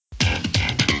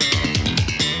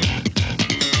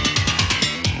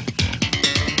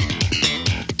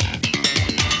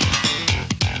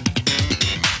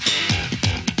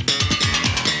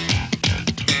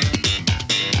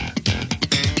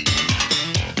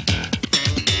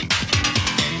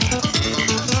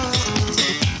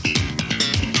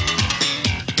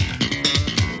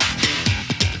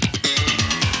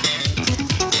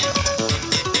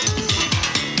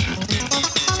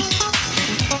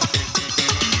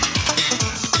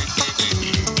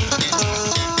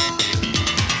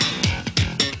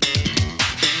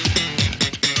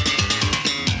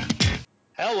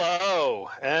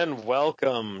and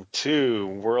welcome to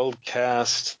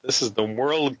Worldcast. This is the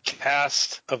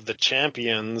Worldcast of the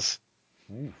Champions.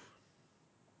 Ooh.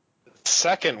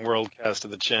 Second Worldcast of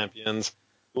the Champions.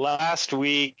 Last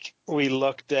week, we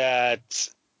looked at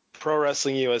Pro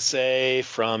Wrestling USA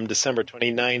from December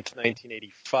 29th,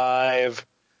 1985,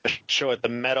 a show at the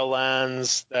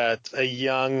Meadowlands that a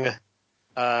young,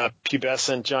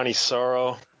 pubescent Johnny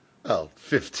Sorrow. Oh,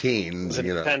 15, Was it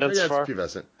you know. attendance Yeah, for? it's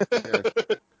pubescent. Yeah.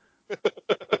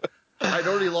 I'd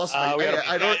already lost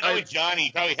my...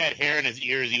 Johnny probably had hair in his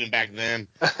ears even back then.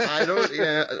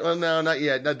 Well, no, not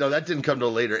yet. No, that didn't come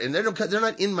till later. And they're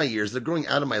not in my ears. They're growing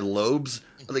out of my lobes.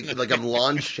 Like I'm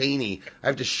Lon Chaney. I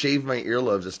have to shave my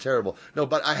earlobes. It's terrible. No,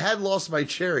 but I had lost my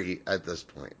cherry at this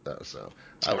point, though, so...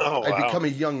 I'd become a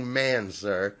young man,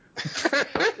 sir.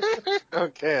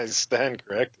 Okay, I stand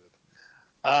corrected.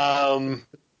 And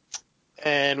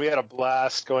we had a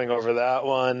blast going over that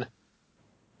one.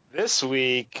 This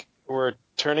week, we're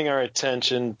turning our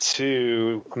attention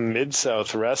to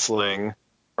Mid-South Wrestling.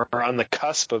 We're on the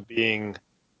cusp of being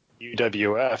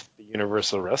UWF, the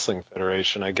Universal Wrestling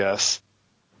Federation, I guess.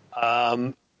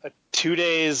 2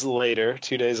 days later,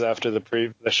 2 days after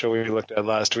the show we looked at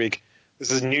last week,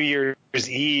 this is New Year's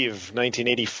Eve,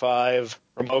 1985,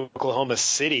 from Oklahoma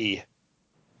City.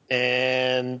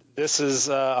 And this is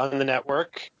on the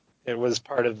network. It was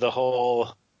part of the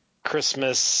whole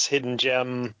Christmas hidden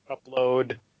gem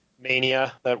upload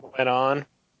mania that went on.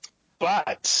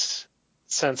 But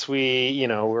since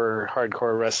we're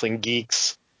hardcore wrestling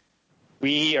geeks,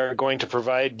 we are going to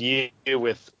provide you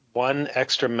with one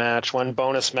extra match, one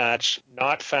bonus match,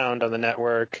 not found on the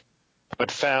network,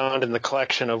 but found in the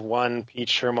collection of one Pete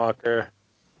Schermacher.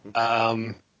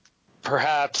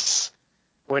 Perhaps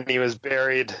when he was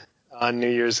buried on New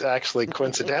Year's, actually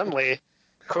coincidentally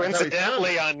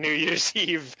on New Year's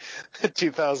Eve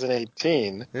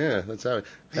 2018. Yeah, that's how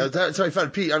I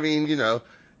found Pete. I mean, that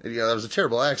was a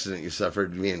terrible accident you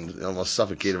suffered, being almost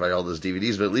suffocated by all those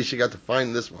DVDs, but at least you got to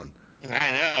find this one.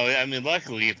 I know. I mean,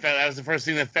 luckily, that was the first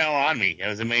thing that fell on me. It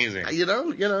was amazing. Hey,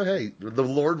 the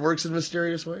Lord works in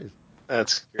mysterious ways.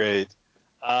 That's great.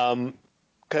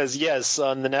 Because, yes,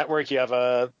 on the network you have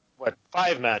 5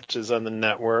 matches on the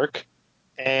network,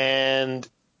 and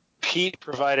Pete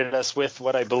provided us with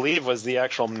what I believe was the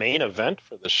actual main event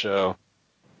for the show,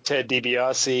 Ted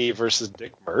Dibiase versus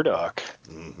Dick Murdoch.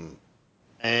 Mm-hmm.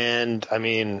 And, I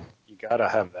mean, you got to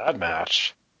have that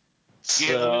match. So,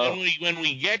 yeah, when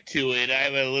we get to it, I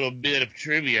have a little bit of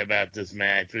trivia about this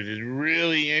match, which is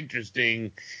really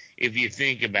interesting if you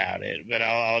think about it. But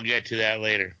I'll get to that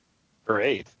later.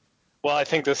 Great. Well, I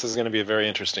think this is going to be a very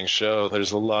interesting show.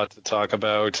 There's a lot to talk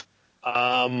about.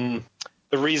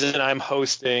 The reason I'm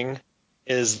hosting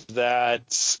is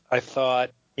that I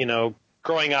thought,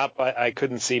 growing up, I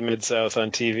couldn't see Mid-South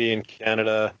on TV in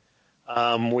Canada.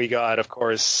 We got, of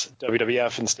course,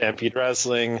 WWF and Stampede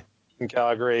Wrestling in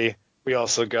Calgary. We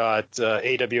also got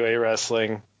AWA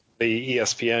Wrestling, the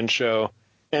ESPN show.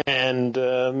 And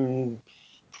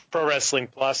Pro Wrestling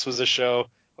Plus was a show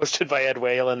hosted by Ed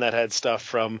Whalen that had stuff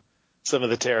from some of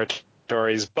the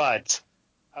territories. But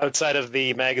outside of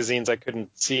the magazines, I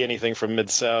couldn't see anything from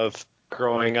Mid-South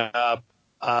growing up.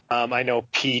 I know,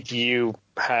 Pete, you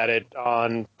had it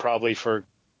on probably for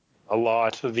a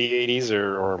lot of the 80s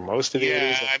or most of the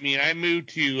 80s. Yeah, I mean, I moved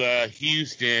to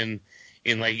Houston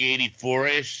in like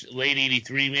 84-ish, late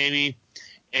 83 maybe.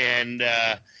 And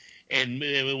what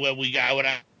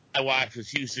I watched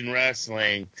was Houston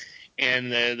Wrestling.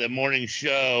 And the morning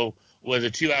show was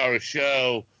a 2-hour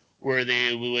show where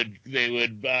they would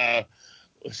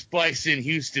splice in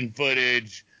Houston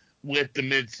footage with the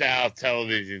Mid-South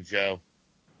television show.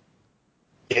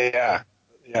 Yeah,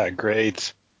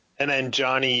 great. And then,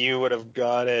 Johnny, you would have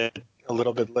got it a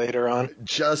little bit later on?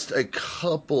 Just a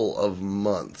couple of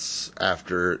months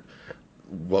after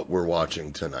what we're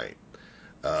watching tonight.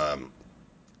 It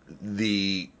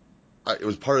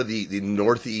was part of the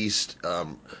Northeast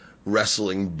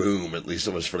wrestling boom, at least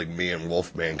it was for me and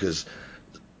Wolfman, because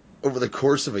over the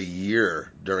course of a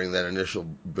year during that initial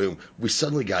boom, we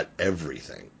suddenly got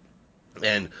everything.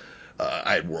 And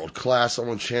I had World Class on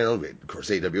one channel. We had, of course,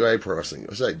 AWA, Pro Wrestling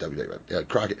USA, WWF,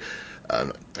 Crockett.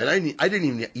 And I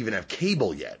didn't even have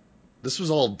cable yet. This was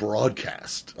all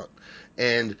broadcast.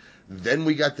 And then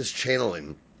we got this channel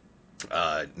in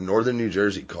northern New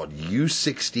Jersey called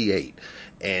U68.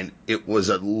 And it was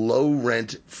a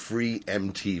low-rent, free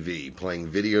MTV,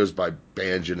 playing videos by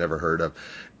bands you never heard of.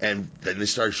 And then they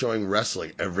started showing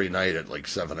wrestling every night at like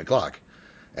 7 o'clock.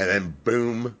 And then,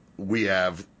 boom,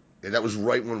 and that was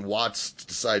right when Watts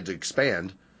decided to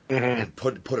expand and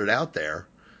put it out there.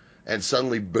 And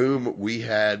suddenly, boom, we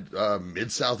had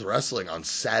Mid-South Wrestling on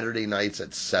Saturday nights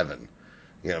at 7.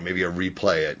 Maybe a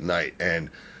replay at night.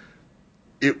 And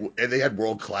they had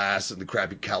World Class and the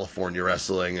crappy California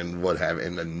Wrestling and what have,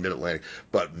 and then Mid-Atlantic.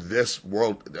 But this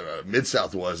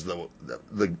Mid-South was that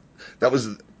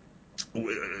was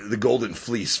the golden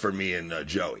fleece for me and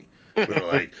Joey. We were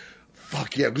like,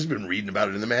 fuck yeah, we've been reading about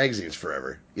it in the magazines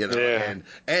forever, Yeah.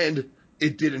 And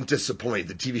it didn't disappoint.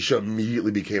 The TV show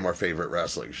immediately became our favorite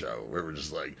wrestling show. We were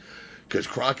just like, because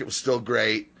Crockett was still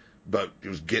great, but it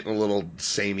was getting a little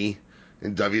samey,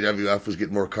 and WWF was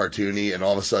getting more cartoony, and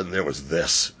all of a sudden there was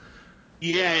this.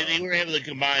 Yeah, they were able to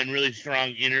combine really strong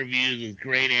interviews with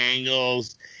great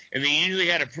angles, and they usually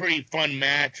had a pretty fun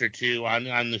match or two on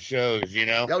the shows,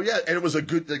 Oh yeah, and it was a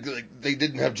good. They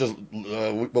didn't have just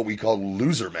what we call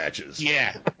loser matches.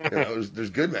 Yeah.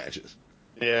 There's good matches.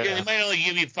 Yeah, they might only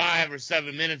give you 5 or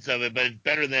 7 minutes of it, but it's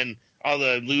better than all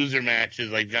the loser matches,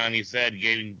 like Johnny said,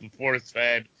 getting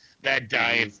force-fed that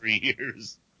diet for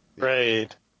years.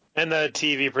 Right. And the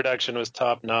TV production was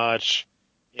top-notch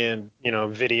in,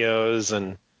 videos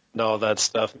and all that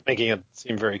stuff, making it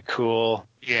seem very cool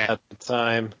at the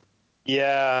time.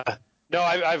 Yeah. No,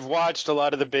 I've watched a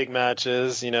lot of the big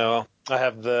matches. I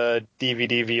have the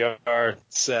DVD VR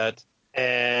set,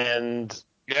 and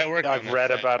I've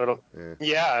read about it.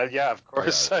 Yeah, of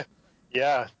course.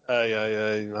 Yeah.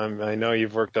 I know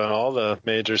you've worked on all the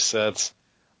major sets.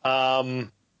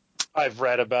 I've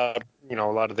read about, a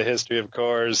lot of the history, of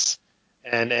course,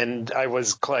 and I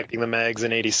was collecting the mags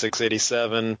in 86,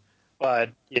 87. But,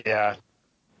 yeah,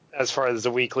 as far as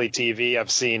the weekly TV,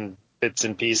 I've seen bits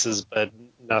and pieces, but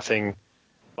nothing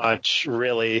much,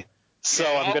 really. So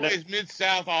I'm going to...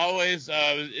 Mid-South, always,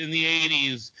 in the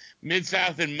 80s,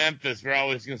 Mid-South and Memphis were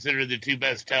always considered the two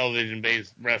best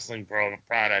television-based wrestling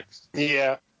products.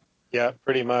 Yeah,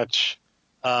 pretty much.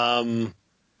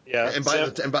 Yeah. And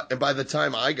by the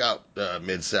time I got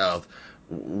Mid-South,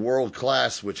 World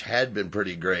Class, which had been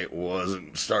pretty great,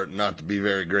 wasn't starting not to be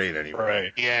very great anymore.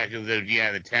 Right. Yeah, because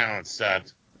the talent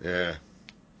sucked. Yeah.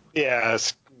 Yeah,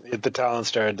 the talent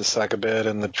started to suck a bit,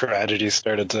 and the tragedy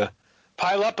started to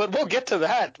pile up. But we'll get to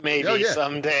that maybe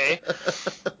someday.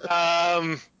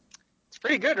 It's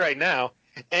pretty good right now.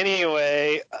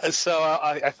 Anyway, so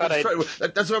I thought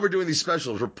that's why we're doing these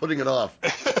specials. We're putting it off.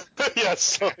 Yeah,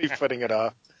 slowly putting it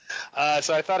off.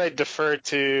 So I thought I'd defer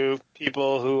to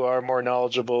people who are more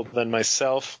knowledgeable than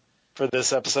myself for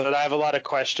this episode. I have a lot of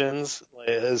questions,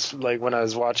 like when I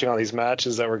was watching all these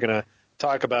matches that we're going to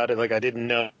talk about it, like I didn't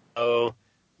know, the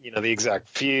exact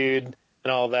feud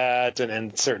and all that,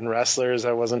 and certain wrestlers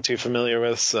I wasn't too familiar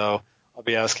with, so I'll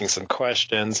be asking some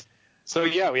questions. So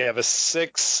yeah, we have a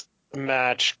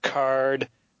 6-match card.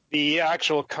 The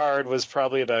actual card was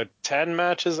probably about 10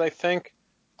 matches, I think.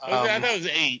 I thought it was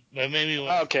 8, but maybe it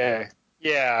was. Okay.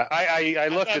 Yeah, I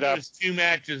looked it up. There's 2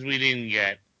 matches we didn't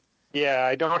get. Yeah,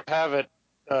 I don't have it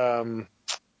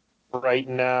right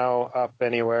now up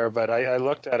anywhere, but I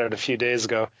looked at it a few days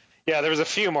ago. Yeah, there was a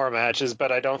few more matches,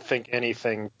 but I don't think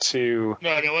anything too...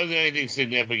 No, there wasn't anything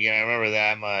significant. I remember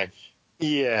that much.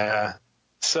 Yeah.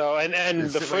 So, and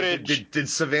the footage... Did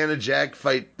Savannah Jack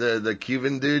fight the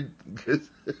Cuban dude? That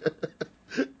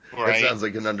sounds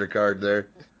like an undercard there.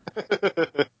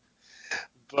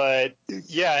 But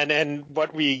yeah, and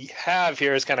what we have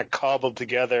here is kind of cobbled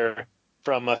together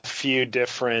from a few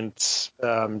different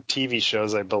TV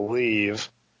shows, I believe.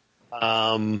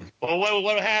 Well,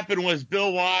 what happened was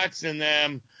Bill Watts and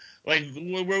them, like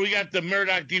where we got the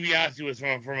Murdoch Dibiase was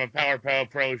from a Power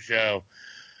Pro show.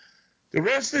 The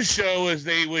rest of the show is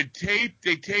they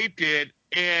taped it,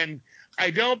 and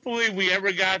I don't believe we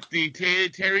ever got the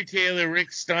Terry Taylor,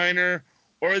 Rechsteiner,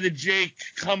 or the Jake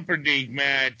Humperdink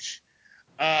match.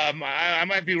 I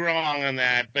might be wrong on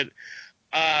that, but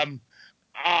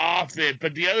off it.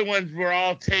 But the other ones were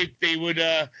all taped. They would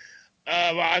the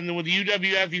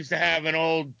UWF used to have an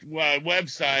old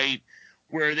website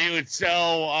where they would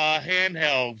sell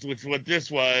handhelds, which is what this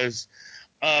was,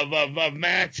 of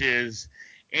matches,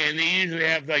 and they usually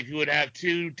have you would have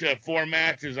 2 to 4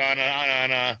 matches on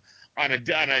a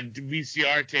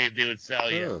VCR tape they would sell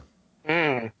you.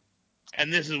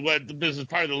 And this is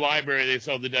part of the library they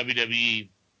sold the WWE.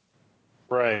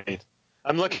 Right.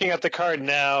 I'm looking at the card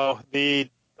now. The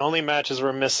only matches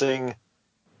we're missing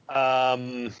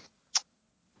was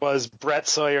Brett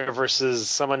Sawyer versus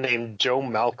someone named Joe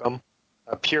Malcolm,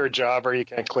 a pure jobber. You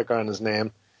can't click on his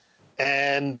name.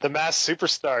 And the Masked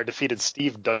Superstar defeated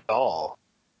Steve Dahl.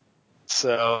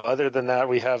 So other than that,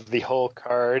 we have the whole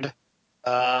card.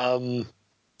 Let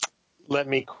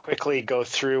me quickly go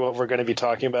through what we're going to be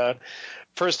talking about.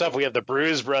 First up, we have the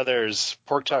Bruise Brothers,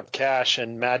 Porkchop Cash,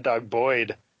 and Mad Dog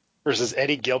Boyd versus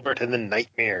Eddie Gilbert and the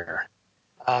Nightmare.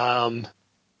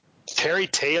 Terry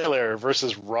Taylor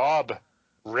versus Rob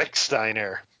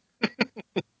Rechsteiner.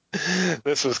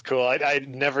 This was cool. I'd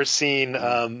never seen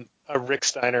a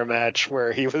Rechsteiner match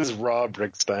where he was Rob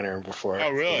Rechsteiner before.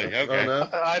 Oh, really? So, Okay. Oh, no?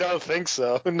 I don't think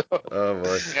so. No. Oh,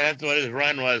 boy. Yeah, that's what his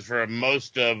run was for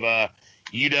most of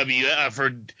UWF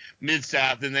for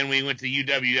Mid-South, and then when he went to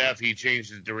UWF, he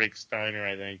changed it to Rick Steiner,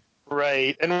 I think.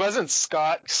 Right. And wasn't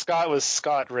Scott was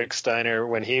Scott Rechsteiner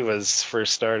when he was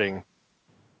first starting.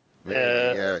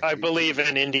 Yeah. I believe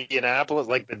in Indianapolis,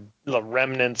 like the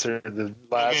remnants or the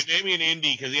last. Okay, maybe in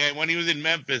Indy, because when he was in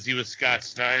Memphis, he was Scott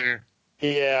Steiner.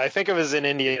 Yeah, I think it was in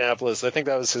Indianapolis. I think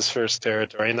that was his first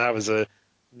territory, and that was a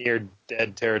near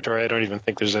dead territory. I don't even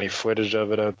think there's any footage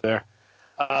of it out there.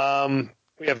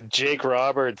 We have Jake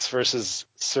Roberts versus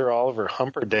Sir Oliver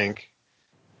Humperdink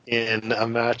in a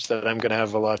match that I'm going to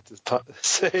have a lot to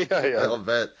say. I'll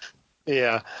bet.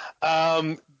 Yeah.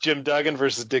 Jim Duggan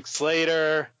versus Dick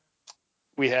Slater.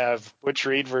 We have Butch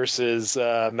Reed versus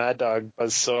Mad Dog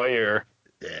Buzz Sawyer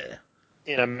Yeah.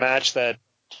 in a match that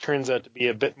turns out to be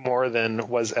a bit more than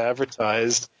was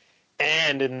advertised.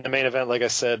 And in the main event, like I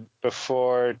said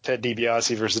before, Ted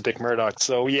DiBiase versus Dick Murdoch.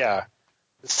 So, yeah,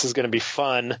 this is going to be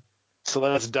fun. So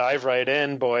let's dive right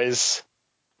in, boys.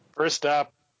 First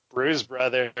up, Bruise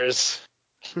Brothers,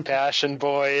 Cash and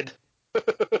Boyd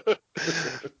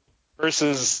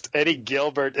versus Eddie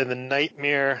Gilbert and the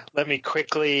Nightmare. Let me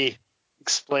quickly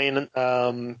explain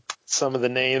some of the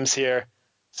names here.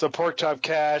 So Porkchop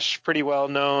Cash, pretty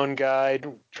well-known guy,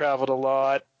 traveled a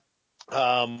lot.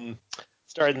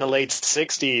 Started in the late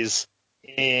 60s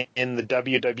in the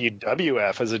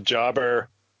WWF as a jobber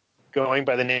going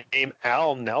by the name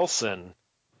Al Nelson.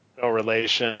 No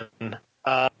relation. And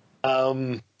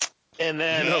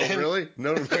then... No, really?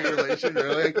 No relation?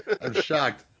 Really? I'm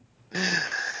shocked.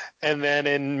 And then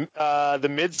in the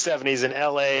mid-'70s in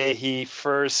L.A., he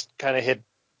first kind of hit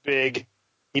big.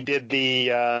 He did the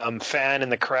fan in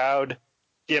the crowd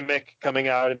gimmick, coming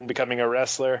out and becoming a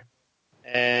wrestler.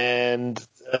 And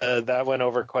that went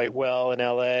over quite well in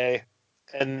L.A.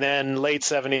 And then late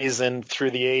 70s and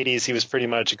through the 80s, he was pretty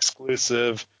much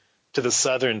exclusive to the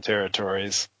Southern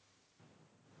territories.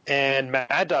 And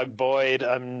Mad Dog Boyd,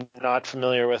 I'm not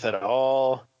familiar with at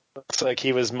all. Looks like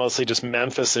he was mostly just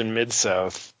Memphis and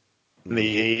Mid-South in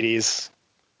the 80s.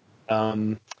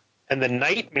 And the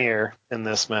Nightmare in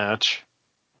this match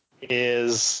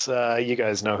is, you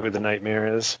guys know who the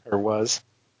Nightmare is, or was?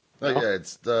 Oh, yeah,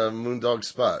 it's the Moondog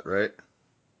Spot, right?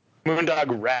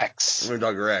 Moondog Rex.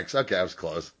 Moondog Rex. Okay, I was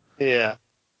close. Yeah.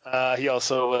 He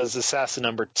also was Assassin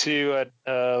number 2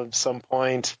 at some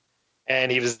point,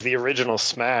 and he was the original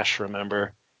Smash,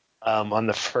 remember, on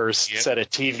the first set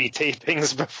of TV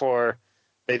tapings before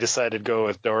they decided to go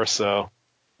with Dorso.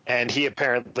 And he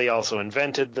apparently also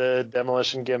invented the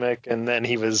demolition gimmick, and then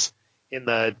he was in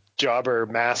the jobber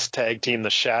mass tag team, the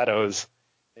Shadows,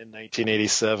 in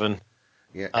 1987.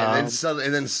 Yeah, and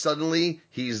then suddenly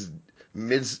he's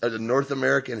North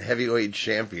American heavyweight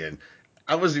champion.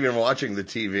 I wasn't even watching the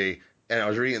TV, and I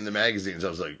was reading the magazines. I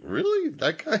was like, really?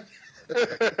 That guy?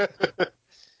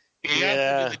 He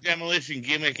got the demolition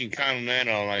gimmick in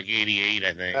Continental, like 88,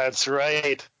 I think. That's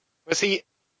right. Was he?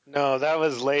 No, that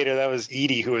was later. That was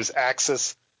Edie, who was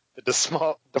Axis, the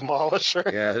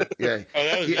Demolisher. Yeah. Oh,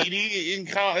 that was Edie in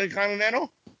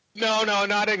Continental? No,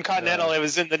 not in Continental. It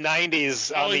was in the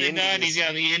 90s. Oh, on in the the Indies. 90s, yeah,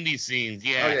 on the indie scenes,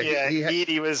 yeah. Oh, yeah.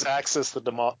 Edie was Axis, the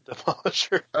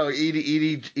Demolisher. Oh,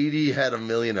 Edie had a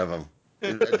million of them.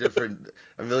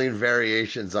 A million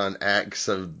variations on Axe.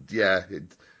 So, yeah,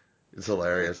 it's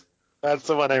hilarious. That's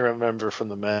the one I remember from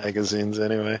the magazines,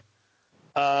 anyway.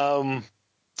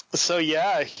 So,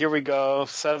 yeah, here we go.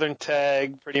 Southern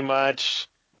Tag, pretty much,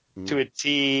 to a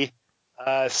T.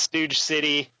 Stooge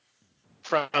City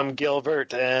from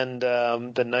Gilbert and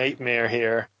the Nightmare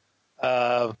here.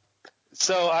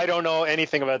 So I don't know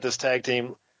anything about this tag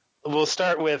team. We'll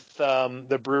start with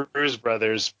the Bruise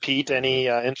Brothers. Pete, any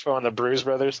info on the Bruise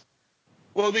Brothers?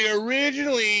 Well, they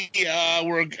originally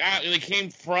they came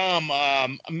from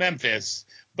Memphis,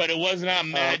 but it was not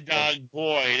Mad Dog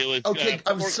Boyd. It was okay.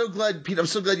 I'm so glad, Pete. I'm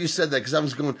so glad you said that because I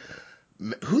was going,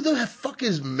 who the fuck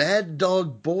is Mad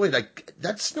Dog Boyd?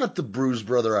 That's not the Bruise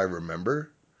Brother I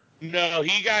remember. No,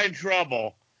 he got in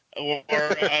trouble, or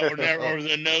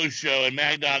the no-show, and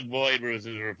Mad Dog Boyd was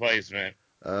his replacement.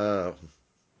 Oh.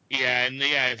 Yeah.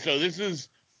 So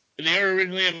they were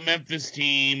originally a Memphis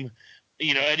team.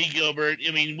 You know, Eddie Gilbert.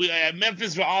 I mean,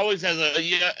 Memphis always has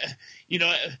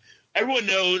everyone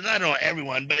knows. I don't know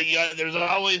everyone, but there's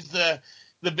always the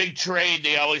big trade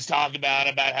they always talk about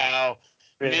how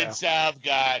Mid-South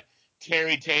got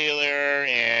Terry Taylor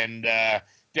and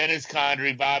Dennis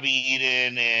Condrey, Bobby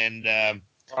Eaton, and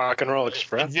Rock and Roll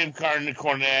Express. Jim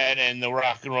Cornette and the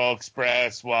Rock and Roll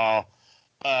Express, while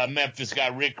Memphis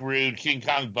got Rick Rude, King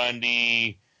Kong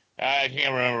Bundy. I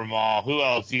can't remember them all. Who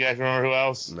else? Do you guys remember who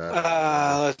else? No.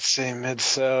 Let's see,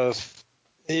 Mid-South.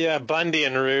 Yeah, Bundy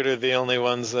and Rude are the only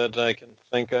ones that I can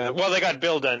think of. Well, they got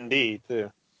Bill Dundee,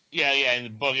 too. Yeah, and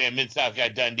the book, and Mid-South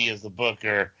got Dundee as the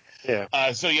booker.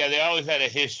 Yeah. So, yeah, they always had a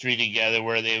history together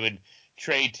where they would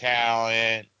trade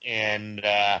talent, and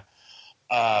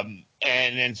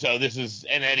so this is,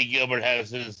 and Eddie Gilbert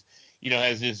has his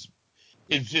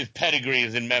pedigree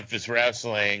is in Memphis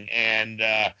wrestling, and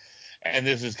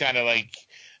this is kind of like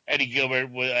Eddie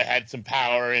Gilbert had some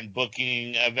power in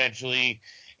booking eventually,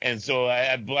 and so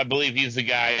I believe he's the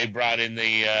guy who brought in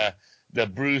the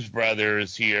Bruise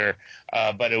Brothers here,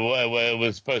 but it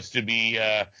was supposed to be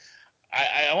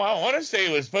I want to say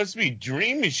it was supposed to be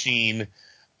Dream Machine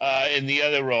in the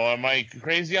other role. Am I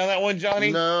crazy on that one,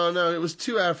 Johnny? No, it was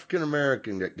two African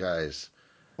American guys.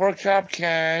 Porkchop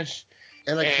Cash.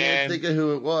 And I can't think of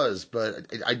who it was, but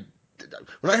I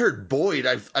when I heard Boyd,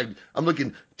 I'm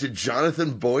looking. Did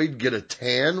Jonathan Boyd get a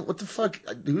tan? What the fuck?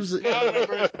 Who's it? No,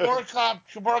 remember it's Porkchop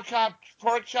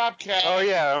Cash. Oh,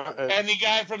 yeah. And the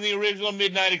guy from the original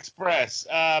Midnight Express.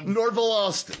 Norval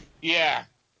Austin. Yeah.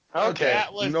 Okay.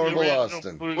 That was Norval the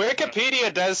Austin.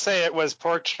 Wikipedia does say it was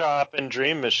Porkchop and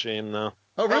Dream Machine, though.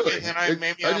 Oh, really? Okay, then I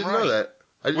didn't know that.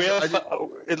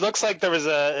 It looks like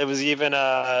it was even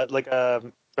a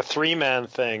three-man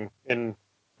thing in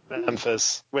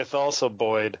Memphis with also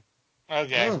Boyd.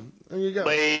 Okay. Oh, there you go.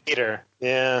 Later,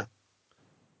 yeah.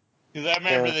 Because I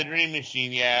remember the Dream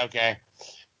Machine. Yeah, okay.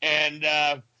 And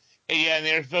and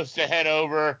they were supposed to head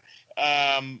over,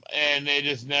 and it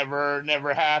just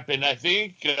never happened. I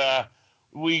think I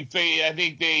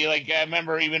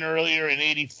remember even earlier in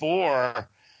 '84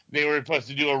 they were supposed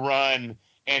to do a run,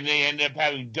 and they ended up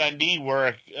having Dundee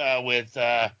work with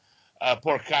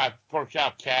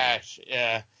Porkchop Cash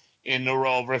in the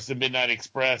role versus the Midnight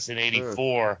Express in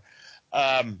 '84.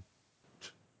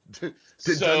 Did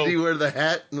Dundee wear the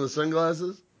hat and the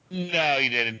sunglasses? No, he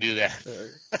didn't do that.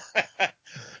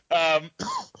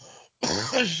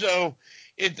 So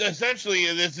it's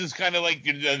essentially, this is kind of like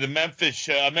the Memphis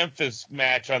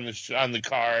match on the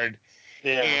card.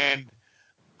 Yeah. And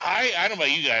I don't know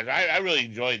about you guys, I really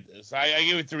enjoyed this. I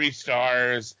give it 3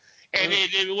 stars. And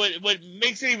what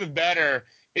makes it even better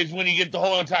is when you get the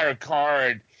whole entire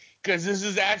card, because this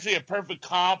is actually a perfect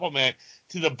complement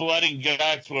to the blood and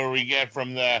guts where we get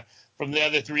from the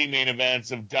other 3 main events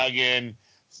of Duggan,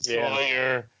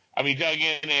 Sawyer,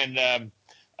 Duggan and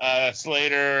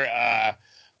Slater,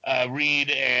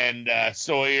 Reed and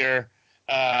Sawyer,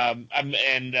 and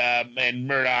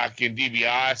Murdoch and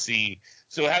Dibiase.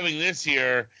 So having this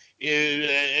here,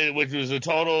 which was a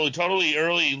totally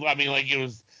early, it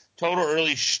was total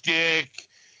early shtick.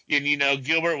 And,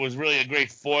 Gilbert was really a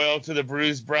great foil to the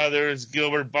Bruise Brothers.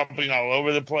 Gilbert bumping all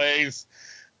over the place.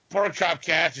 Porkchop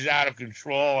Cash is out of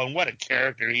control, and what a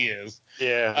character he is.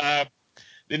 Yeah.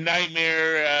 The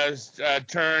Nightmare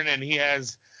turn, and he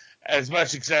has as much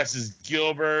success as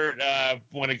Gilbert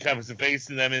when it comes to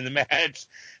facing them in the match.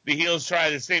 The heels try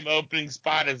the same opening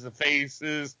spot as the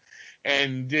faces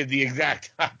and did the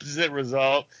exact opposite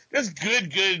result. Just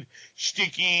good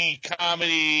shticky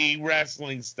comedy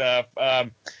wrestling stuff.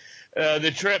 The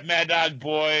trip Mad Dog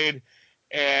Boyd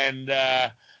and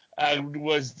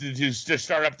was to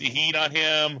start up the heat on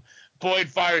him. Boyd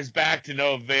fires back to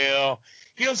no avail.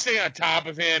 He'll stay on top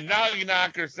of him. Nollie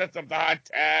Knocker sets up the hot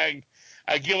tag.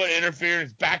 Gilbert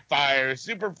interference backfires.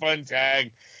 Super fun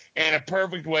tag. And a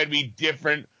perfect way to be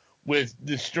different with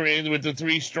the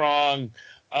 3 strong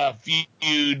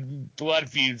blood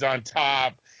feuds on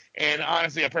top. And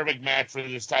honestly, a perfect match for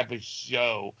this type of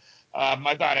show.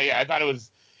 I thought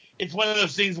it's one of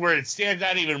those things where it stands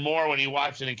out even more when you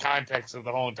watch it in context of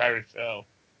the whole entire show.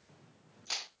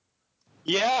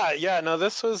 Yeah, no,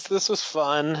 this was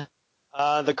fun.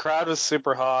 The crowd was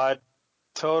super hot.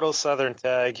 Total Southern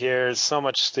tag here. So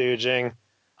much stooging.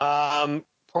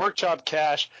 Porkchop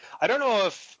Cash. I don't know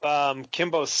if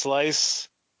Kimbo Slice,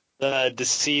 the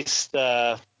deceased,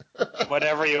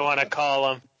 whatever you want to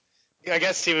call him. I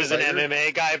guess he was an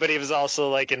MMA guy, but he was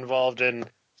also involved in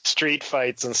street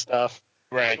fights and stuff.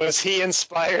 Right. Was he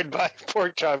inspired by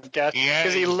Porkchop Cash?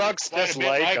 Because he looks just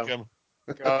like him.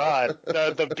 God,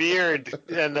 the beard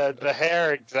and the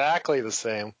hair exactly the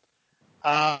same.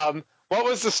 What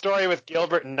was the story with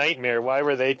Gilbert and Nightmare? Why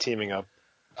were they teaming up?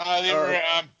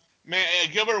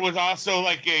 Gilbert was also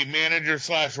like a manager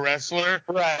 / wrestler.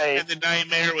 Right. And the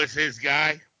Nightmare was his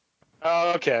guy.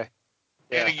 Oh, okay.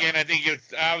 And again, I think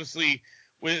it's obviously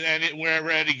wherever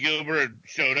Eddie Gilbert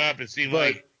showed up, it seemed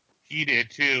like he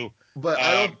did too.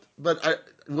 But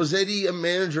was Eddie a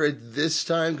manager at this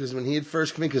time? Because when he had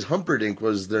first come in, because Humperdink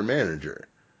was their manager.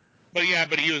 But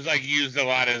he was like used a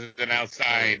lot as an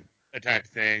outside type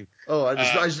thing. Oh, I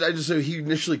just so he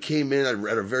initially came in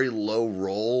at a very low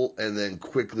role and then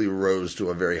quickly rose to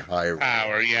a very high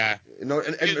power. Yeah,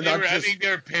 I think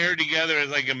they're paired together as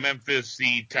like a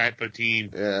Memphis-y type of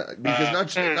team. Yeah,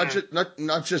 because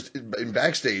not just in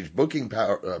backstage booking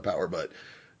power, but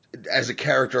as a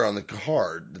character on the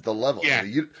card at the level. Yeah,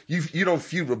 you don't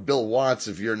feud with Bill Watts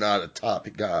if you're not a top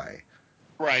guy.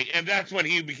 Right, and that's when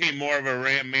he became more of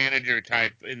a manager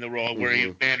type in the role, where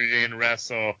he managed and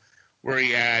wrestle, where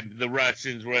he had the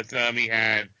Russians with him. He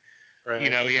had, he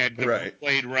had the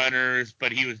Blade Runners,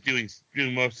 but he was doing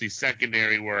mostly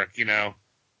secondary work.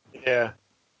 Yeah.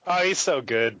 Oh, he's so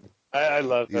good. I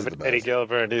love Eddie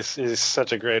Gilbert. He's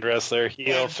such a great wrestler.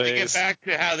 Heel face. To get back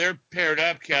to how they're paired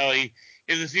up, Kelly,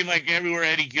 it seemed like everywhere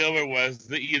Eddie Gilbert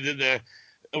was, either the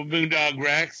Moondog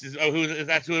Rex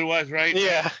that's who it was, right?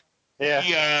 Yeah.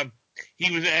 Yeah. He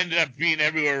ended up being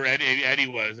everywhere Eddie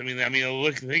was. I mean,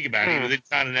 think about it. He was in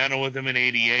Continental with him in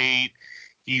 '88.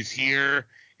 He's here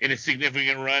in a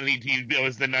significant run. He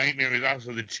was the Nightmare. He was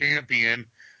also the champion.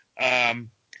 Well,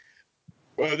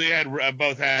 they had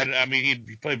both had. I mean,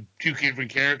 he played two different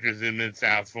characters in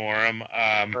Mid-South for him.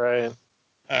 Right.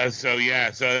 So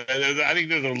I think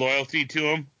there's a loyalty to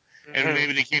him, and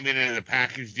maybe they came in as a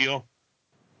package deal.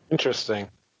 Interesting.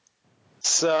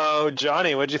 So,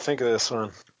 Johnny, what'd you think of this one?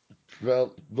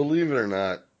 Well, believe it or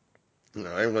not,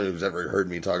 anyone who's ever heard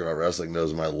me talk about wrestling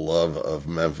knows my love of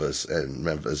Memphis and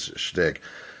Memphis shtick.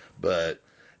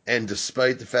 And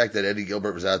despite the fact that Eddie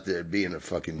Gilbert was out there being a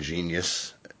fucking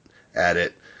genius at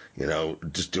it,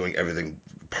 just doing everything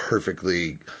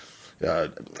perfectly.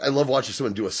 I love watching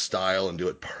someone do a style and do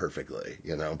it perfectly.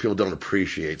 People don't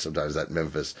appreciate sometimes that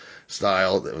Memphis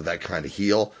style, that kind of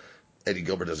heel. Eddie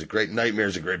Gilbert does it great.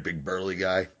 Nightmare's a great big burly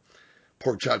guy.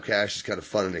 Porkchop Cash is kind of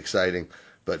fun and exciting,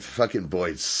 but fucking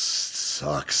Boyd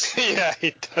sucks. Yeah,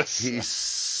 he does. He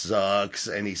sucks,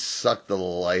 and he sucked the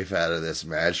life out of this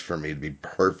match for me, to be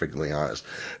perfectly honest.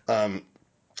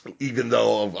 Even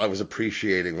though I was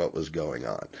appreciating what was going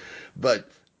on. But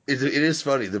it is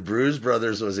funny. The Bruise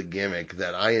Brothers was a gimmick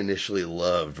that I initially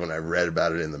loved when I read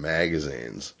about it in the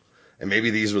magazines. And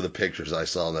maybe these were the pictures I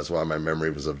saw, and that's why my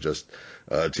memory was of just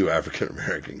two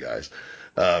African-American guys.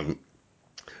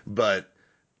 But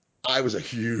I was a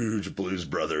huge Blues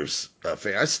Brothers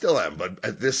fan. I still am, but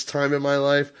at this time in my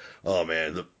life, oh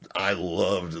man, I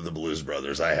loved the Blues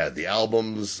Brothers. I had the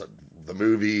albums, the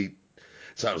movie.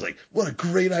 So I was like, what a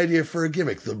great idea for a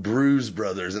gimmick, the Bruise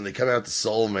Brothers. And they come out to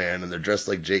Soul Man, and they're dressed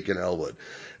like Jake and Elwood.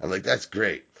 I'm like, that's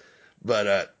great.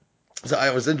 But so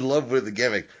I was in love with the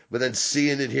gimmick, but then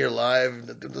seeing it here live,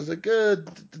 it was like, good.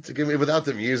 Without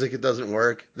the music, it doesn't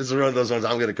work. This is one of those ones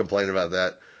I'm going to complain about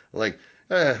that. I'm like,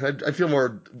 I feel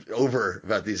more over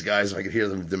about these guys if I could hear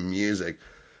the music.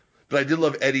 But I did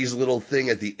love Eddie's little thing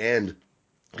at the end,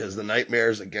 because the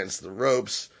Nightmare's against the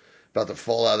ropes, about to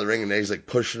fall out of the ring, and Eddie's like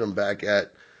pushing him back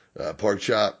at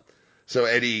Porkchop. So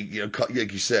Eddie,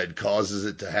 like you said, causes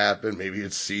it to happen. Maybe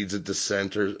it seeds it to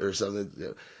center or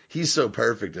something. He's so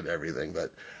perfect at everything,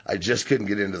 but I just couldn't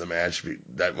get into the match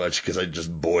that much because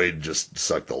Boyd just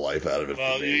sucked the life out of it.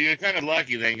 Well, for me. You're kind of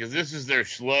lucky then, because this is their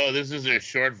short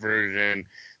version.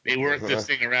 They worked this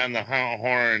thing around the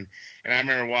horn, and I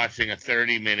remember watching a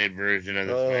 30-minute version of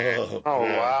this match. Oh,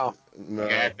 wow. No,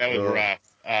 yeah, that was rough.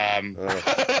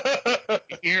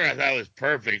 Here I thought it was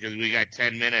perfect because we got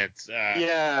 10 minutes.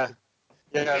 Yeah,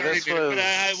 this was. But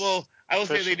I will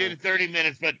say they did 30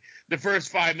 minutes, but the first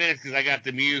 5 minutes, because I got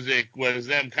the music, was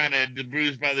them kind of the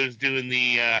Bruise Brothers doing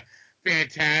the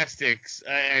Fantastics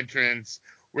entrance,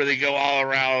 where they go all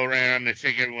around and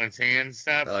shake everyone's hand and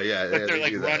stuff. Oh yeah, but they're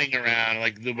like running around,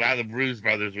 like how the Bruise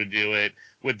Brothers would do it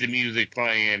with the music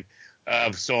playing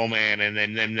of Soul Man, and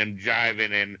then them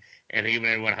jiving and even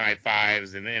everyone high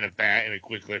fives in a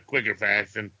quicker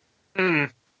fashion.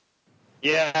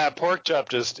 Yeah, Porkchop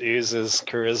just oozes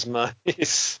charisma.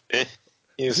 He's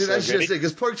See, that's just it,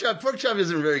 because Porkchop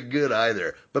isn't very good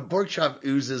either, but Porkchop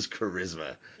oozes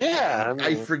charisma. Yeah,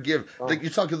 I forgive. Like, you're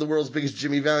talking to the world's biggest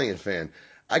Jimmy Valiant fan.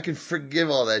 I can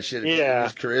forgive all that shit if you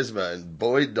use charisma, and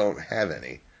Boyd don't have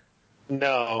any.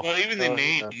 No. Well, even the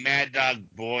name, No. Mad Dog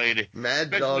Boyd. Mad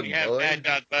Especially Dog when you have Boyd? Mad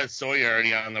Dog Buzz Sawyer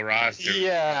already on the roster.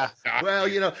 Yeah.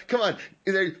 Well, come on.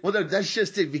 Well, no, that's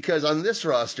just it, because on this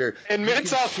roster, In you can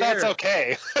Mid-South, share. that's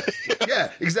okay.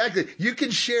 Yeah, exactly. You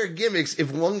can share gimmicks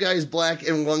if one guy is black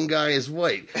and one guy is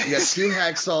white. You got two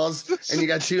hacksaws and you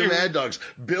got two mad dogs.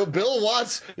 Bill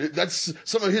Watts, that's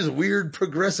some of his weird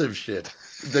progressive shit.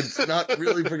 That's not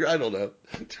really I don't know.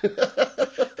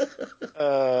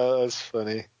 That's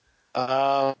funny.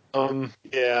 Yeah.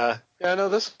 No,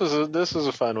 this was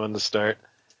a fun one to start.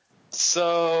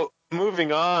 So,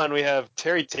 moving on, we have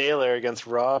Terry Taylor against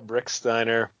Rob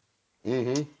Rechsteiner.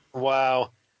 Mm-hmm. Wow.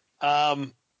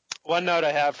 One note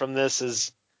I have from this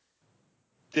is,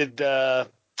 did the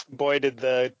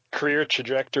career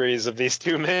trajectories of these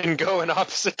two men go in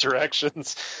opposite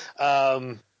directions?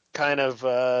 Well,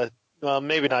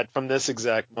 maybe not from this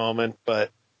exact moment,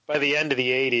 but by the end of the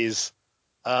 80s,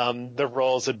 the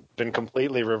roles had been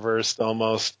completely reversed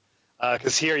almost.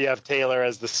 Because here you have Taylor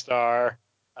as the star,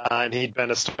 and he'd been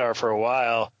a star for a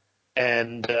while,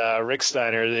 and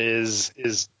Rechsteiner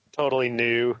is totally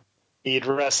new. He'd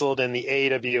wrestled in the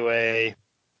AWA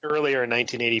earlier in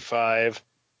 1985.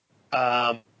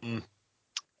 I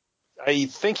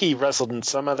think he wrestled in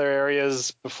some other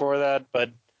areas before that, but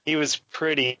he was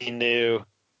pretty new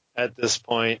at this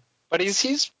point. But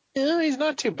he's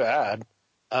not too bad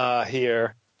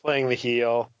here, playing the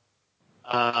heel.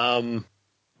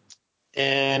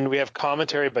 And we have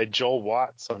commentary by Joel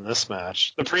Watts on this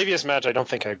match. The previous match, I don't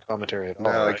think had commentary at all.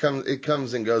 No, right? it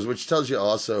comes and goes, which tells you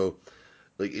also,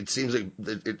 like, it seems like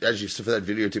as you see for that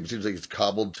videotape, it seems like it's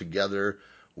cobbled together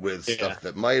with stuff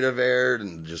that might have aired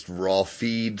and just raw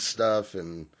feed stuff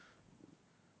and.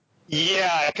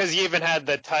 Yeah, because you even had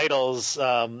the titles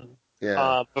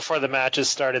before the matches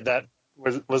started. That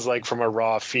was like from a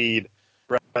raw feed,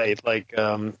 right? Like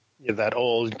that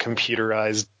old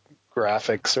computerized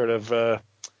graphic sort of a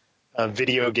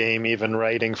video game, even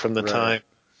writing from the time.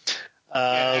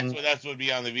 That's what would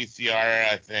be on the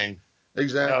VCR, I think.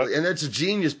 Exactly, and that's a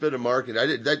genius bit of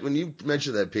marketing. When you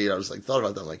mentioned that, Pete, I was thought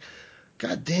about that, like,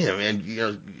 God damn,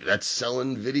 man, that's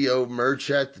selling video merch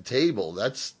at the table.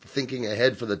 That's thinking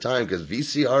ahead for the time, because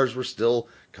VCRs were still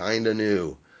kind of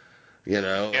new,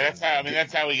 Yeah, that's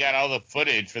how we got all the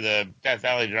footage for the Death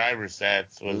Valley driver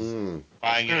sets, was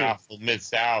buying it off of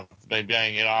Mid-South, by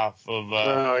buying it off of,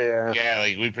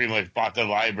 like, we pretty much bought the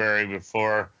library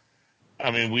before.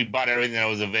 I mean, we bought everything that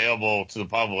was available to the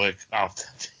public off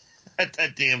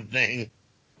that damn thing.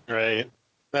 Right.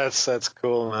 That's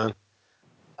cool, man.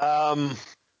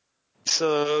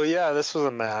 So yeah, this was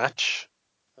a match.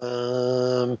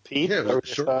 Pete, yeah, it was a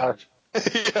short match.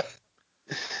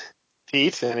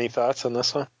 Pete, any thoughts on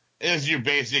this one? It was your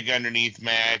basic underneath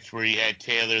match where you had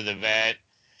Taylor the vet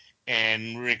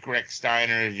and Rick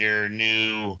Rechsteiner as your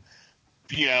new,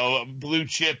 blue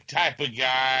chip type of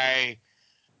guy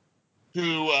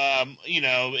who,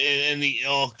 in the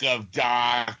ilk of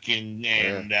Doc and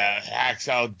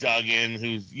Hacksaw Duggan,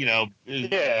 who's,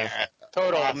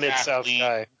 total Mid-South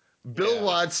guy. Bill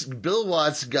Watts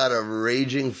got a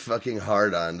raging fucking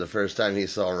hard on the first time he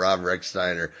saw Rob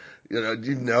Rechsteiner.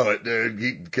 You know it,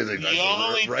 dude, because the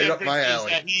only right up my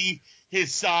alley. Is that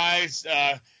his size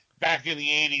back in the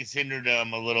 80s hindered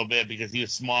him a little bit because he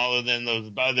was smaller than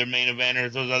those other main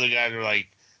eventers. Those other guys were like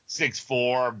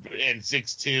 6'4" and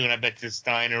 6'2", and I bet you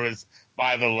Steiner was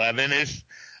 5'11"-ish.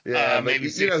 Yeah, maybe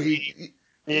he had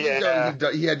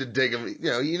to dig him. He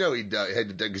had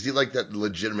to dig because he liked that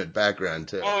legitimate background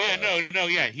too. Oh yeah,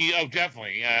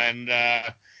 definitely, and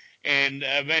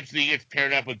eventually he gets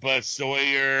paired up with Buzz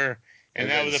Sawyer, and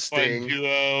that was a fun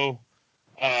duo.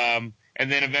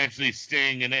 And then eventually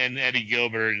Sting and Eddie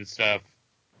Gilbert and stuff.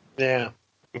 Yeah.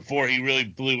 Before he really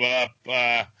blew up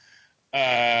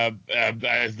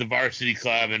as the Varsity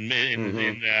Club in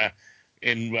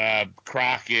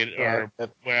Crockett or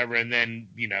whatever, and then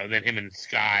then him and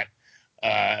Scott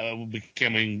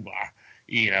becoming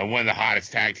one of the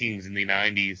hottest tag teams in the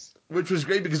 90s. Which was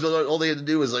great because all they had to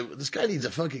do was like, this guy needs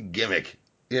a fucking gimmick.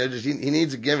 He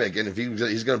needs a gimmick, and if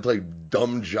he's going to play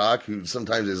dumb jock who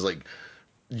sometimes is like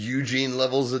Eugene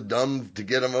levels of dumb to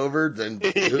get him over, then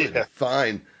good,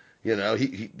 fine.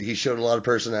 He showed a lot of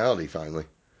personality finally.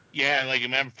 Yeah, I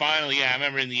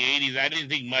remember in the 80s, I didn't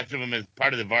think much of him as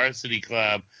part of the Varsity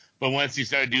Club, but once he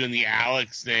started doing the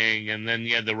Alex thing, and then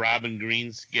you had the Robin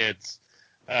Green skits,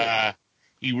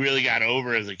 he really got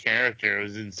over as a character. It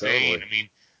was insane. Totally. I mean,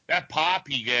 that pop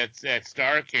he gets at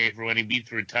Starrcade for when he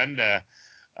beats Rotunda,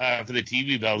 for the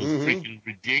TV belt was freaking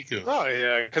ridiculous. Oh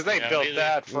yeah, because they built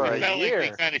that for a felt year.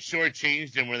 like they kind of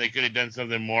shortchanged him, where they could have done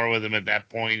something more with him at that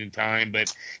point in time.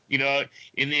 But in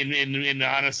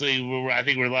honestly, I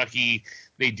think we're lucky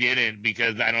they didn't,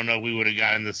 because I don't know if we would have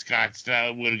gotten the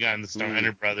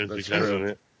Steiner brothers because of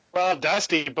it. Well,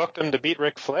 Dusty booked him to beat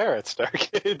Ric Flair at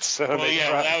Starrcade. So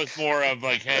that was more of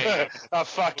like, hey, a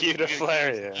fuck you to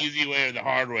Flair. Easy way or the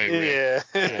hard way, Rick.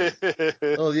 Yeah.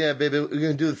 Oh yeah, baby, we're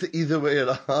gonna do it either way or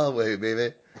the hard way,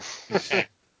 baby.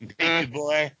 Naked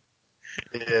boy.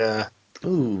 Yeah.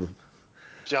 Ooh.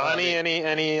 Johnny,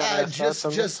 any just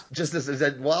this is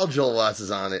that while Joel Watts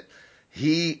is on it,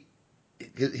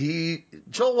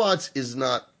 Joel Watts is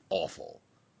not awful.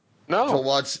 No. Joel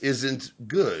Watts isn't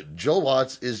good. Joel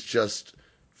Watts is just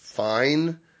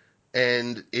fine,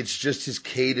 and it's just his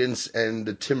cadence and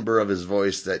the timbre of his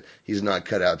voice that he's not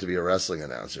cut out to be a wrestling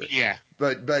announcer. Yeah.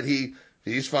 But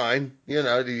he's fine, you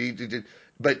know.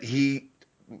 But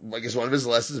I guess one of his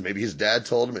lessons, maybe his dad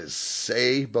told him, is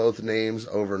say both names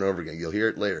over and over again. You'll hear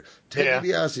it later. Ted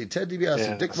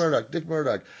DiBiase, Dick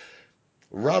Murdoch.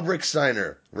 Rob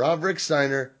Rechsteiner.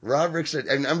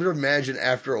 And I'm going to imagine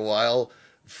after a while,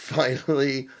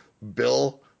 finally,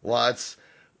 Bill Watts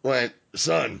went,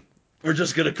 son, we're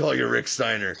just going to call you Rick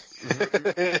Steiner.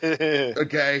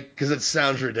 Okay? Because it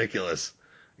sounds ridiculous.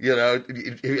 You know,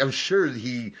 I'm sure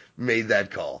he made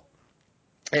that call.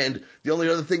 And the only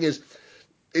other thing is,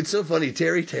 it's so funny,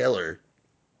 Terry Taylor,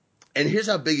 and here's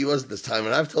how big he was at this time,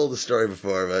 and I've told the story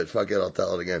before, but fuck it, I'll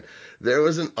tell it again. There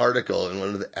was an article in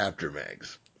one of the After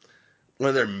mags, one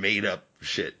of their made-up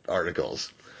shit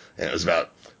articles, and it was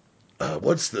about,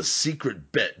 what's the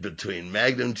secret bet between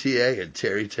Magnum TA and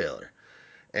Terry Taylor?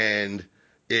 And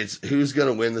it's who's going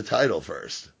to win the title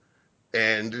first.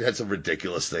 And it had some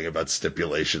ridiculous thing about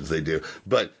stipulations they do.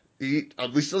 But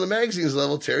at least on the magazine's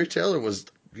level, Terry Taylor was,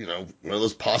 you know, one of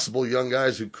those possible young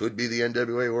guys who could be the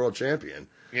NWA World Champion.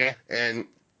 Yeah. And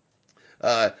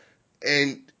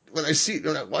when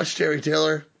I watch Terry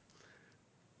Taylor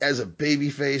as a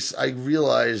babyface, I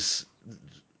realize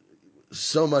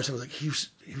so much. I was like, he was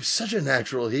such a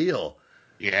natural heel.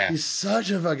 Yeah. He's such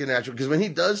a fucking natural, because when he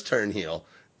does turn heel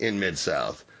in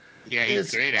Mid-South, yeah,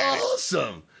 he's great at it.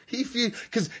 Awesome.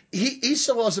 Because he's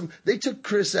so awesome. They took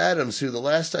Chris Adams, who the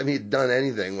last time he had done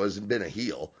anything was been a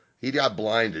heel. He got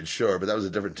blinded, sure, but that was a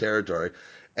different territory.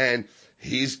 And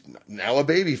he's now a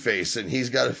babyface, and he's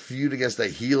got a feud against a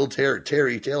heel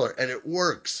Terry Taylor, and it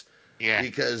works. Yeah.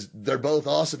 Because they're both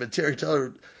awesome. And Terry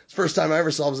Taylor, first time I ever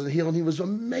saw him as a heel, and he was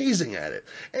amazing at it.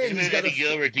 And he's got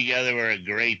Gilbert together were a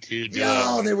great two.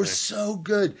 Oh, they were so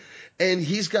good. And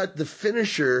he's got the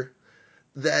finisher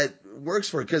that works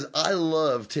for it, because I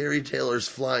love Terry Taylor's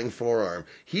flying forearm.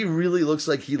 He really looks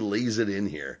like he lays it in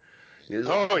here.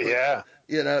 Oh, yeah.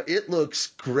 You know, it looks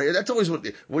great. That's always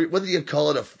whether you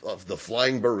call it the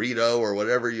flying burrito or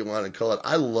whatever you want to call it.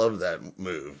 I love that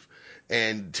move.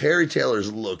 And Terry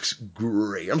Taylor's looks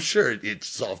great. I'm sure it's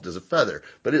soft as a feather,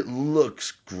 but it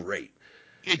looks great.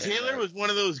 Yeah, Taylor was one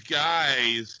of those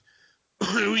guys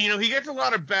who, you know, he gets a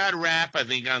lot of bad rap, I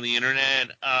think, on the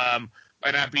internet, by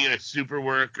not being a super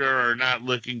worker or not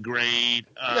looking great.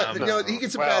 He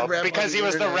gets a bad rap because he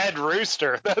was the Red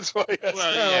Rooster. That's why he has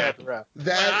bad rap.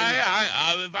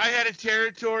 If I had a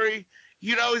territory,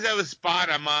 you'd always have a spot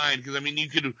on mine, because, I mean, you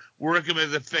could work him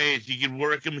as a face, you could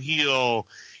work him heel,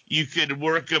 you could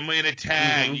work him in a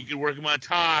tag, you could work him on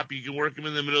top, you could work him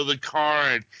in the middle of the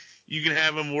card, you can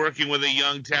have him working with a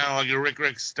young talent like a Rick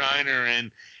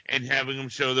Rechsteiner and having him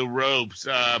show the ropes.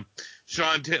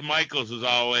 Shawn Michaels was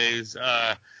always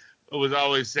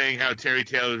saying how Terry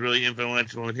Taylor was really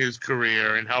influential in his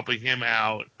career and helping him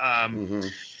out.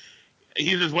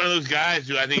 He's just one of those guys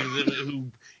who I think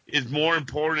who is more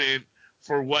important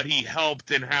for what he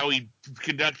helped and how he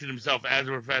conducted himself as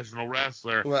a professional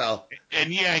wrestler. Well,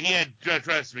 and yeah,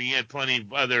 trust me, he had plenty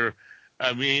of other.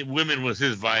 I mean, women was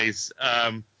his vice.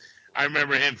 I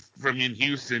remember him from in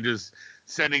Houston just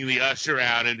sending the usher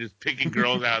out and just picking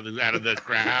girls out of the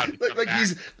crowd.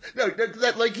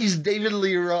 like he's David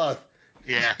Lee Roth.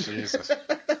 Yeah, Jesus.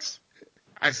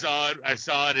 I saw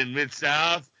it in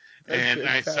Mid-South. And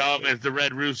I saw him as the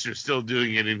Red Rooster, still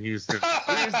doing it in Houston.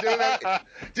 He was doing it.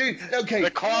 Dude, okay.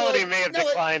 The quality may have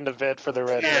declined a bit for the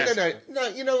Red Rooster. No,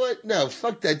 you know what? No,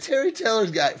 fuck that. Terry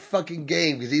Taylor's got fucking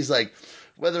game, because he's like,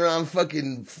 whether I'm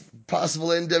fucking possible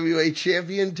NWA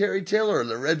champion Terry Taylor or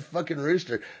the Red fucking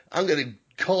Rooster, I'm going to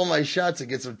call my shots and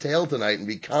get some tail tonight and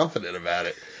be confident about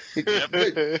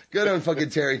it. Good on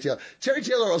fucking Terry Taylor. Terry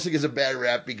Taylor also gets a bad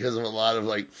rap because of a lot of,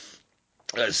 like,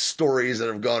 stories that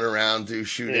have gone around through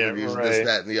shoot interviews, this,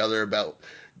 that, and the other, about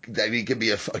that he could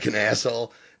be a fucking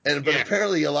asshole. But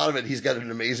apparently a lot of it, he's got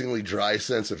an amazingly dry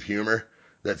sense of humor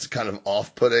that's kind of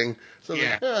off-putting. So,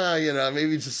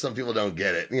 maybe just some people don't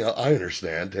get it. I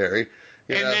understand, Terry.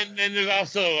 Then there's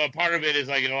also a part of it is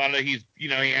like a lot of he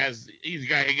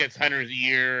gets hundreds a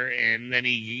year, and then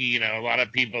he a lot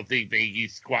of people think that he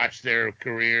squashed their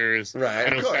careers. Right, I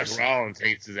know of course. Seth Rollins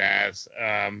hates his ass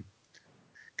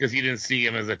because he didn't see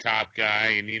him as a top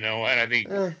guy, and you know what? I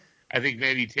think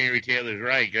maybe Terry Taylor's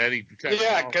right.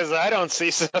 Because I don't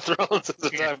see Seth Rollins as a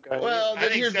top guy. Well, I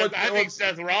think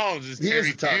Seth Rollins is Terry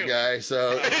a top Taylor. guy,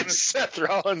 so Seth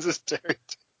Rollins is Terry Taylor.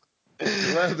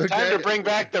 Well, Time to bring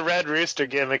back the Red Rooster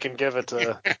gimmick and give it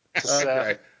to Seth.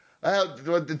 Okay.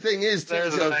 The thing is,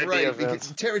 Terry Taylor's right.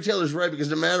 Terry Taylor's right because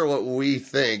no matter what we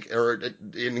think, or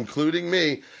including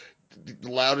me,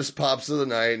 the loudest pops of the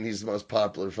night, and he's the most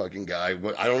popular fucking guy.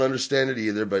 I don't understand it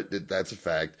either, but that's a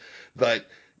fact. But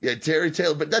yeah, Terry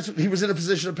Taylor. But he was in a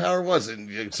position of power once,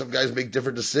 and some guys make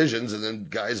different decisions, and then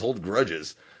guys hold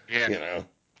grudges. Yeah.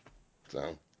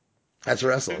 So that's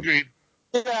wrestling. Agreed.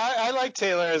 Yeah, I like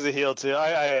Taylor as a heel too. I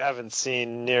haven't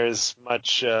seen near as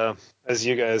much as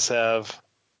you guys have,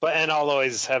 and I'll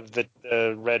always have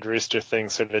the Red Rooster thing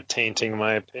sort of tainting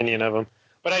my opinion of him.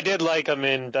 But I did like him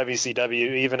in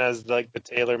WCW, even as like the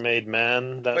tailor-made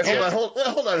man. Wait, hold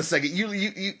on a second. You're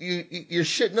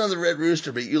shitting on the Red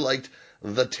Rooster, but you liked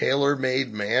the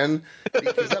tailor-made man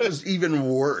because that was even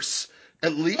worse.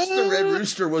 At least the Red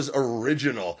Rooster was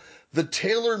original. The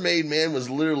tailor-made man was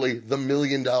literally the $1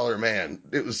 Million Man.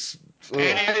 It was.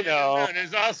 I know.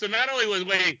 There's also not only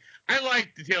I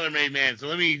like the tailor-made man, so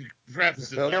let me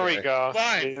preface it. Okay. Here we go.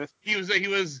 But he was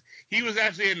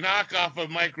actually a knockoff of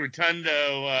Mike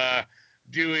Rotundo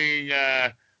doing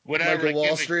whatever. Michael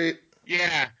Wall Street.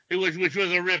 Yeah, which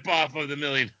was a rip-off of the $1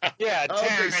 Million. Yeah,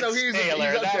 Terrence so he's Taylor.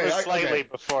 okay. That was slightly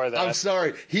before that. I'm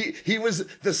sorry. He was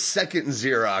the second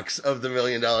Xerox of the $1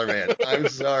 Million Man. I'm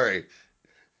sorry.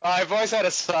 I've always had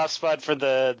a soft spot for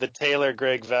the Taylor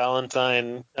Greg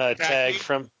Valentine tag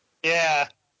from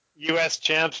U.S.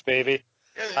 Champs, baby.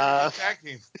 Yeah,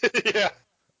 Yeah.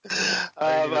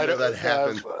 I didn't even know that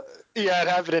happened. It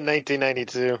happened in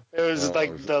 1992. It was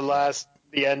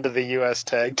the end of the U.S.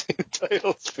 tag team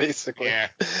titles, basically. Yeah.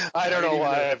 I don't know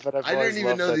why, but I didn't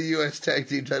even know the U.S. tag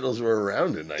team titles were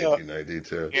around in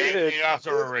 1992. Yeah, they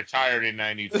also were retired in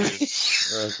 92.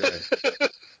 Okay.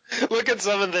 Look at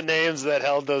some of the names that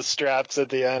held those straps at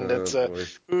the end. It's a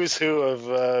who's who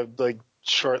of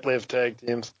short-lived tag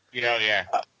teams. Yeah.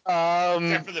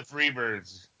 Except for the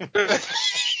Freebirds.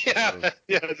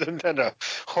 No,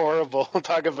 horrible.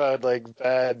 Talk about like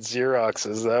bad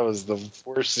Xeroxes. That was the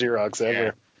worst Xerox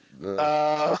ever.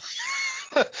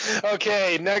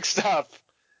 Okay, next up,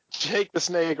 Jake the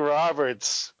Snake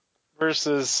Roberts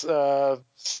versus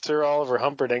Sir Oliver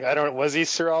Humperdink. Was he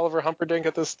Sir Oliver Humperdink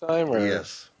at this time? Or?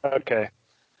 Yes. Okay.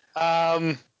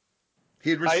 He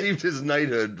had received his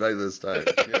knighthood by this time.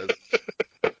 Yes.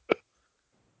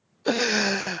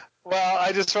 Well,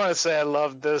 I just want to say I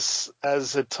love this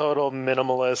as a total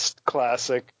minimalist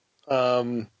classic.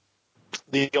 The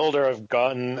older I've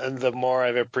gotten, the more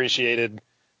I've appreciated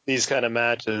these kind of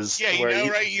matches. Yeah,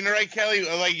 you know, right, Kelly?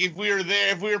 Like, if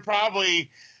we were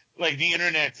probably like the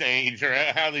internet's age or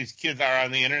how these kids are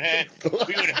on the internet,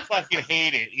 we would fucking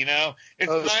hate it, you know?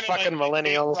 It's those kind fucking of like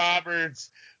millennials. Dave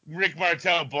Roberts, Rick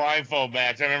Martel blindfold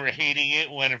match. I remember hating it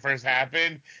when it first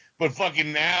happened, but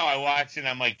fucking now I watch it and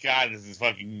I'm like, God, this is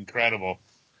fucking incredible.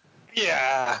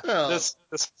 Yeah, well, this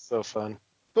is so fun.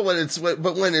 But when it's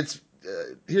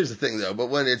here's the thing though. But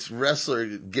when it's wrestler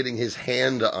getting his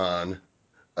hand on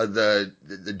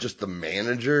just the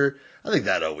manager, I think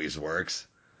that always works.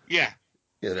 Yeah.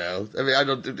 You know, I mean, I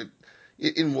don't.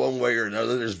 In one way or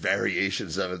another, there's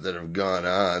variations of it that have gone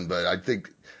on, but I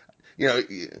think, you know,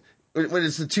 when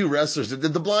it's the two wrestlers,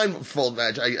 the blindfold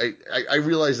match, I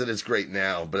realize that it's great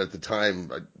now, but at the time,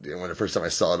 when the first time I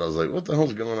saw it, I was like, what the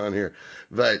hell's going on here?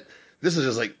 But this is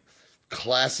just like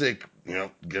classic, you know,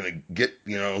 gonna get,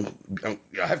 you know,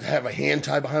 I have to have a hand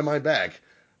tied behind my back.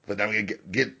 But I'm going to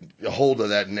get a hold of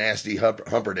that nasty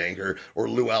Humperdink or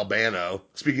Lou Albano.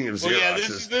 Speaking of Xeroxes. Well, yeah,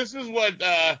 this is what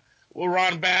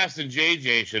Ron Bass and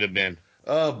JJ should have been.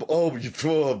 Oh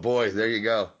boy, there you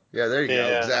go. Yeah, there you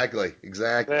go. Exactly.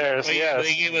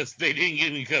 They didn't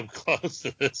even come close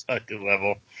to this fucking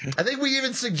level. I think we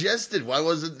even suggested, why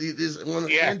wasn't this one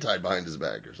hand tied behind his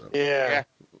back or something? Yeah.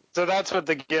 So that's what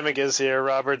the gimmick is here.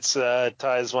 Roberts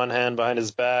ties one hand behind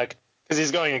his back because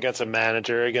he's going against a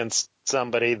manager, against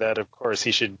somebody that, of course,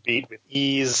 he should beat with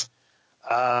ease.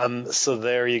 So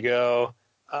there you go.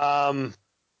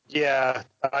 Yeah,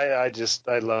 I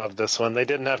love this one. They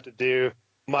didn't have to do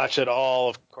much at all,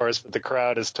 of course, but the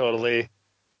crowd is totally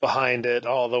behind it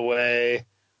all the way.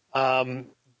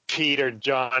 Pete or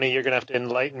Johnny, you're going to have to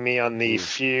enlighten me on the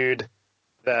feud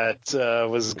that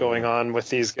was going on with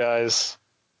these guys.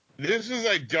 This was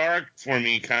like dark for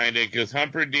me, kind of, because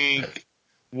Humperdink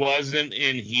wasn't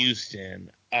in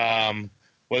Houston.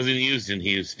 Wasn't used in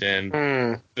Houston,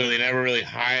 so they never really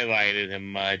highlighted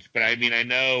him much. But I mean, I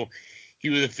know he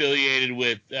was affiliated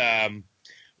with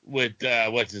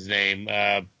what's his name?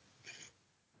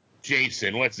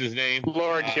 Jason. What's his name?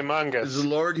 Lord Humongous. Is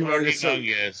Lord Humongous? Lord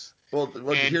Humongous. Well,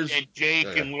 and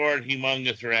Jake and Lord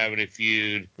Humongous are having a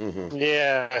feud. Mm-hmm.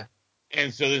 Yeah.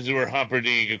 And so this is where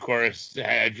Humperdink, of course,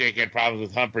 Jake had problems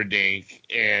with Humperdink,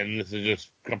 and this is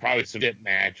just probably some dip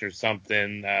match or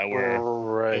something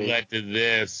where it led to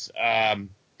this.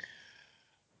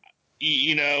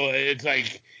 It's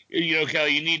like,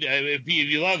 Kelly, you need if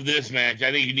you love this match,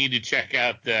 I think you need to check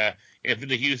out the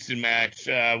Houston match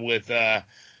with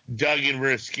Duggan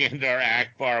versus Skandar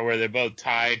Akbar, where they're both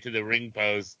tied to the ring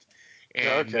post,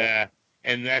 and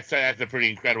that's a pretty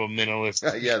incredible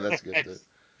minimalist. Yeah, that's good. Too.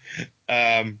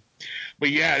 But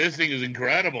yeah, this thing is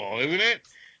incredible, isn't it?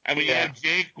 I mean, you have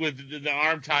Jake with the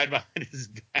arm tied behind his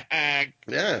back.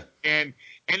 Yeah. And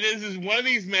this is one of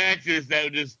these matches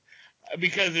that just,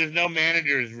 because there's no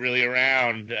managers really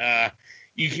around,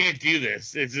 you can't do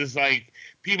this. It's just like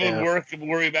people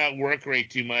worry about work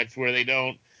rate too much, where they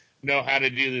don't know how to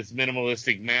do this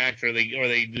minimalistic match, or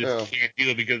they just can't do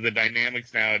it because of the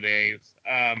dynamics nowadays.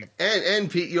 And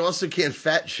Pete, you also can't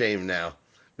fat shame now.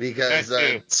 Because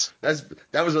that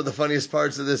was one of the funniest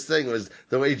parts of this thing, was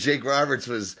the way Jake Roberts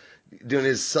was doing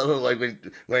his subtle, like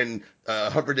when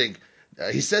Humperdink,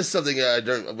 he says something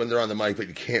when they're on the mic, but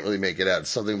you can't really make it out. It's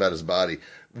something about his body.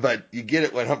 But you get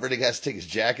it when Humperdink has to take his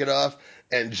jacket off,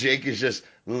 and Jake is just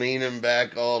leaning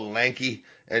back all lanky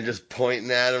and just pointing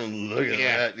at him. Look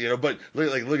at that, but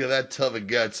look at that tub of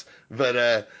guts.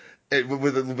 But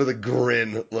with a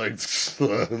grin, like,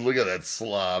 look at that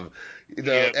slob,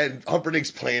 and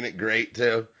Humperdink's playing it great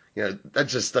too.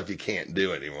 That's just stuff you can't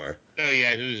do anymore. Oh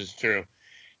yeah, this is true.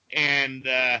 And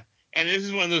this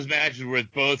is one of those matches where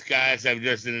both guys have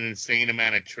just an insane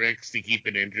amount of tricks to keep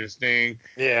it interesting.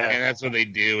 Yeah. And that's what they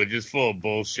do. It's just full of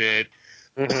bullshit.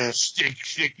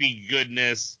 Sticky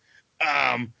goodness.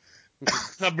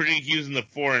 Humperdink using the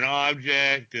foreign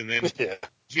object, and then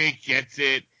Jake gets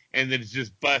it, and then it's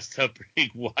just busts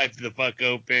Humperdink wide the fuck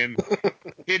open.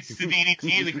 Hits the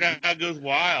DDT, and the crowd goes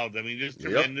wild. I mean, just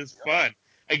tremendous fun.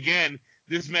 Again,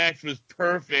 this match was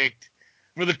perfect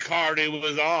for the card it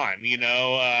was on,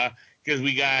 because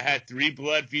we had 3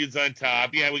 blood feuds on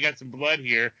top. Yeah, we got some blood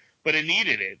here, but it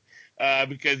needed it.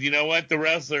 Because you know what? The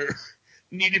wrestler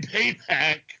needed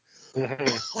payback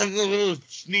on the little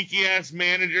sneaky-ass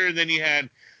manager. And then you had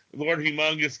Lord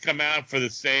Humongous come out for the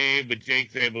save, but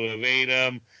Jake's able to evade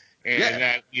him. And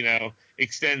that,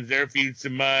 extends their feud so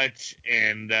much.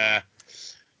 And, I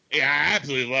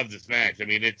absolutely love this match. I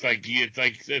mean, it's a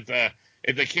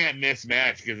can't miss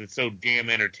match because it's so damn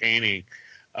entertaining.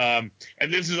 And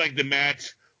this is like the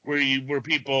match where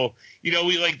people,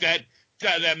 we like that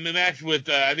match with,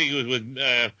 I think it was with,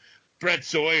 Brett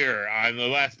Sawyer on the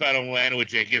last Battle of Atlanta with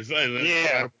Jake. It's an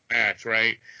incredible match,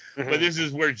 right? Mm-hmm. But this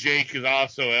is where Jake is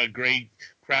also a great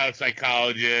crowd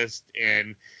psychologist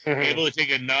and able to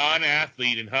take a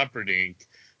non-athlete in Humperdink,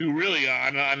 who really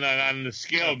on the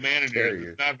scale of managers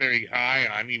is not very high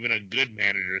on even a good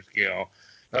manager scale,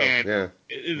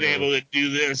 is able to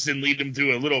do this and lead them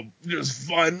through a little just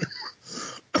fun,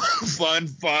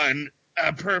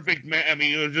 perfect match. I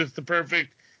mean, it was just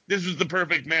this was the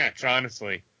perfect match,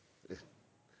 honestly.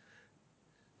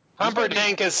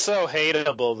 Humperdink is so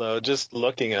hateable, though. Just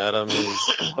looking at him,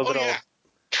 he's a little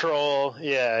troll.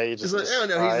 Yeah, he just.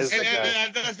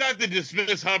 That's not to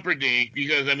dismiss Humperdink,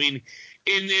 because I mean,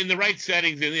 in the right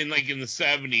settings, in the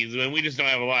 70s, when we just don't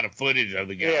have a lot of footage of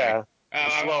the guy. Yeah.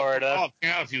 Florida. All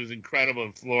counts, he was incredible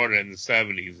in Florida in the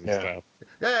 70s and stuff.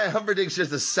 Yeah, Humperdink's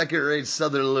just a second-rate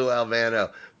Southern Lou Albano.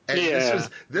 And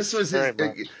this was his,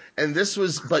 and this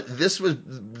was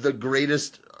the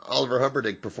greatest Oliver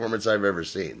Humperdink performance I've ever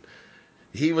seen.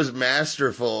 He was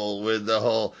masterful with the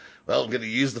whole, I'm going to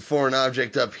use the foreign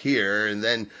object up here, and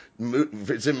then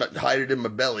hide it in my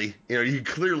belly. You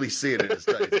clearly see it in his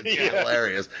tights. It's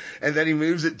hilarious. And then he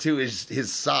moves it to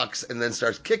his socks and then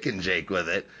starts kicking Jake with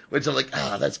it, which I'm like,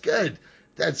 that's good.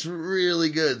 That's really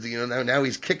good. Now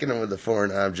he's kicking him with the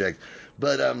foreign object.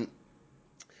 But,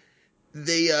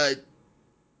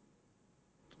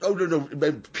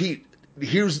 Pete,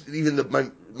 here's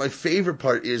even my favorite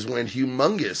part is when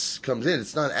Humongous comes in.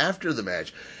 It's not after the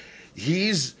match.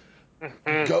 He's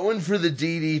going for the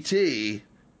DDT,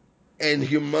 and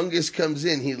Humongous comes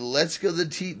in. He lets go the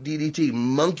DDT.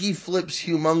 Monkey flips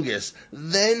Humongous,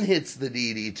 then hits the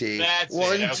DDT. That's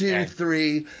One, it. two, Okay.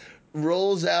 three,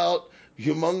 rolls out.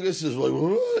 Humongous is like,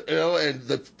 what? And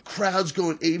the crowd's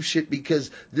going apeshit because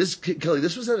Kelly,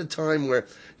 this was at a time where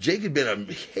Jake had been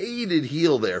a hated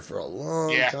heel there for a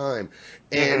long time.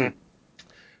 And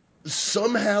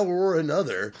somehow or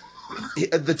another,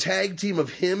 the tag team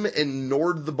of him and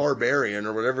Nord the Barbarian,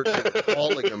 or whatever they were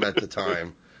calling him at the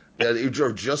time,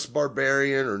 or just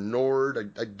Barbarian or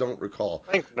Nord, I don't recall.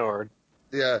 I think Nord.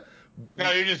 Yeah.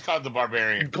 No, you're just called the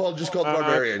Barbarian. Called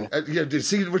Barbarian. Yeah, dude,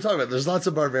 see, we're talking about, there's lots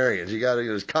of Barbarians.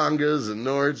 There's Congas and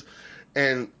Nords,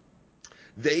 and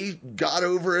they got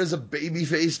over as a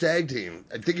babyface tag team.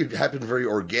 I think it happened very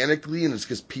organically, and it's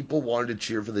because people wanted to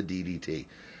cheer for the DDT.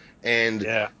 And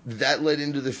that led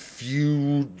into the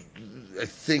feud, I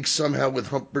think, somehow with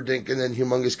Humperdink, and then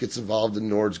Humongous gets involved and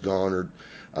Nord's gone, or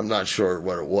I'm not sure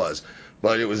what it was.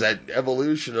 But it was that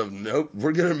evolution of, nope,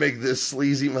 we're going to make this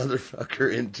sleazy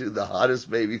motherfucker into the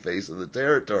hottest babyface of the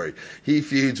territory. He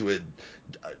feuds with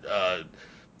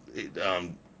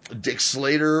Dick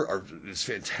Slater, it's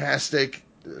fantastic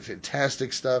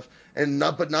stuff. And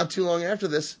not too long after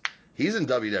this, he's in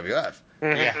WWF.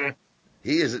 Yeah.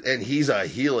 He is, and he's a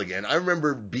heel again. I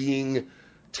remember being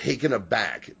taken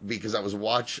aback because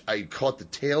I caught the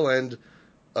tail end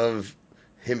of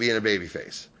him being a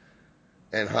babyface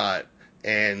and hot,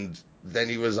 and then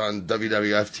he was on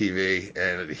WWF TV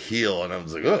and a heel, and I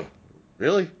was like, oh,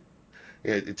 really?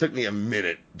 Yeah, it took me a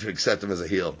minute to accept him as a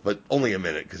heel, but only a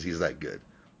minute because he's that good.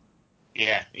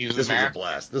 Yeah, This was a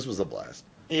blast. This was a blast.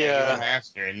 Yeah, he's a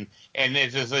master, and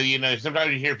it's just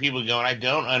sometimes you hear people going, I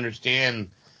don't understand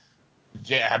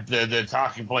the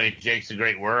talking point. Jake's a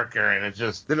great worker, and it's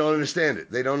just they don't understand it.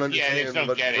 They don't understand. Yeah, they just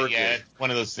don't get it. Yeah, it's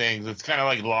one of those things. It's kind of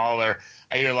like Lawler.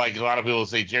 I hear like a lot of people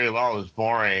say Jerry Lawler's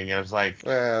boring, and it's like,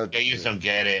 you just don't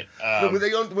get it. No, they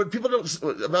don't. What people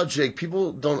don't about Jake,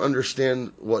 people don't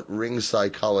understand what ring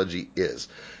psychology is,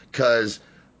 because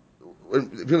when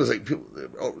people say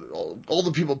all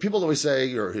the people always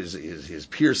say, or his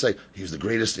peers say, he was the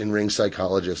greatest in ring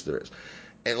psychologist there is,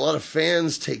 and a lot of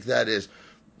fans take that as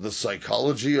the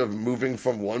psychology of moving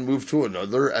from one move to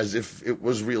another as if it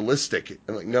was realistic.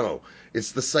 I'm like, no,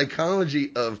 it's the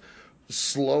psychology of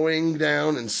slowing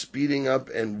down and speeding up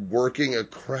and working a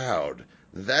crowd.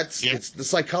 It's the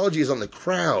psychology is on the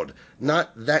crowd,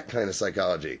 not that kind of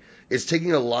psychology. It's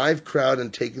taking a live crowd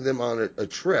and taking them on a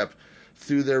trip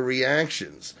through their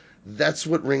reactions. That's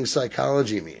what ring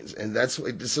psychology means. And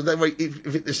so that way,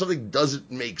 if something doesn't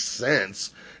make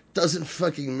sense, doesn't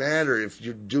fucking matter if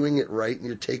you're doing it right and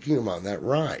you're taking them on that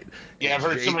ride. Yeah, I've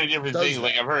heard so many different things. That.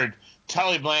 Like I've heard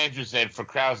Tully Blanchard said for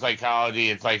crowd psychology,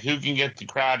 it's like who can get the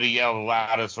crowd to yell the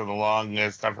loudest for the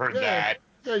longest. I've heard that.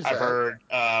 I've heard.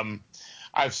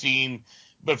 I've seen.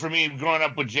 But for me, growing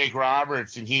up with Jake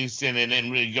Roberts in Houston and then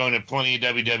really going to plenty of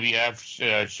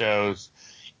WWF shows,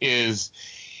 is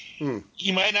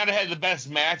he might not have had the best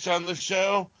match on the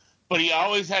show, but he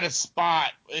always had a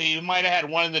spot. He might have had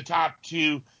one of the top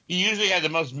two. He usually had the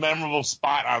most memorable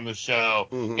spot on the show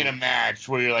in a match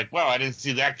where you're like, well, I didn't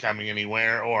see that coming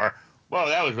anywhere, or, well,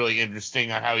 that was really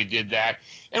interesting on how he did that.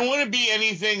 And wouldn't it be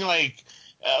anything like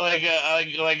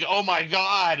oh my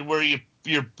God, where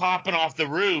you're popping off the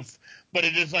roof, but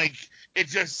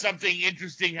it's just something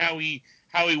interesting how he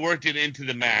worked it into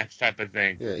the match type of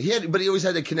thing. Yeah, but he always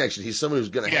had a connection. He's someone who's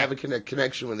going to have a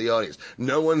connection with the audience.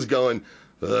 No one's going,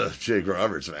 Jake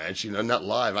Roberts match, not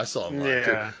live. I saw him live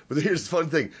too. But here's the fun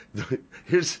thing.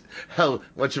 Here's how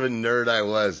much of a nerd I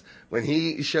was when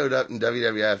he showed up in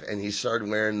WWF and he started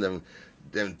wearing them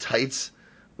tights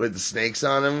with the snakes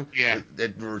on them. Yeah,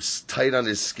 that were tight on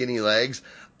his skinny legs.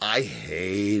 I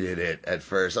hated it at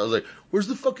first. I was like, "Where's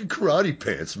the fucking karate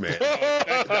pants, man?"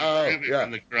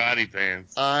 The karate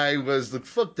pants. I was like,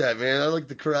 "Fuck that, man! I like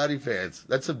the karate pants.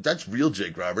 That's real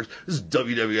Jake Roberts. This is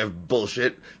WWF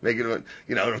bullshit." Making it,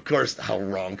 and of course, how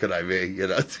wrong could I be?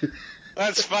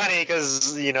 That's funny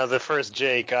because the first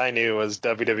Jake I knew was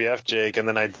WWF Jake, and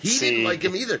then he didn't like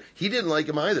him either. He didn't like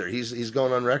him either. He's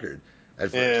going on record.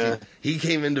 At first, he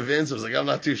came into Vince. I was like, I'm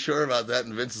not too sure about that,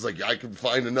 and Vince is like, I can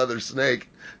find another snake.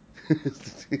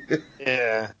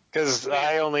 Yeah, because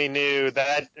I only knew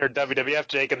that or WWF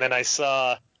Jake, and then I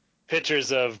saw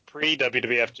pictures of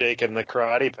pre-WWF Jake in the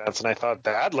karate pants, and I thought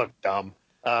that looked dumb.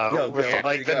 With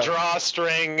the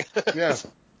drawstring. Yeah.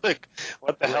 Like,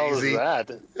 what the hell is that?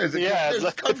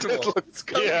 It's comfortable. It's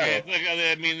comfortable. Yeah,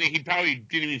 he probably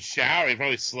didn't even shower. He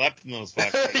probably slept in those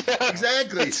fuckers. Yeah,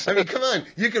 exactly. I mean, come on.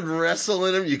 You could wrestle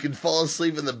in them. You could fall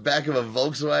asleep in the back of a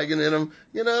Volkswagen in them.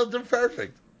 They're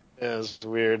perfect. Yeah, it's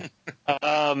weird.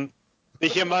 The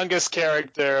humongous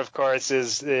character, of course,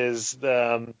 is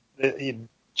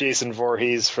Jason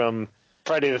Voorhees from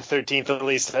Friday the 13th, at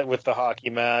least with the hockey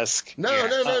mask. No.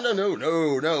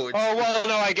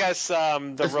 I guess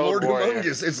It's Road Lord Warrior.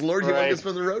 Humongous. It's Lord Right. Humongous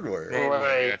from the Road Warrior.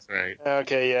 Right. That's right.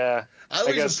 Okay, yeah. I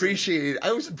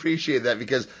always appreciate that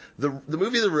because the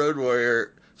movie The Road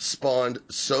Warrior spawned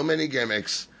so many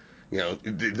gimmicks. You know,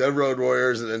 the Road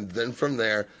Warriors, and then from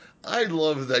there, I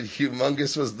love that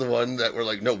Humongous was the one that were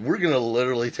like, no, we're gonna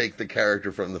literally take the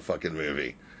character from the fucking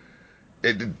movie.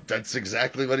 That's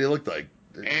exactly what he looked like.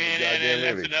 And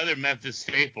that's another Memphis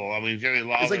staple. I mean, Jerry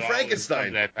Lawler. It's like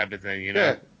Frankenstein. That type of thing, you know?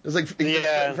 Yeah. It's like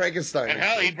Frankenstein. And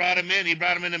hell, he brought him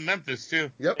into Memphis, too.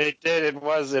 Yep. It did.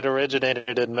 It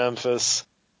originated in Memphis.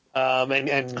 But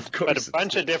a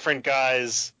bunch of different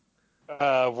guys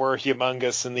were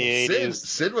humongous in the 80s.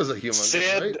 Sid was a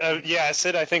humongous, right?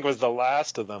 Sid, I think, was the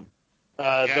last of them.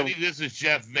 I think this is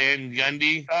Jeff Van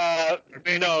Gundy.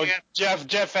 No,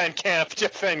 Jeff Van Camp.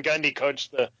 Jeff Van Gundy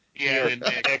coached the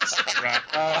the Knicks. That's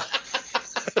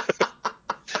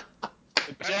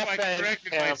why I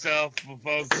corrected myself,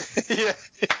 folks. Yeah.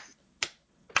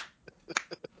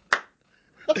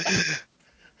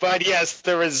 But yes,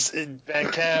 there was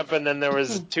Van Camp, and then there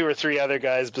was 2 or 3 other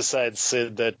guys besides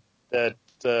Sid that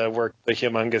worked the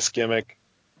humongous gimmick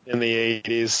in the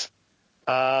 80s.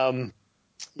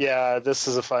 Yeah, this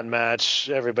is a fun match.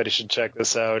 Everybody should check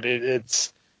this out.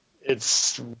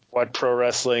 It's what pro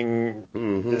wrestling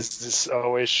is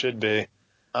always should be.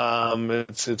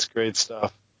 It's great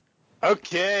stuff.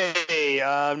 Okay,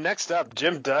 next up,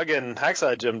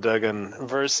 Hacksaw Jim Duggan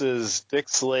versus Dick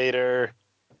Slater.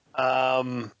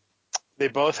 They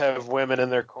both have women in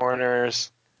their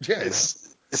corners.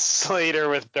 Yes. Slater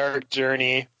with Dark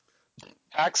Journey.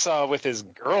 Hacksaw with his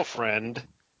girlfriend,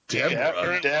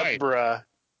 Deborah.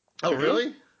 Oh,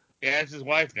 really? Yeah, it's his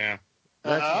wife now.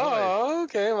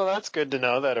 Okay. Well, that's good to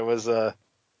know that it was a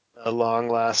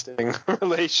long-lasting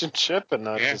relationship and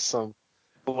not just some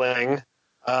fling.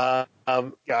 I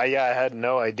had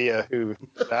no idea who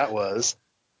that was.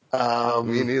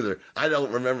 Me neither. I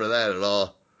don't remember that at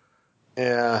all.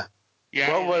 Yeah.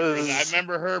 Yeah, I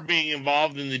remember her being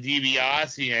involved in the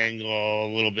Dibiase angle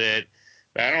a little bit,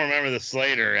 but I don't remember the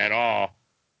Slater at all.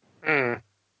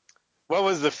 What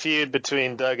was the feud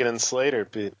between Duggan and Slater,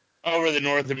 Pete? Over the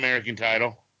North American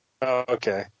title. Oh,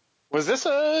 okay. Was this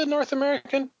a North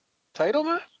American title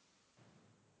match?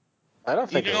 I don't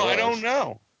think it was. I don't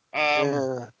know.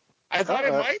 I thought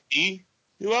it might be.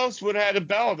 Who else would have had a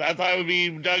belt? I thought it would be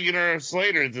Duggan or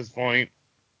Slater at this point.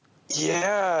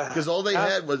 Yeah, because all they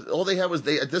had was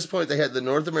at this point they had the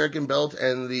North American belt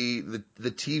and the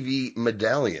TV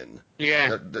medallion.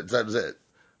 Yeah, that was it.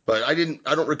 But I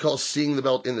don't recall seeing the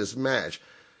belt in this match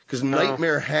because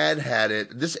Nightmare had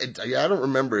it. I don't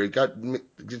remember. It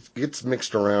gets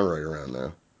mixed around right around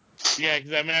now. Yeah,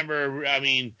 because I remember. I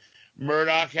mean,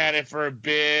 Murdoch had it for a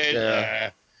bit. Yeah.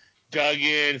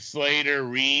 Duggan, Slater,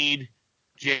 Reed,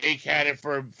 Jake had it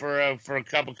for a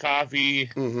cup of coffee.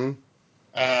 Mm-hmm.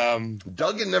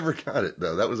 Duggan never got it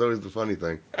though. That was always the funny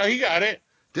thing. Oh, he got it.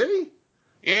 Did he?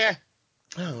 Yeah.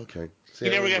 Oh, okay. See,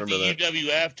 he never got the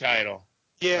UWF title.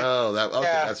 Yeah. Oh,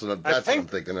 that's what I'm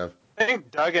thinking of. I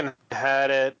think Duggan had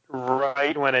it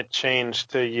right when it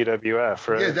changed to UWF,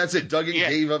 right? Yeah, that's it. Duggan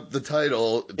gave up the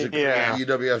title to the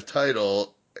UWF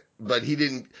title, but he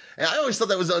didn't. And I always thought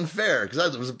that was unfair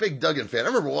because I was a big Duggan fan. I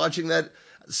remember watching that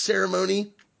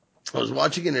ceremony. I was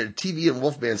watching it at a TV in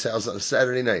Wolfman's house on a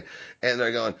Saturday night, and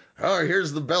they're going, "Oh,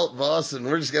 here's the belt, boss, and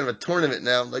we're just gonna have a tournament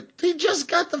now." I'm like, he just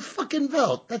got the fucking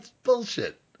belt. That's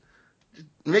bullshit.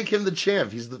 Make him the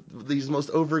champ. He's the most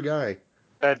over guy.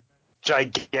 That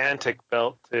gigantic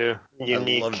belt too.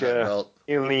 Unique, I love that belt.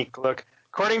 Unique look.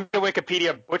 According to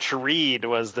Wikipedia, Butch Reed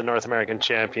was the North American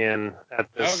champion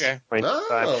at this point in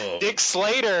time. Dick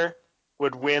Slater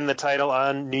would win the title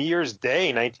on New Year's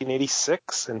Day,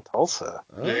 1986, in Tulsa.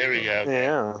 Oh. There we go.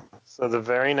 Yeah. So the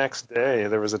very next day,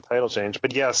 there was a title change.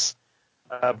 But yes,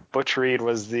 Butch Reed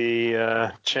was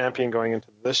the champion going into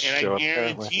this show. And I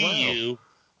guarantee you,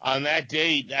 on that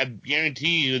date, I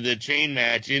guarantee you the chain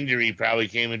match injury probably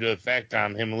came into effect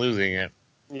on him losing it.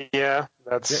 Yeah,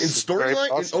 that's in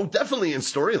storyline. Oh, definitely in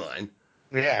storyline.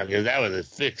 Yeah, because that was a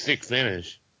sick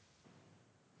finish.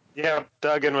 Yeah,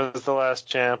 Duggan was the last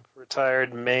champ.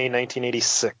 Retired May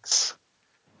 1986.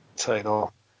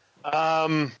 Title.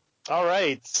 All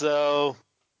right, so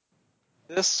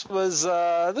this was.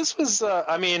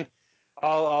 I mean,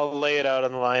 I'll lay it out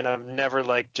on the line. I've never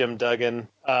liked Jim Duggan.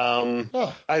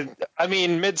 I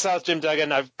mean, Mid-South Jim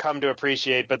Duggan I've come to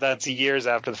appreciate, but that's years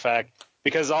after the fact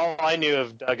because all I knew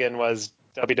of Duggan was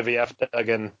WWF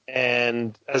Duggan,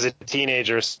 and as a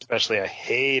teenager especially, I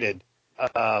hated I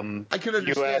can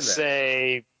understand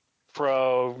USA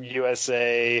Pro,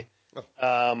 USA,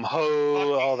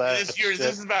 Ho, all that. This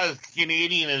is about as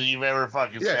Canadian as you've ever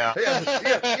fucking yeah, sound.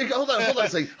 yeah. Hold on a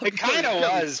second. It kind of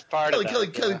was part of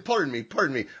that. Kelly, pardon me.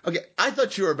 Okay, I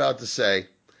thought you were about to say,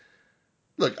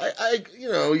 look,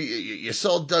 you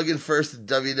saw Duggan first at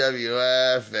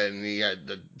WWF, and he had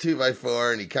the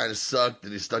 2x4, and he kind of sucked,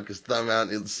 and he stuck his thumb out,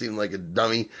 and it seemed like a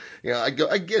dummy. I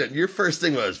get it. Your first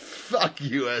thing was, fuck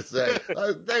USA.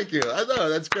 Thank you. I know,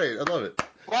 that's great. I love it.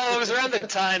 Well, it was around the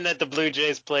time that the Blue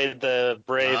Jays played the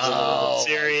Braves in the World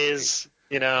Series.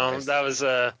 That was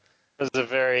a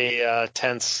very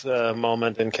tense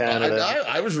moment in Canada.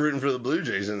 I was rooting for the Blue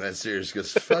Jays in that series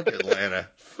because fuck Atlanta.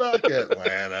 Fuck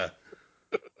Atlanta.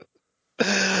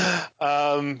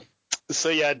 So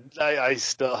yeah, I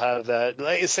still have that.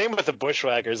 Same with the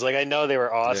Bushwhackers. I know they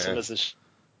were awesome as the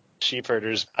sheep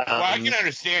herders. Well, I can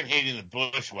understand hating the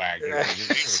Bushwhackers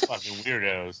because they were fucking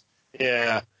weirdos.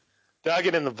 Yeah,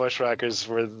 Duggan and the Bushwhackers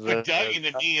were the. But Duggan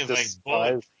to me is like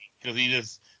bullet because he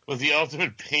just was the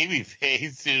ultimate baby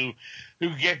face who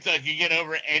gets can get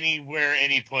over anywhere,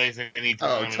 any place, at any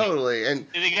time. Oh, totally. And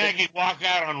the guy can walk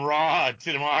out on Raw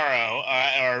tomorrow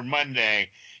or Monday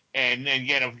and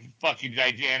get a fucking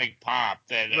gigantic pop.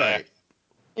 Right.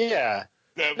 Yeah.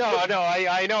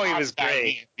 I know he was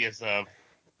great.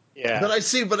 Yeah. But I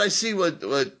see what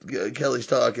Kelly's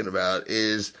talking about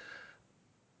is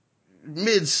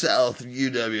Mid-South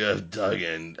UWF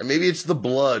Duggan. Maybe it's the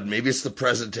blood. Maybe it's the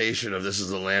presentation of this is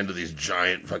the land of these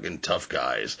giant fucking tough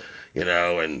guys,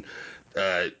 and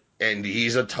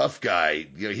he's a tough guy.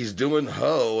 He's doing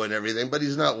ho and everything, but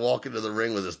he's not walking to the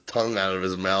ring with his tongue out of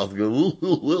his mouth. He's a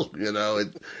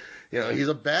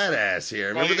badass here.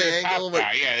 Remember the angle?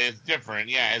 Yeah, it's different.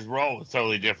 Yeah, his role was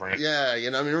totally different. Yeah,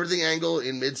 remember the angle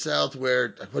in Mid-South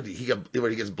where he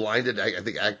gets blinded? I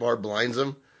think Akbar blinds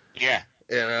him. Yeah.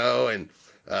 And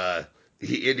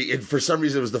he for some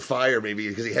reason it was the fire, maybe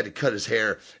because he had to cut his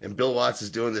hair, and Bill Watts is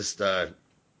doing this. I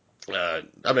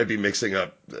might be mixing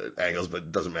up angles, but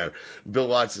it doesn't matter. Bill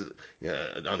Watts on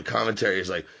the commentary is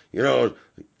like, a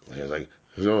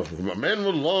man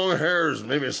with long hair is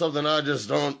maybe something I just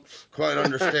don't quite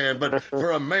understand, but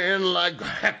for a man like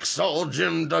Hacksaw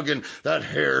Jim Duggan, that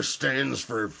hair stands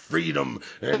for freedom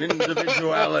and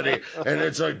individuality, and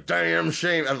it's a damn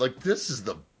shame. I'm like, this is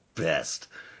the best.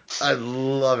 I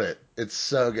love it. It's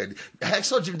so good.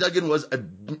 Hacksaw Jim Duggan was a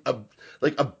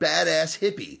badass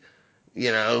hippie,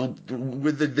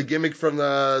 with the gimmick from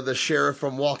the sheriff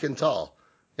from Walking Tall.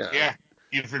 Yeah,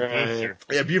 Buford Pusser.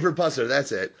 Yeah, Buford Pusser.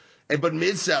 That's it. But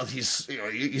Mid-South,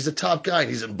 he's a top guy, and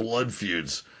he's in blood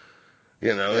feuds.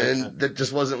 And that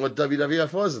just wasn't what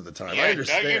WWF was at the time. Yeah, I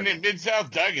understand. Duggan and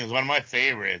Mid-South Duggan is one of my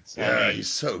favorites. Yeah, he's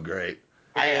so great.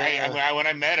 When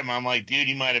I met him, I'm like, dude,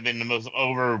 he might have been the most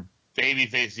over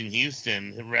babyface in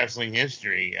Houston wrestling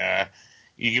history.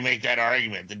 You can make that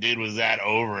argument. The dude was that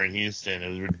over in Houston. It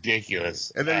was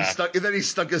ridiculous. And then he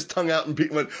stuck his tongue out, and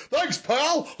people went, "Thanks,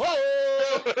 pal."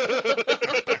 Oh!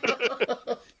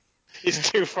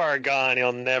 He's too far gone.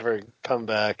 He'll never come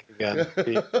back again.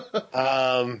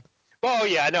 Well,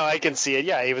 yeah, no, I can see it.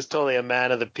 Yeah, he was totally a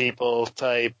man of the people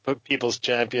type, people's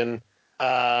champion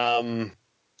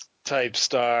type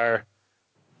star.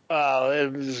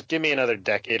 Well, give me another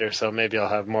decade or so. Maybe I'll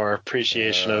have more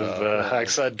appreciation of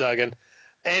Hacksaw Duggan.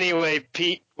 Anyway,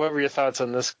 Pete, what were your thoughts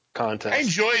on this contest? I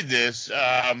enjoyed this.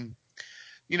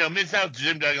 Mid-South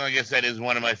Jim Duggan, like I said, is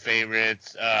one of my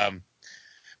favorites.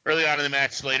 Early on in the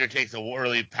match, Slater takes a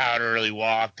early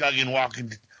walk. Duggan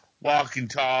walking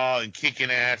tall and kicking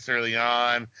ass early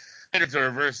on. Then it's a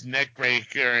reverse neck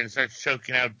breaker and starts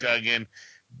choking out Duggan.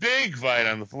 Big fight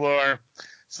on the floor.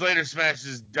 Slater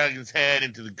smashes Duggan's head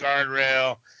into the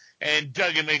guardrail, and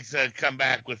Duggan makes a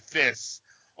comeback with fists,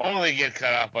 only to get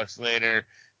cut off by Slater.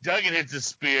 Duggan hits a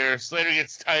spear. Slater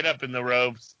gets tied up in the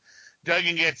ropes.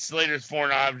 Duggan gets Slater's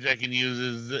foreign object and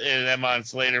uses them on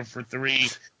Slater for 3.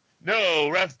 No,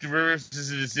 ref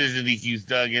reverses the decision to use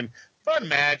Duggan. Fun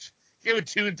match. Give it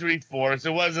 2 3/4.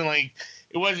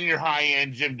 It wasn't your high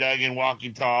end Jim Duggan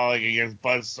walking tall against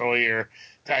Buzz Sawyer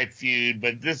type feud,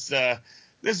 but this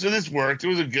worked. It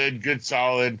was a good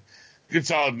solid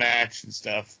match and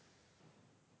stuff.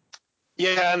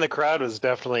 Yeah, and the crowd was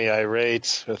definitely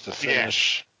irate with the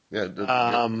finish. Yeah.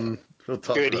 We'll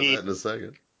talk about that in a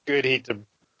second. Good heat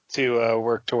to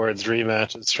work towards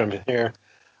rematches from here.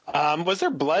 Was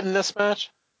there blood in this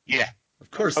match? Yeah. Of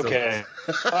course. Okay.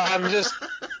 I'm just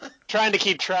trying to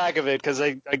keep track of it because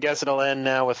I guess it'll end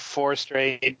now with 4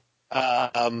 straight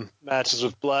matches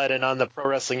with blood. And on the Pro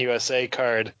Wrestling USA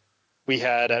card, we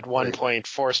had at one point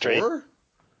 4 straight. 4?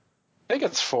 I think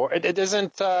it's 4. It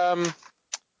isn't Dibiase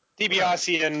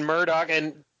and Murdoch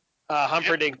and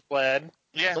Humperdink bled.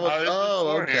 Yeah.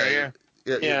 Okay.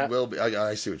 Yeah. It will be.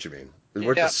 I see what you mean.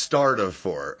 We're at the start of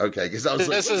 4. Okay, because I was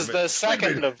like, this is the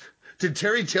second of. Did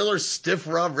Terry Taylor stiff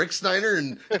Rob Rechsteiner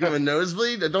and give him a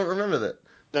nosebleed? I don't remember that.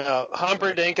 No,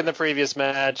 Humperdink in the previous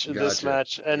match, this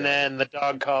match, and then the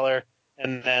dog collar,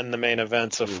 and then the main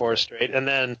events of 4 straight, and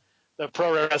then the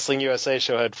Pro Wrestling USA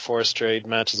show had 4 straight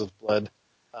matches of blood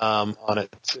on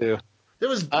it too. There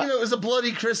was, it was a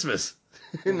bloody Christmas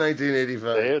in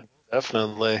 1985.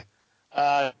 Definitely.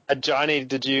 Johnny,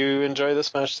 did you enjoy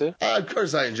this match too? Of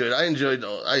course, I enjoyed it.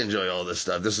 I enjoy all this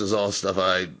stuff. This is all stuff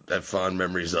I have fond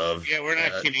memories of. Yeah, we're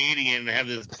not Canadian to have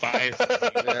this bias.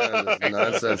 This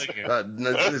nonsense.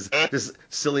 This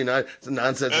silly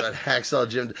nonsense about Hacksaw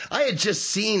Jim. I had just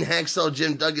seen Hacksaw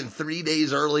Jim Duggan 3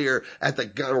 days earlier at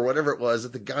or whatever it was,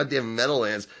 at the goddamn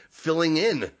Meadowlands, filling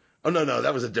in. Oh, no,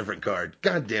 that was a different card.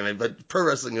 God damn it. But Pro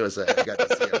Wrestling USA, I got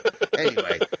to see it.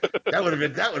 Anyway, that would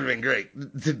have been great,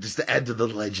 just to add to the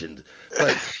legend.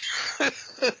 But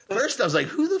first I was like,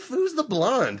 who's the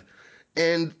blonde?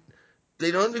 And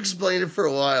they don't explain it for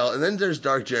a while. And then there's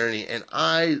Dark Journey. And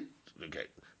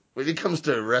when it comes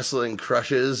to wrestling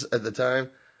crushes at the time,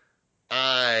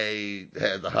 I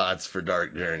had the hots for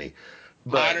Dark Journey.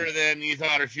 But, hotter than you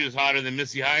thought, or she was hotter than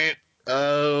Missy Hyatt?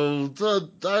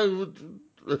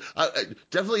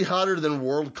 Definitely hotter than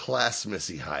world-class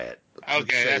Missy Hyatt.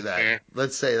 Okay, that's fair.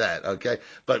 Let's say that, okay?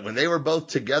 But when they were both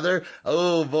together,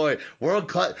 oh boy,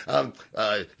 world-class,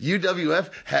 UWF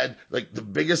had like the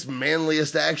biggest,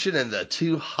 manliest action and the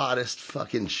 2 hottest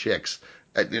fucking chicks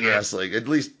in wrestling, at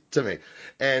least to me.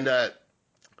 And,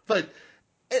 but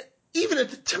even at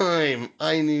the time,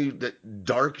 I knew that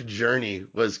Dark Journey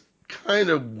was kind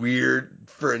of weird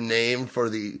for a name for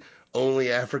the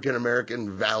only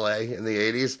African-American valet in the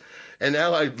 80s. And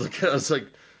now I look at it, I was like,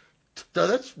 no,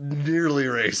 that's nearly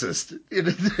racist.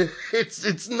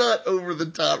 It's not over the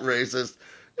top racist.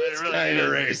 It's really kind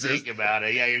of racist. Think about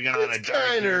it. Yeah, you're going on a dark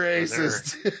kind of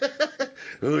racist.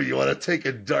 Ooh, you want to take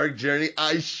a dark journey?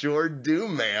 I sure do,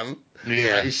 ma'am.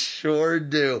 Yeah. I sure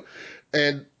do.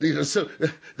 And, so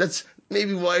that's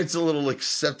maybe why it's a little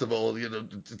acceptable.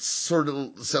 It sort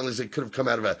of sounds like it could have come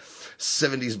out of a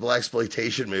 70s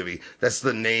blaxploitation movie. That's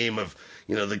the name of,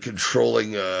 the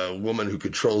controlling woman who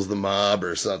controls the mob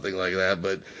or something like that.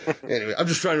 But anyway, I'm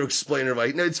just trying to explain it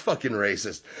right. No, it's fucking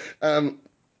racist.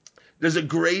 There's a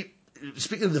great,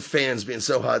 speaking of the fans being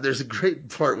so hot, there's a great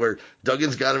part where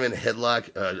Duggan's got him in a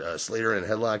headlock, Slater in a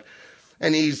headlock,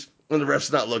 and when the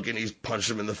ref's not looking, he's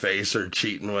punched him in the face or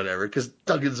cheating, whatever, because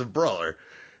Duggan's a brawler.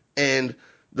 And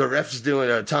the ref's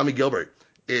doing, Tommy Gilbert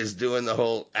is doing the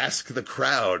whole ask the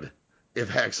crowd if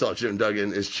Hacksaw Jim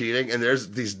Duggan is cheating. And there's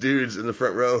these dudes in the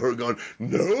front row who are going,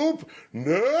 nope,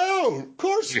 no, of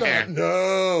course not,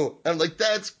 no. I'm like,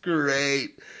 that's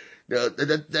great.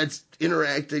 That's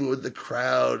interacting with the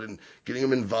crowd and getting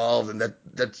them involved. And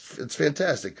it's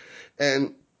fantastic.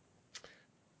 And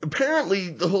apparently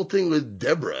the whole thing with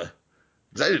Deborah,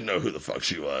 because I didn't know who the fuck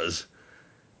she was.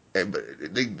 But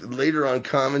later on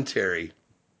commentary,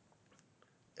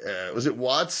 was it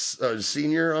Watts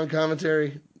Senior on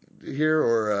commentary here,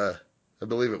 or I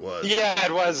believe it was. Yeah,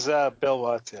 it was Bill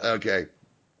Watts. Yeah. Okay,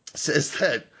 says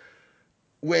that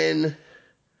when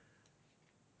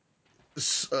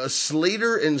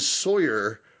Slater and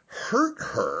Sawyer hurt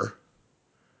her,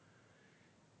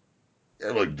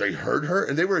 they hurt her,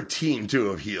 and they were a team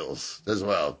too of heels as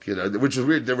well. Which was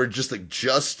weird. They were just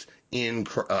in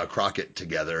Crockett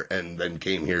together and then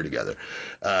came here together.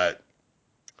 And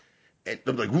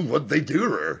I'm like, what'd they do to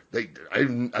her?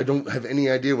 I don't have any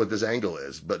idea what this angle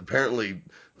is, but apparently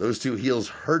those 2 heels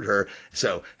hurt her.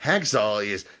 So Hacksaw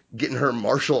is getting her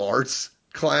martial arts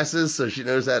classes so she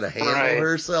knows how to handle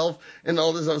herself and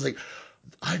all this. I was like,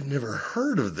 I've never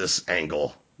heard of this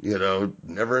angle,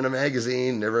 never in a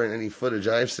magazine, never in any footage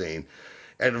I've seen.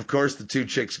 And of course the 2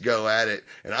 chicks go at it,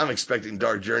 and I'm expecting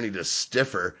Dark Journey to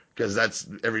stiff her, because that's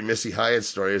every Missy Hyatt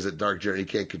story, is that Dark Journey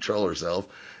can't control herself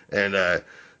and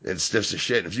stiffs the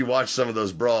shit. And if you watch some of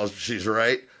those brawls, she's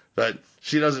right, but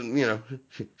she doesn't,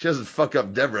 she doesn't fuck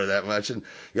up Deborah that much. And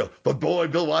but boy,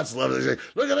 Bill Watts loves it. He's like,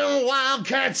 look at them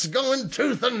Wildcats going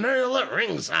tooth and nail at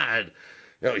ringside.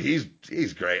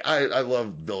 He's great. I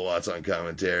love Bill Watts on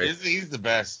commentary. He's the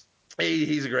best.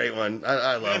 He's a great one.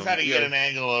 I love him. He knows how to get an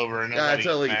angle over. And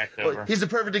totally. He's a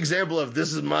perfect example of,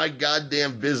 this is my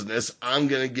goddamn business. I'm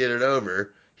gonna get it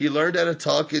over. He learned how to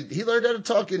talk. He learned how to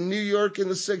talk in New York in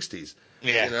the '60s.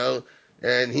 Yeah.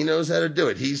 And he knows how to do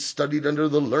it. He studied under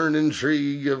the learning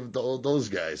tree of all those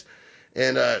guys.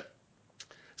 And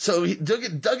So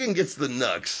Duggan gets the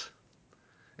knucks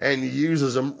and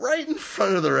uses them right in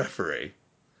front of the referee.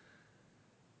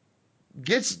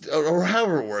 Or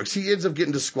however it works, he ends up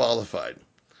getting disqualified.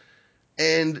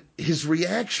 And his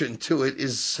reaction to it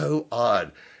is so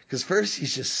odd. Because first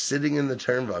he's just sitting in the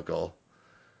turnbuckle,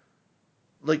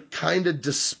 like kind of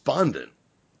despondent.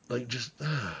 Like just,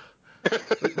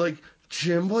 like,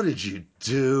 Jim, what did you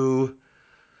do?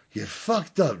 You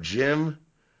fucked up, Jim.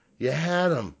 You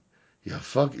had him. You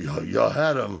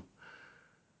had him.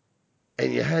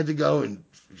 And you had to go and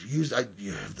you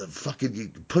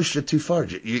pushed it too far.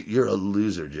 You're a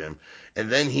loser, Jim.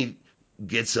 And then he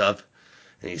gets up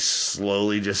and he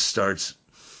slowly just starts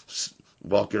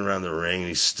walking around the ring and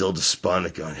he's still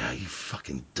despondent going, you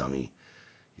fucking dummy.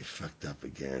 You fucked up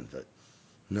again. But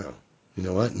no. You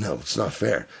know what? No, it's not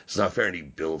fair. It's not fair. And he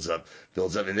builds up,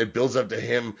 and it builds up to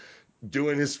him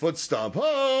doing his foot stomp,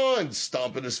 and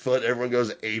stomping his foot. Everyone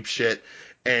goes ape shit.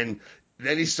 And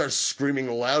then he starts screaming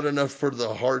loud enough for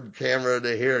the hard camera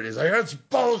to hear it. He's like, that's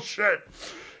bullshit.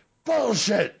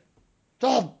 Bullshit.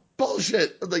 Oh,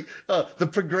 bullshit. Like, the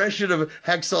progression of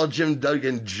Hacksaw Jim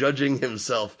Duggan judging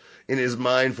himself in his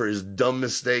mind for his dumb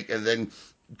mistake and then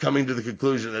coming to the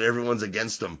conclusion that everyone's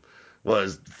against him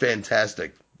was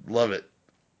fantastic. Love it.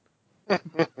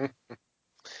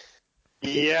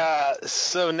 Yeah,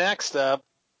 so next up,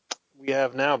 we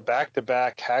have now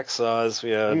back-to-back Hacksaws.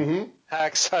 We have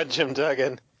Hacksaw Jim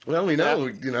Duggan. Well, we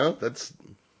know, that's...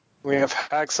 We have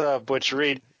Hacksaw Butch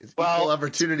Reed. It's equal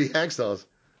opportunity Hacksaws.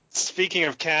 Speaking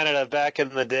of Canada, back in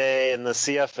the day in the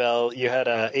CFL, you had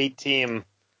an 8-team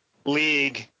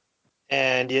league,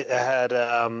 and you had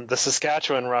the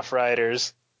Saskatchewan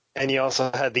Roughriders, and you also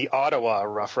had the Ottawa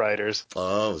Roughriders.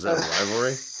 Oh, is that a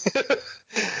rivalry?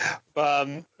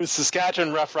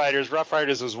 Saskatchewan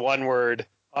Roughriders was one word.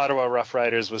 Ottawa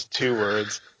Roughriders was two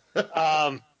words.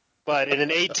 But in an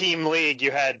 8-team league,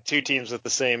 you had two teams with the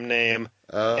same name.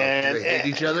 Oh, do they hate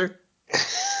each other?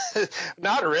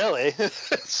 Not really.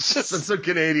 That's so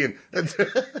Canadian.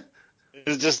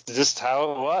 It's just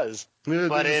how it was. Yeah,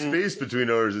 but the space between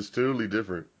ours is totally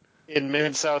different. In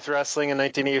Mid-South Wrestling in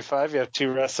 1985, you have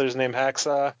two wrestlers named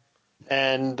Hacksaw.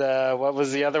 And what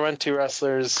was the other one? Two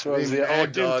wrestlers. What was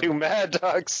two Mad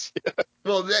Dogs.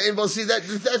 Well, see, that's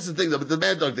the thing, though. But the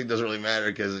Mad Dog thing doesn't really matter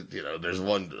because, there's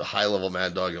one high-level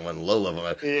Mad Dog and one low-level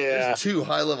Mad Dog. Yeah. There's two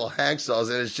high-level Hacksaws,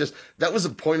 and it's just, that was the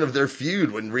point of their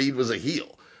feud when Reed was a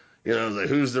heel. Like,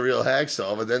 who's the real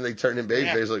Hacksaw? But then they turned him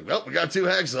babyface, like, well, we got two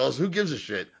Hacksaws. Who gives a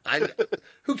shit?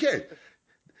 Who cares?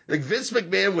 Like, Vince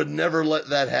McMahon would never let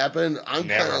that happen. I'm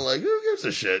kind of like, who gives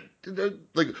a shit?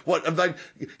 Like, what? I'm like,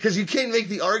 because you can't make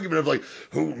the argument of like,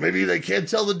 maybe they can't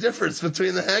tell the difference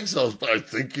between the Hacksaws, but I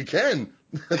think you can.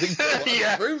 I think you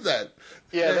prove that.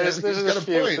 Yeah, there's a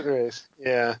few ways.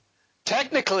 Yeah.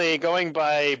 Technically, going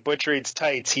by Butch Reed's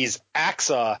tights, he's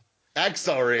Hacksaw.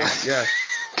 Hacksaw Reed, yeah.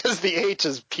 Because the H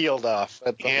is peeled off.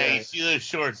 You see those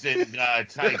shorts and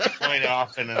tights point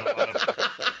off and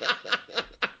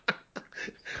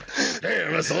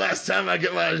damn, that's the last time I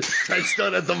get my tights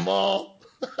done at the mall.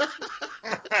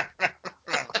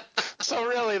 So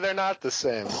really, they're not the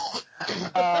same.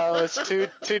 It's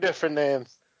two different names.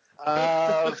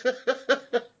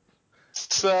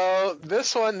 So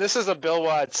this is a Bill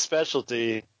Watts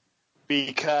specialty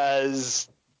because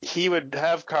he would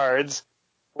have cards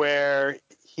where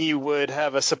he would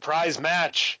have a surprise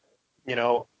match,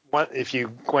 if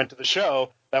you went to the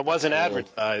show, that wasn't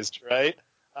advertised, right?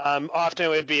 Often it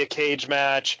would be a cage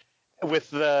match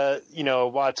with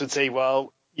Watts would say,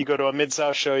 well, you go to a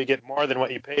Mid-South show, you get more than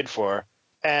what you paid for.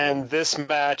 And this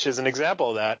match is an example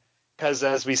of that because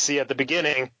as we see at the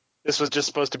beginning, this was just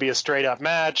supposed to be a straight-up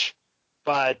match,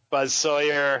 but Buzz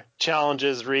Sawyer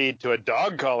challenges Reed to a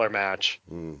dog collar match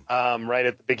right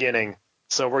at the beginning.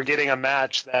 So we're getting a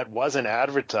match that wasn't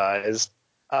advertised.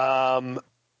 Sawyer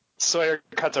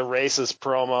cuts a racist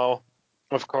promo,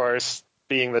 of course,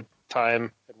 being the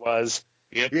time it was.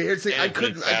 Yep. Yeah, here's the thing, I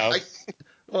couldn't.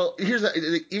 Well,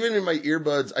 even in my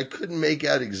earbuds, I couldn't make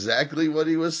out exactly what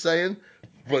he was saying,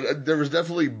 but there was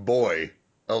definitely boy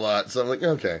a lot. So I'm like,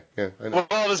 okay, yeah, I know.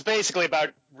 Well, it was basically about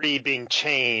Reed being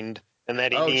chained, and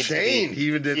that he needs chained. to be. He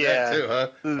even did that too, huh?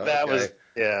 That was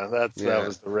that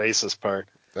was the racist part.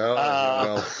 Oh,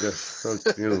 well, yes.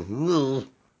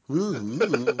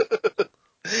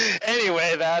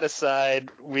 Anyway, that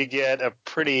aside, we get a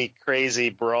pretty crazy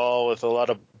brawl with a lot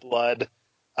of blood.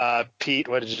 Pete,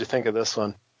 what did you think of this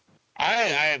one?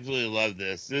 I absolutely love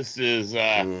this. This is, you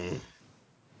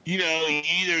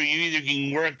either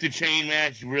can work the chain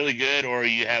match really good or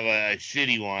you have a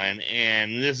shitty one.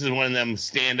 And this is one of them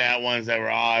standout ones that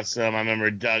were awesome. I remember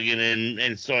Duggan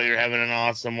and Sawyer having an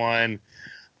awesome one.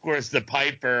 Of course, the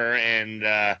Piper and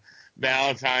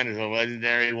Valentine is a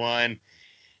legendary one.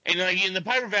 And like in the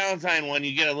Piper Valentine one,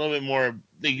 you get a little bit more.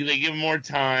 They give them more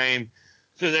time,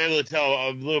 so they're able to tell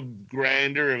a little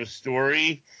grander of a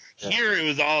story. Yeah. Here, it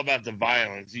was all about the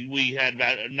violence. We had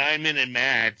about a 9-minute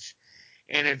match,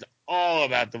 and it's all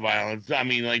about the violence. I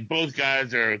mean, like both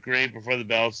guys are great before the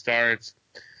bell starts.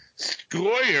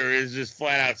 Sawyer is just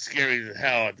flat out scary as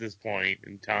hell at this point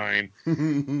in time.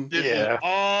 This is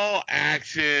all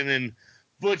action, and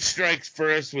Butch strikes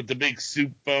first with the big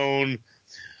soup bone.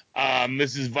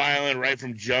 This is violent right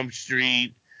from Jump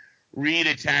Street. Reed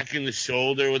attacking the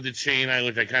shoulder with the chain,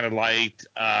 which I kind of liked.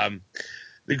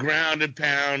 The ground and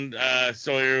pound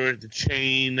Sawyer with the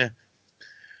chain.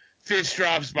 Fist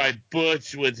drops by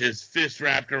Butch with his fist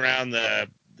wrapped around the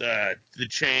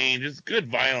chain. Just good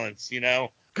violence, you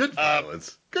know. Good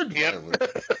violence. Good violence.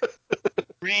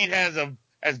 Reed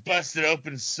has busted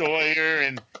open Sawyer,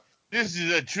 and this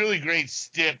is a truly great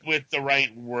stip with the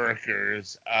right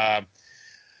workers.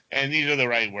 And these are the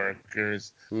right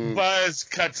workers. Buzz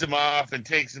cuts him off and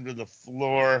takes him to the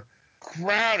floor.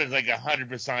 Crowd is like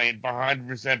 100%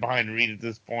 behind Reed at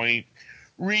this point.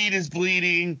 Reed is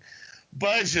bleeding.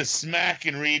 Buzz just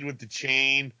smacking Reed with the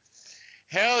chain.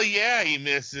 Hell yeah, he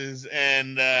misses.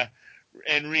 And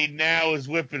Reed now is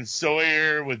whipping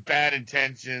Sawyer with bad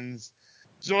intentions.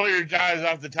 Sawyer dives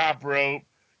off the top rope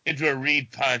into a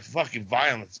Reed punch. Fucking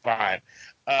violent spot.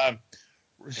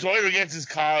 Sawyer gets his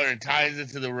collar and ties it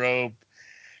to the rope,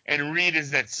 and Reed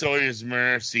is at Sawyer's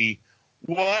mercy.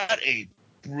 What a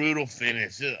brutal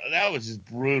finish. That was just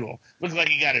brutal. Looked like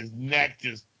he got his neck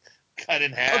just cut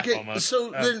in half almost. So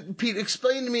then, Pete,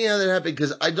 explain to me how that happened,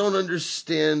 because I don't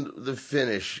understand the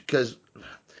finish, because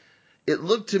it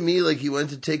looked to me like he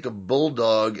went to take a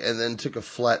bulldog and then took a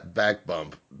flat back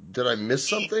bump. Did I miss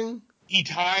something? He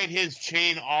tied his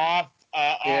chain off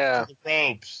to the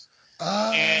ropes.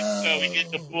 Oh. And so he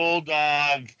did the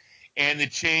bulldog, and the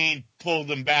chain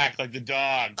pulled him back like the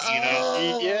dog, you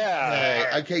know?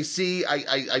 Yeah. Okay, see,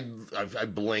 I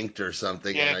blinked or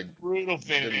something. Yeah, and brutal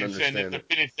didn't finish. understand And the it.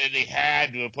 finish that they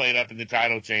had to have played up in the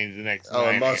title change the next night. Oh,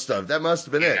 it must have. That must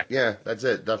have been it. Yeah, that's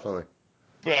it, definitely.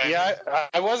 But, Yeah,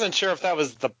 I wasn't sure if that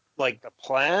was the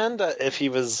plan, if he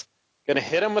was going to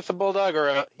hit him with the bulldog,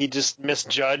 or he just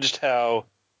misjudged how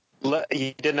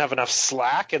he didn't have enough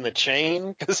slack in the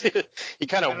chain, because he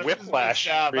kind of whiplashed.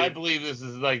 I believe this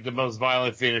is like the most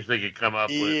violent finish they could come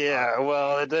up with. Yeah,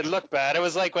 well, it did look bad. It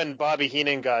was like when Bobby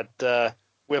Heenan got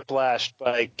whiplashed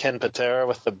by Ken Patera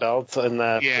with the belt in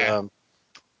that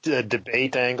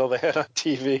debate angle they had on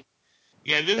TV.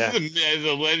 Yeah, this is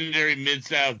a legendary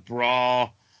Mid-South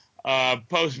brawl.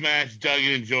 Post-match,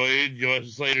 Duggan enjoyed.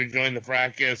 Slater joined the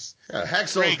fracas. Yeah,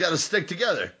 Hacksaw's got to stick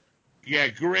together. Yeah,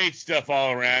 great stuff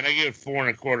all around. I give it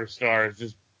 4.25 stars.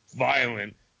 Just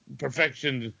violent.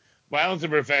 Perfection. Violence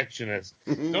and perfectionist.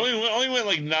 It only went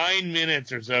like 9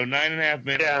 minutes or so, 9.5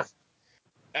 minutes. Yeah.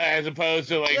 As opposed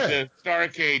to like the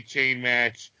Starcade chain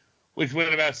match, which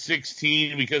went about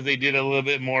 16 because they did a little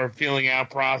bit more feeling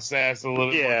out process, a little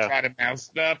bit more cat and mouse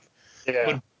stuff.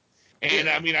 Yeah.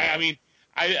 I mean,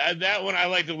 that one I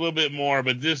liked a little bit more,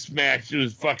 but this match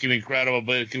was fucking incredible,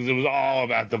 because it was all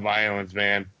about the violence,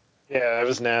 man. Yeah, it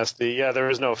was nasty. Yeah, there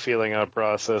was no feeling out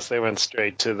process. They went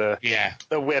straight to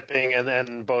the whipping, and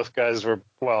then both guys were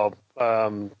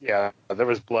there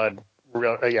was blood.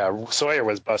 Sawyer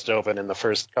was busted open in the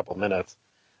first couple minutes.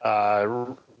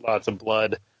 Lots of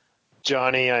blood.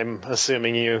 Johnny, I'm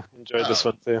assuming you enjoyed this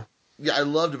one too. Yeah, I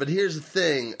loved it. But here's the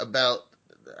thing about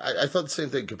I thought the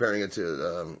same thing comparing it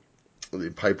to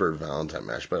the Piper Valentine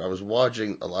match, but I was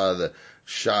watching a lot of the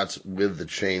shots with the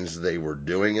chains they were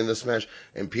doing in this match,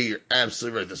 and Pete, you're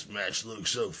absolutely right. This match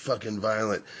looks so fucking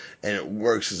violent, and it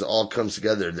works as it all comes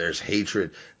together. There's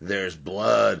hatred, there's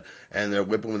blood, and they're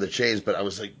whipping with the chains. But I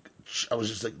was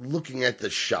just like looking at the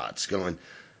shots, going,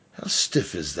 how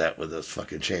stiff is that with those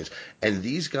fucking chains? And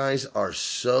these guys are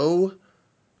so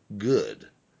good.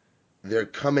 They're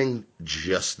coming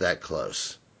just that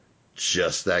close.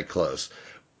 Just that close.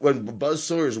 When Buzz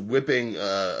Sawyer's whipping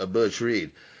Butch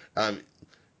Reed,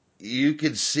 you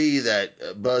could see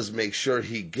that Buzz makes sure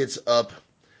he gets up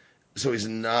so he's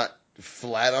not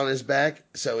flat on his back.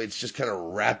 So it's just kind of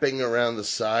wrapping around the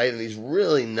side, and he's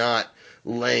really not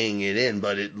laying it in,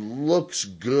 but it looks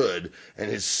good, and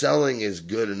his selling is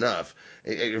good enough.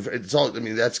 It's all, I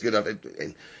mean, that's good enough.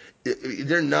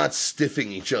 They're not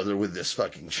stiffing each other with this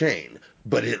fucking chain,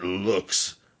 but it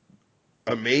looks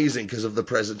amazing because of the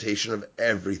presentation of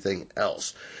everything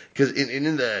else. Because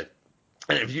that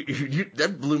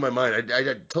blew my mind. I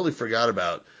totally forgot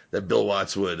about that Bill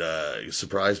Watts would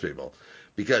surprise people.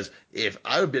 Because if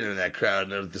I would have been in that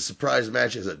crowd and the surprise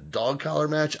match is a dog collar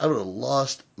match, I would have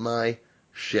lost my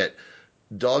shit.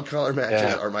 Dog collar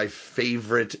matches are my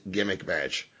favorite gimmick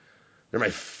match. They're my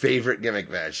favorite gimmick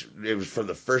match. It was from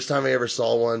the first time I ever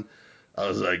saw one. I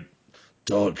was like,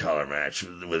 dog collar match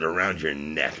with around your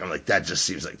neck. I'm like, that just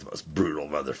seems like the most brutal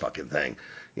motherfucking thing,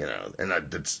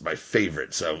 and that's my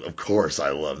favorite. So, of course, I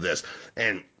love this.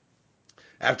 And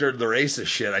after the racist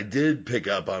shit, I did pick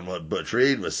up on what Butch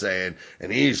Reed was saying,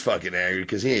 and he's fucking angry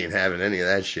because he ain't having any of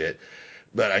that shit.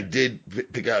 But I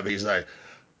did pick up, he's like,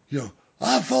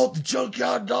 I fought the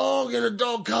Junkyard Dog in a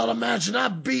dog collar match, and I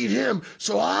beat him,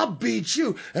 so I'll beat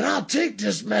you, and I'll take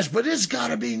this match, but it's got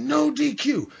to be no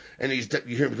DQ. And you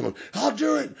hear him going, I'll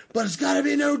do it, but it's got to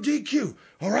be no DQ.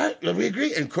 All right? We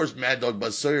agree? And, of course, Mad Dog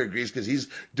Buzz Sawyer agrees because he's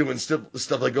doing stuff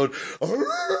like going,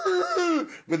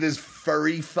 with his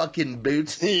furry fucking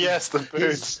boots. Yes, the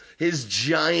boots. His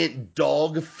giant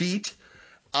dog feet.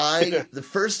 The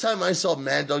first time I saw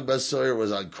Mad Dog Buzz Sawyer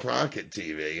was on Crockett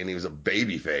TV, and he was a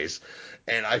babyface,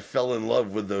 and I fell in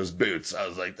love with those boots. I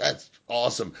was like, that's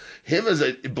awesome. Him as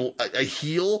a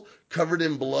heel covered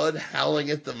in blood, howling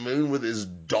at the moon with his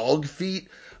dog feet.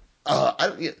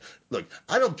 I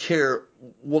don't care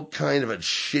what kind of a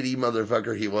shitty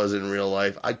motherfucker he was in real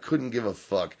life. I couldn't give a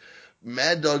fuck.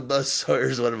 Mad Dog Buzz Sawyer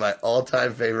is one of my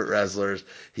all-time favorite wrestlers.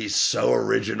 He's so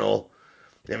original.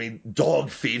 I mean,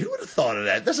 dog feet. Who would have thought of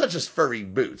that? That's not just furry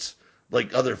boots,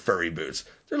 like other furry boots.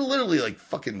 They're literally like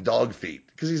fucking dog feet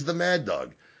because he's the Mad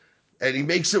Dog. And he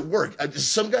makes it work.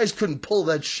 Some guys couldn't pull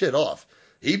that shit off.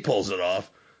 He pulls it off,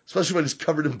 especially when he's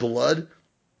covered in blood.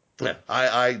 Yeah,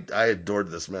 I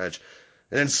adored this match.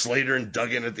 And then Slater and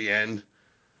Duggan at the end.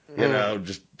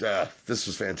 This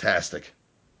was fantastic.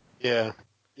 Yeah.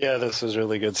 Yeah, this was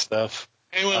really good stuff.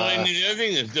 And the other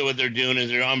thing is what they're doing is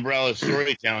their umbrella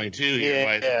storytelling too.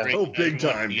 Big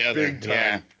time. Big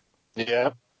time.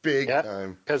 Yeah. Big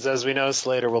time. Because as we know,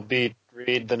 Slater will beat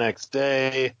Reed the next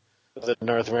day with the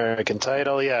North American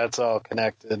title. Yeah, it's all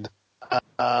connected.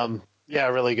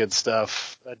 Really good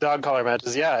stuff. Dog collar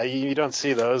matches, you don't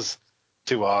see those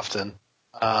too often.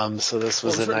 So this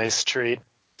was a nice treat.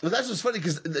 Well, that's what's funny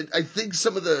because I think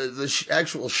some of the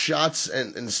actual shots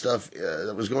and stuff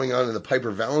that was going on in the Piper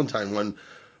Valentine one,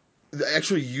 the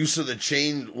actual use of the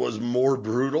chain was more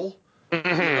brutal.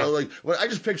 Mm-hmm. When I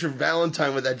just picture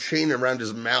Valentine with that chain around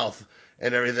his mouth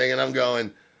and everything, and I'm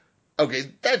going, okay,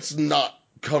 that's not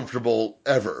comfortable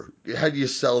ever. How do you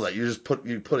sell that?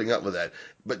 You're putting up with that.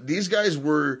 But these guys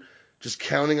were just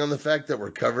counting on the fact that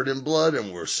we're covered in blood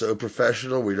and we're so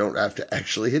professional, we don't have to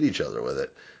actually hit each other with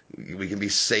it. We can be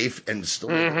safe and still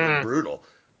make it look brutal.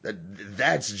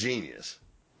 That's genius.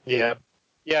 Yeah.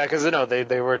 Yeah, because,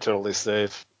 they were totally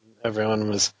safe. Everyone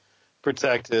was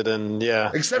protected, and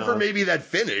Except for maybe that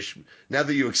finish, now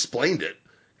that you explained it.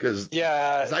 Because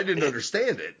I didn't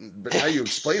understand it. But now you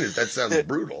explain it, that sounds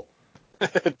brutal.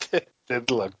 It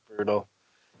did look brutal.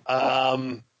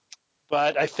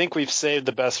 But I think we've saved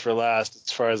the best for last,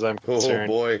 as far as I'm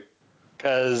concerned. Oh, boy.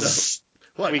 Because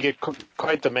we get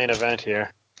quite the main event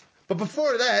here. But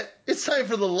before that, it's time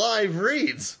for the live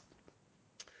reads.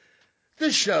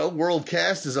 This show,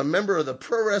 Worldcast, is a member of the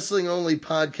Pro Wrestling Only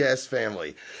podcast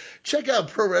family. Check out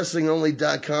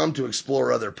ProWrestlingOnly.com to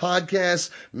explore other podcasts,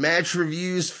 match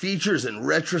reviews, features and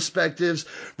retrospectives,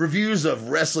 reviews of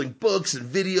wrestling books and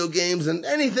video games, and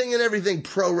anything and everything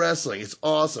pro wrestling. It's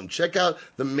awesome. Check out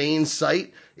the main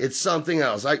site. It's something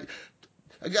else. I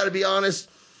got to be honest.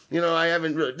 I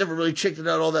never really checked it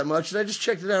out all that much, and I just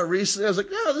checked it out recently. I was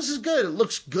like, no, this is good. It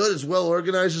looks good. It's well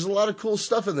organized. There's a lot of cool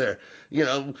stuff in there,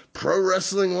 pro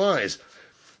wrestling wise.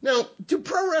 Now, do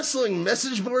pro wrestling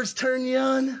message boards turn you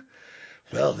on?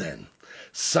 Well then,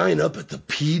 sign up at the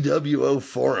PWO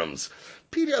forums.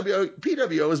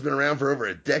 PWO has been around for over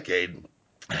a decade.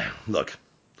 Look,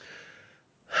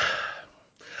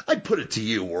 I'd put it to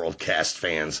you, Worldcast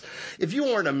fans. If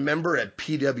you aren't a member at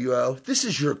PWO, this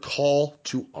is your call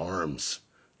to arms.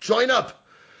 Join up,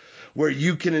 where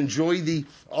you can enjoy the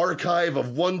archive of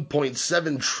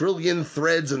 1.7 trillion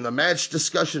threads in the match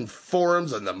discussion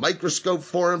forums and the microscope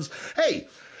forums. Hey,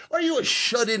 are you a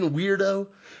shut-in weirdo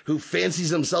who fancies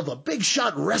himself a big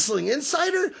shot wrestling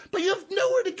insider, but you have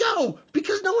nowhere to go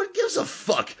because no one gives a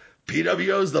fuck?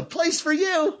 PWO's the place for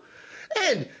you.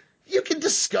 And you can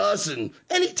discuss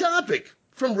any topic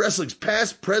from wrestling's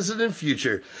past, present, and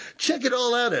future. Check it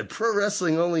all out at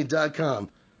ProWrestlingOnly.com.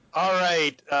 All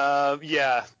right.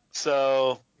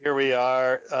 So here we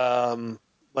are.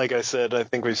 Like I said, I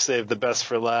think we've saved the best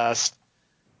for last.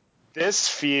 This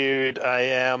feud I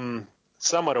am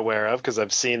somewhat aware of because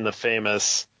I've seen the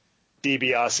famous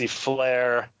Dibiase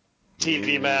Flair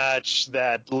TV match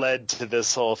that led to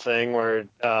this whole thing where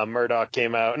Murdoch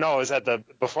came out. No, it was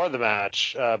before the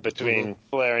match between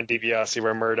Flair and Dibiase,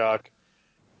 where Murdoch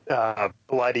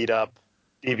bloodied up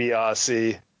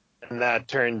Dibiase, and that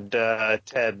turned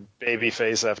Ted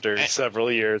babyface after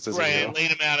several years. As right, and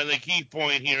laid him out. And the key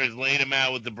point here is laid him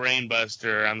out with the brain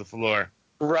buster on the floor.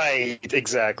 Right,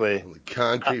 exactly. On the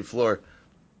concrete floor.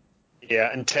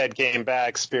 Yeah, and Ted came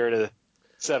back, Spirit of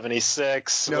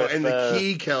 76. No, and the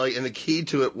key, Kelly, and the key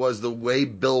to it was the way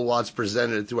Bill Watts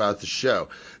presented it throughout the show.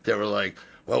 They were like,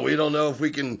 well, we don't know if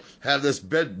we can have this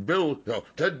Ted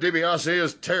DiBiase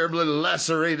is terribly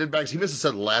lacerated back. He must have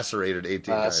said lacerated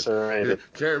 18 times.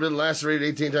 Terribly lacerated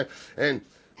 18 times.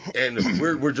 And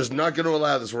we're just not going to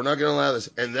allow this. We're not going to allow this.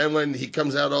 And then when he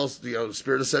comes out,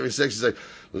 Spirit of 76, he's like,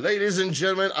 ladies and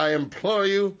gentlemen, I implore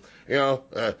you,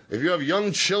 if you have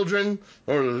young children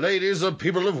or ladies or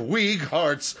people of weak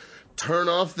hearts, turn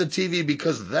off the TV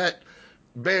because that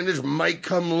bandage might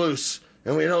come loose.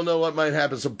 And we don't know what might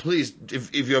happen. So please,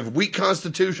 if you have weak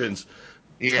constitutions,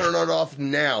 turn it off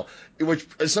now. Which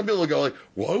some people will go like,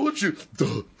 why would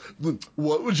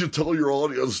you tell your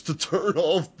audience to turn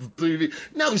off the TV?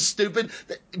 No, stupid.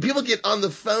 People get on the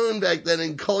phone back then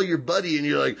and call your buddy, and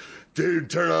you're like, dude,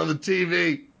 turn on the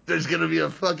TV. There's gonna be a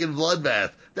fucking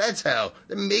bloodbath. That's how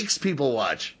it makes people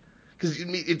watch, because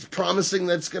it's promising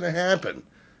that's gonna happen,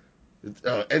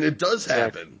 and it does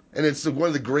happen, and it's one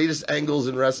of the greatest angles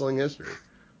in wrestling history.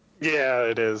 Yeah,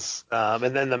 it is.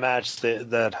 And then the match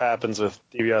that happens with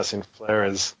Dibiase and Flair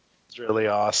is really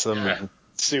awesome and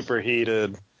super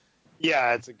heated.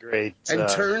 Yeah, it's a great... And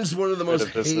turns one of the most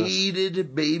hated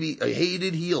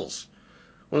heels.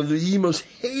 One of the most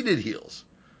hated heels.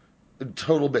 A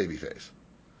total babyface.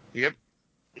 Yep.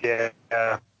 Yeah.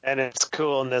 And it's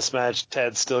cool in this match,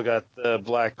 Ted still got the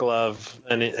black glove,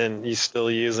 and he's still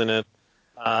using it.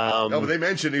 But they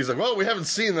mentioned, he's like, well, we haven't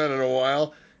seen that in a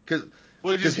while.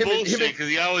 Which is bullshit, because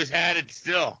he always had it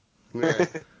still. Yeah.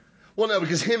 Well, no,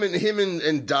 because him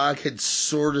and Doc had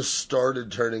sort of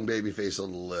started turning babyface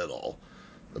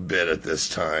a bit at this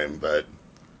time, but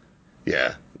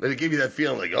yeah. But it gave you that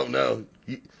feeling like, oh no,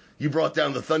 you brought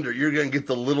down the thunder, you're going to get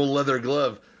the little leather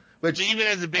glove. Which, but even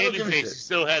as a babyface, he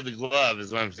still had the glove,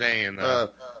 is what I'm saying.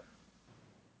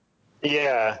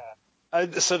 Yeah.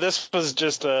 So this was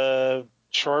just a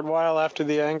short while after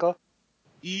the angle?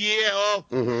 Yeah,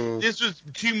 well, this was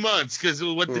 2 months, because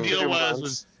what the deal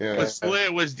was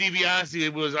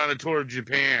Dibiase was on a tour of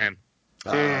Japan.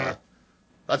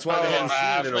 That's why they hadn't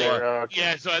seen it in a while.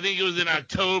 Yeah, so I think it was in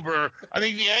October. I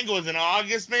think the angle was in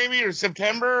August, maybe, or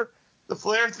September, the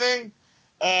Flair thing.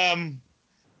 And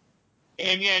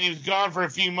he was gone for a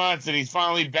few months, and he's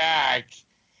finally back.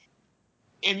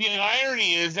 And the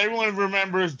irony is, everyone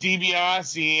remembers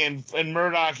Dibiase and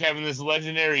Murdoch having this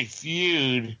legendary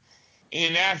feud.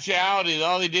 In actuality,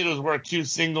 all they did was work 2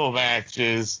 single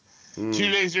matches 2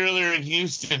 days earlier in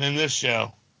Houston in this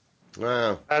show.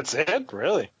 Wow. That's it?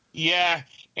 Really? Yeah,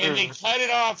 and they cut it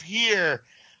off here,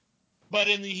 but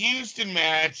in the Houston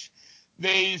match,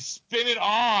 they spin it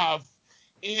off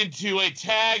into a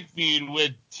tag feud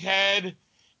with Ted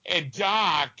and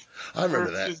Doc I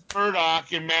remember versus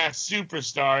Murdoch and Masked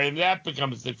Superstar, and that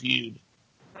becomes the feud.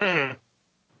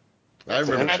 I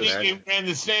remember that. I think they ran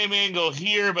the same angle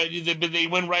here, but they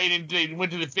went they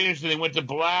went to the finish, and they went to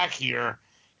black here,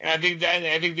 and I think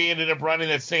they ended up running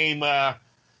that same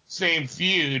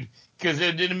feud, because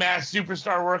didn't Masked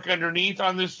Superstar work underneath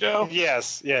on this show?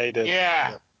 Yes, yeah, he did.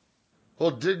 Yeah.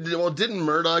 Well, didn't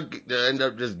Murdoch end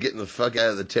up just getting the fuck out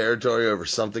of the territory over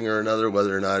something or another,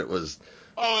 whether or not it was?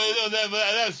 Oh,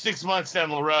 that was 6 months down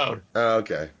the road. Oh,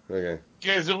 okay.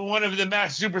 Because one of the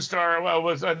Masked Superstar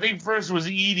was, I think, first was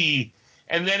Edie,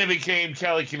 and then it became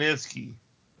Kelly Kiniski.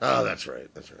 Oh, that's right.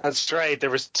 That's right. There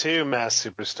was 2 Masked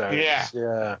Superstars.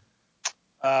 Yeah.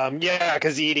 Yeah,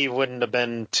 because Edie wouldn't have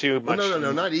been too much.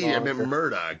 No, not Edie. I meant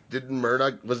Murdoch.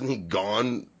 Wasn't he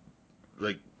gone?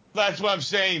 That's what I'm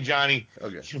saying, Johnny.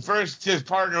 Okay. First, his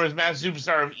partner was Masked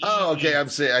Superstar of Edie. Oh, okay. I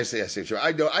see. Sure.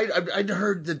 I know. I'd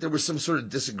heard that there was some sort of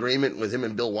disagreement with him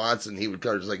and Bill Watts, and he would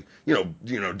kind of just like,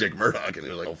 Dick Murdoch, and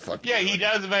he was like, oh, fuck. Yeah, he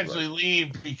does eventually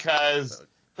leave because,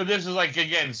 but this is like,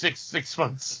 again, six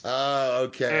months. Oh,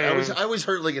 okay. I always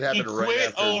heard like it happened right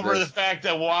after. He quit over the fact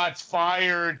that Watts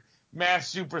fired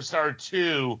Masked Superstar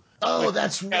 2. Oh,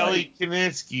 that's right. Kelly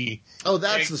Kiniski. Oh,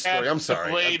 that's the story. I'm sorry.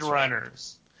 The Blade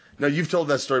Runners. No, you've told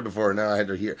that story before. Now I had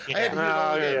to hear. Yeah. I had to hear it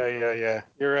all again. Yeah.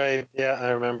 You're right. Yeah, I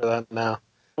remember that now.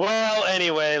 Well,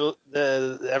 anyway,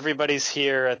 everybody's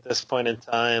here at this point in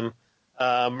time.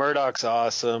 Murdoch's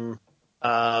awesome.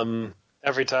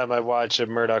 Every time I watch a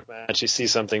Murdoch match, you see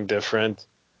something different.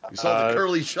 We saw the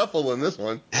curly shuffle in this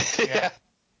one. Yeah.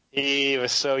 He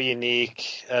was so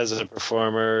unique as a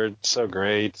performer, so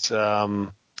great.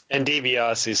 And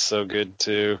Dibiase is so good,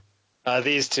 too.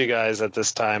 These two guys at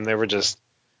this time, they were just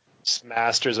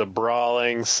masters of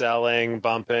brawling, selling,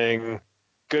 bumping,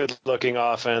 good-looking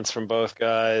offense from both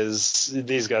guys.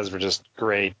 These guys were just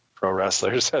great pro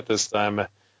wrestlers at this time,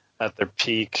 at their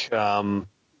peak.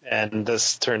 And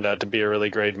this turned out to be a really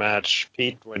great match.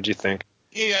 Pete, what did you think?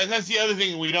 Yeah, that's the other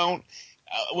thing we don't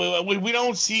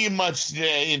see much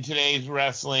today in today's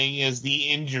wrestling is the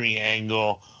injury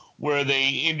angle where they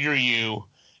injure you,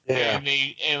 and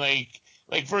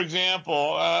like for example,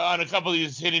 on a couple of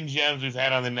these hidden gems we've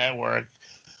had on the network,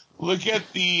 look at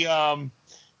the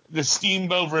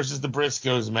Steamboat versus the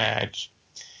Briscoes match.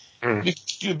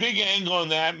 The big angle in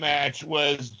that match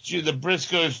was the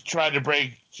Briscoes tried to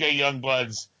break Jay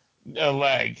Youngblood's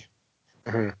leg.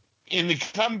 In the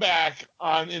comeback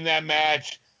in that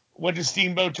match, what does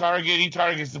Steamboat target? He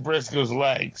targets the Briscoes'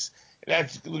 legs.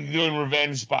 That's doing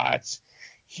revenge spots.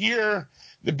 Here,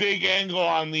 the big angle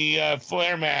on the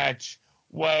Flair match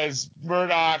was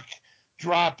Murdoch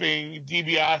dropping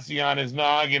Dibiase on his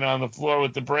noggin on the floor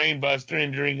with the brainbuster,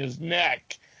 injuring his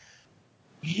neck.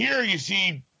 Here you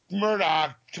see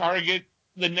Murdoch target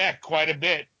the neck quite a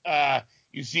bit.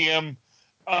 You see him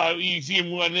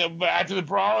when after the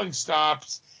brawling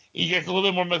stops, he gets a little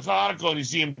bit more methodical, and you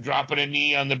see him dropping a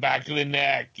knee on the back of the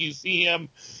neck. You see him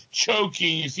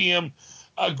choking. You see him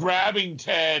grabbing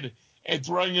Ted and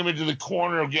throwing him into the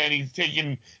corner again. He's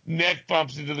taking neck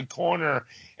bumps into the corner.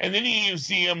 And then you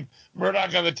see him,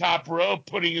 Murdoch on the top rope,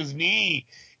 putting his knee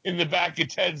in the back of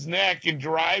Ted's neck and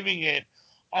driving it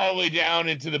all the way down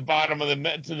into the bottom of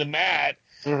the mat.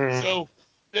 So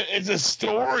it's a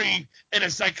story and a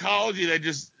psychology that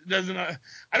just doesn't, I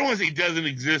don't want to say doesn't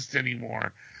exist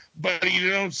anymore, but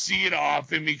you don't see it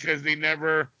often because they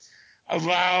never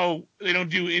they don't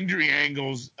do injury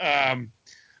angles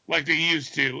like they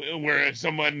used to, where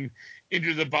someone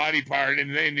injures a body part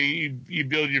and then you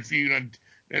build your feud on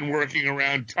and working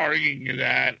around targeting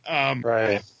that.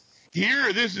 Right.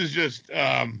 Here, this is just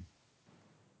awesome.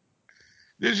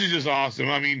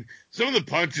 I mean, some of the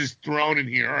punches thrown in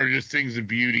here are just things of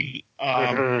beauty.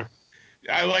 I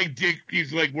like Dick.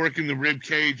 He's like working the rib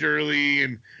cage early,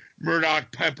 and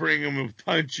Murdoch peppering him with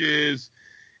punches.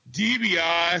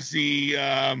 Dibiase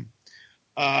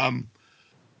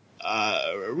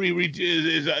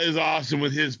is awesome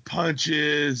with his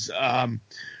punches.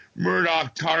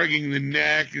 Murdoch targeting the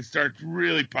neck and starts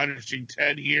really punishing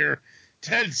Ted here.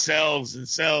 Ted sells and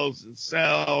sells and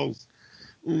sells.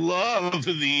 Love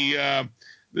the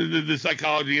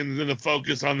psychology and the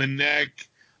focus on the neck.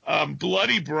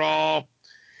 Bloody brawl.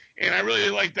 And I really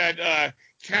like that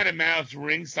cat and mouse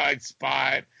ringside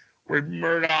spot where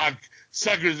Murdoch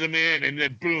suckers him in and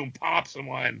then boom, pops him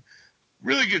one.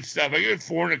 Really good stuff. I give it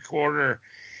 4.25.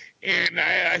 And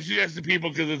I suggest to people,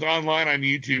 because it's online on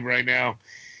YouTube right now,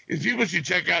 is people should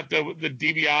check out the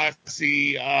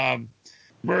Dibiase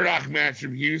Murdoch match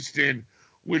from Houston,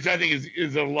 which I think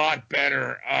is a lot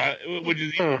better, which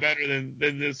is even better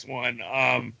than this one.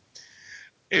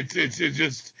 It's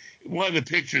just one of the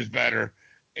pictures better,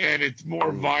 and it's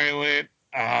more violent.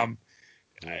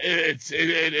 It's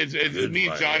me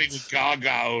and Johnny was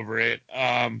gaga over it.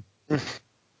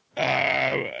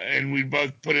 And we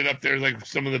both put it up there like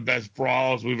some of the best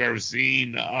brawls we've ever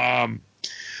seen. And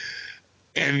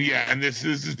this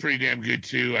is pretty damn good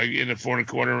too, in the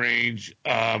 4.25 range.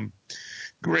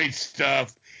 Great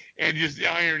stuff. And just the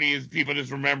irony is people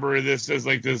just remember this as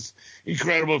like this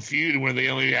incredible feud where they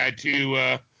only had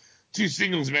two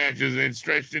singles matches and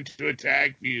stretched into a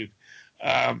tag feud,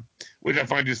 which I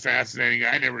find just fascinating.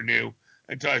 I never knew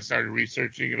until I started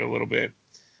researching it a little bit.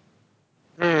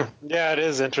 Yeah, it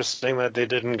is interesting that they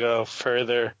didn't go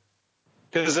further,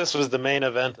 because this was the main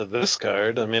event of this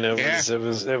card. I mean, it was.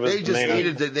 They just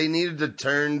needed to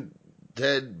turn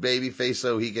Ted babyface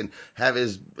so he can have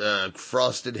his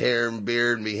frosted hair and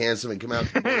beard and be handsome and come out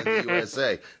to the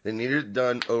USA. They needed it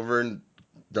done over and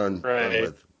done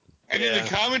with. And in the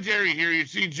commentary here, you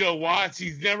see Joe Watts.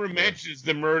 He never mentions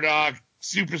the Murdoch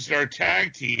Superstar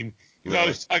Tag Team. He's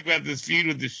always talking about this feud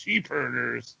with the Sheep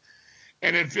Herders.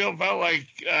 And it felt like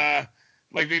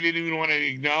they didn't even want to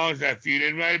acknowledge that feud.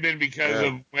 It might have been because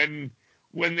of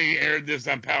when they aired this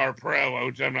on Power Pro,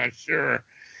 which I'm not sure.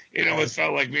 It almost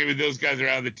felt like maybe those guys are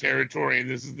out of the territory and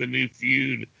this is the new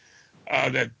feud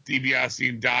that Dibiase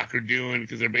and Doc are doing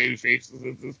because they're baby faces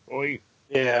at this point.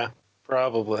 Yeah,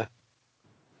 probably.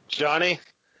 Johnny?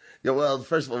 Yeah, well,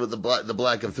 first of all, with the black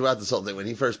glove, throughout this whole thing, when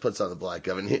he first puts on the black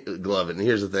glove, and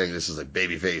here's the thing, this is like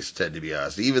babyface Ted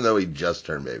Dibiase, even though he just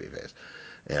turned babyface.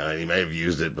 You know, and he may have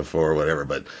used it before or whatever,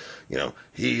 but, you know,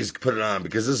 he's put it on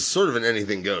because this is sort of an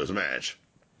anything goes match.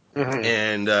 Mm-hmm.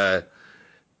 And,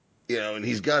 you know, and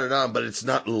he's got it on, but it's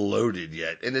not loaded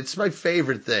yet. And it's my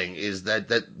favorite thing is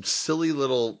that silly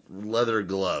little leather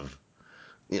glove,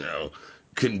 you know,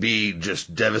 can be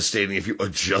just devastating if you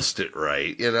adjust it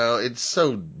right. You know, it's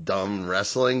so dumb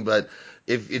wrestling, but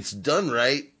if it's done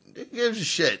right, it gives a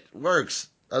shit. Works.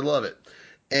 I love it.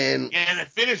 And the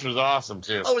finish was awesome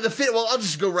too. oh, well, I'll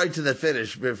just go right to the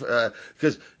finish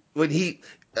because when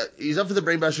he's up for the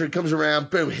brainbuster, he comes around,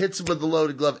 boom, hits him with the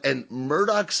loaded glove, and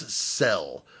Murdoch's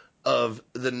sell of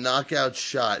the knockout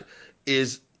shot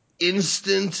is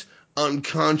instant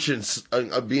unconscious,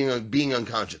 being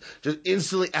unconscious, just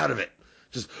instantly out of it.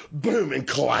 Just boom, and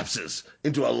collapses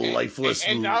into a lifeless.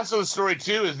 And also the story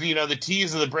too is, you know, the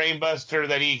tease of the brainbuster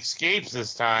that he escapes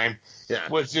this time, Yeah.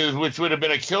 which would have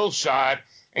been a kill shot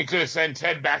and could have sent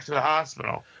Ted back to the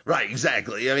hospital. Right,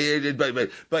 exactly. I mean,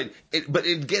 but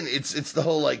again, it's the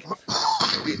whole like.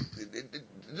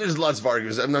 There's lots of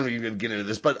arguments. I'm not even going to get into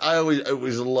this, but I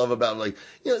always love about, like,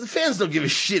 you know, the fans don't give a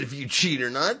shit if you cheat or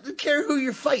not. They care who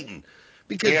you're fighting.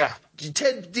 Because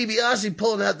Ted Dibiase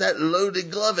pulling out that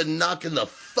loaded glove and knocking the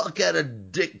fuck out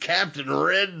of Captain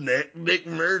Redneck, Dick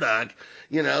Murdoch,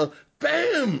 you know,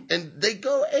 bam! And they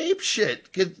go ape shit.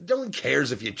 Because no one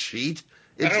cares if you cheat.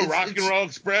 I know Rock and Roll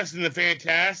Express and the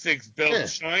Fantastics built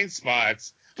shine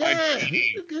spots on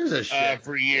cheating who gives a shit?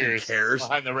 For years Who cares?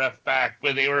 behind the ref back.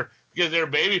 But because they were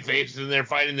baby faces and they're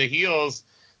fighting the heels,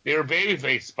 they were baby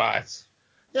face spots.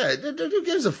 Yeah, who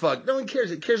gives a fuck? No one cares.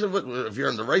 It cares if you're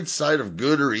on the right side of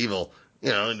good or evil. You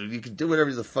know, and you can do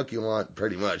whatever the fuck you want,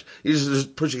 pretty much. You're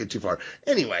just pushing it too far.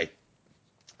 Anyway,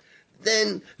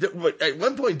 then at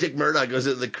one point, Dick Murdoch goes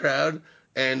into the crowd,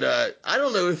 and I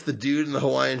don't know if the dude in the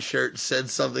Hawaiian shirt said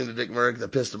something to Dick Murdoch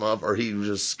that pissed him off, or he was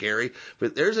just scary.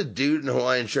 But there's a dude in a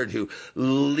Hawaiian shirt who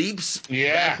leaps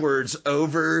backwards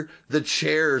over the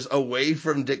chairs away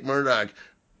from Dick Murdoch,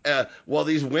 while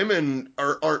these women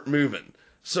aren't moving.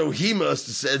 So he must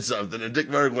have said something, and Dick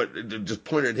Murdoch just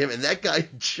pointed at him, and that guy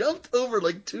jumped over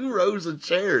like 2 rows of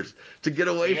chairs to get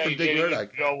away from Dick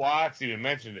Murdoch. Joe Watts even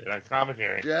mentioned it on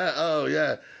commentary. Yeah, oh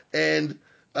yeah, and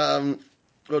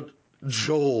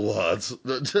Joel Watts,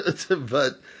 but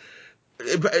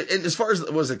and as far as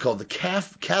what was it called, the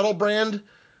calf brand,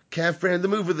 the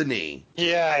move with the knee,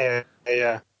 yeah,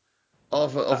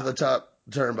 off the top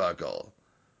turnbuckle.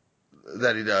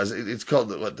 That he does. It's called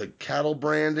the cattle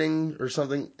branding or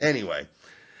something. Anyway,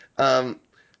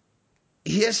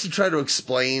 he has to try to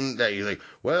explain that he's like,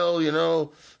 well, you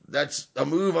know, that's a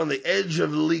move on the edge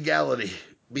of legality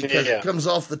because it comes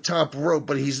off the top rope,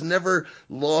 but he's never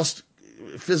lost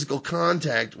physical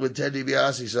contact with Ted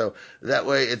DiBiase, so that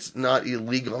way it's not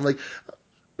illegal. I'm like,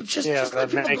 just let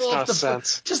people go off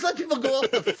just let people go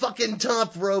off the fucking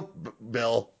top rope,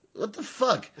 Bill. What the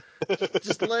fuck?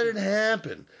 Just let it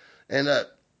happen. And I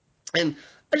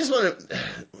just want to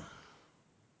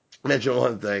mention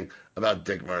one thing about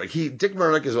Dick Murdoch. Dick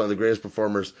Murdoch is one of the greatest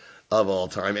performers of all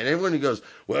time. And everyone who goes,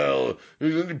 well,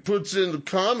 he puts in the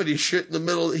comedy shit in the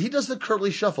middle. He does the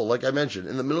curly shuffle, like I mentioned,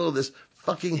 in the middle of this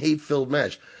fucking hate-filled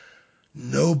match.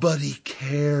 Nobody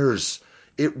cares.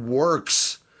 It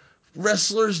works.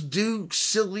 Wrestlers do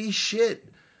silly shit.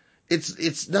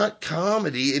 It's not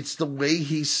comedy, it's the way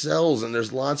he sells, and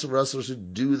there's lots of wrestlers who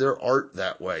do their art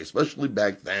that way, especially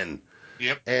back then.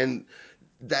 Yep. And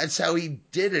that's how he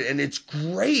did it, and it's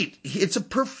great. It's a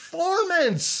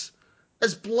performance.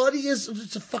 As bloody as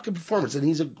it's a fucking performance,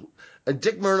 and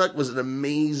Dick Murdoch was an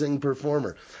amazing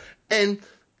performer. And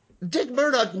Dick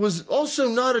Murdoch was also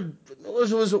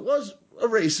was a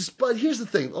racist, but here's the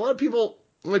thing. A lot of people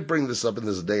might bring this up in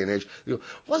this day and age. They go,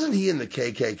 wasn't he in the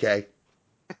KKK?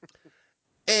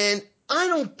 And I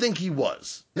don't think he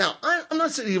was. Now, I'm not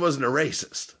saying he wasn't a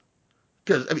racist.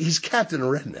 Because, I mean, he's Captain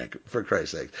Redneck, for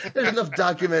Christ's sake. There's enough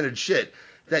documented shit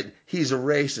that he's a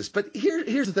racist. But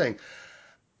here's the thing.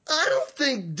 I don't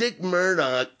think Dick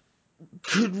Murdoch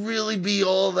could really be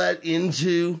all that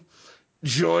into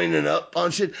joining up on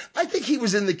shit. I think he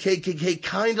was in the KKK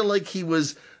kind of like he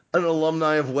was an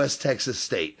alumni of West Texas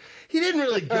State. He didn't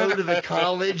really go to the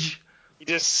college. He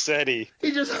just said he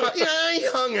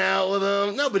hung out with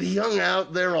them. No, but he hung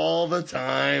out there all the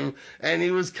time, and he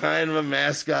was kind of a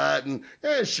mascot, and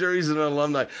sure, he's an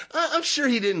alumni. I'm sure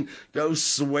he didn't go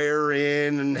swear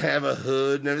in and have a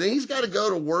hood and everything. He's got to go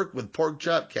to work with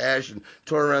Porkchop Cash and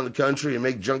tour around the country and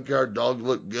make Junkyard Dog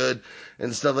look good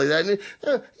and stuff like that. And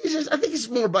I think it's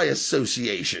more by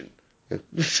association.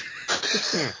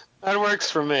 That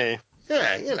works for me.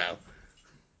 Yeah, you know.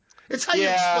 It's how you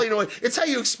explain away. It's how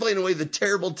you explain away the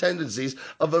terrible tendencies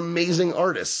of amazing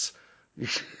artists.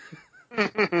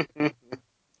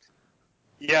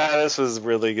 Yeah, this was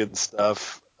really good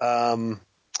stuff. A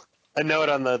note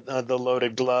on the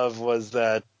loaded glove was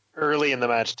that early in the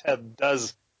match, Ted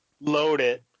does load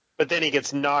it, but then he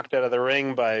gets knocked out of the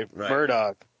ring by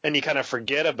Murdoch, and you kind of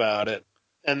forget about it.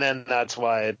 And then that's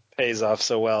why it pays off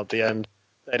so well at the end,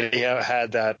 that he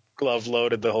had that glove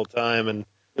loaded the whole time and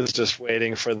was just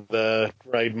waiting for the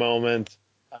right moment.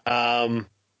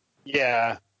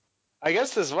 Yeah. I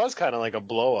guess this was kind of like a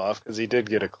blow-off because he did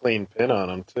get a clean pin on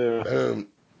him, too.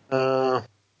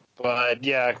 But,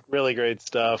 yeah, really great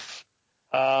stuff.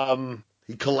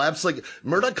 He collapsed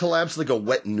Murdoch collapsed like a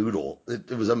wet noodle.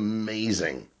 It was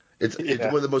amazing. It's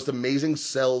one of the most amazing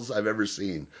sells I've ever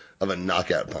seen of a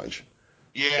knockout punch.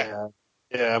 Yeah.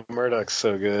 Yeah, Murdoch's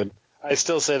so good. I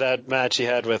still say that match he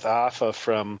had with Afa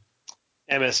from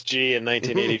MSG in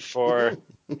 1984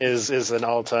 is an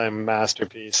all-time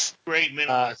masterpiece. Great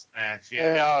minimalist match.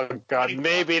 Yeah. Oh God,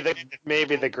 maybe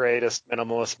the greatest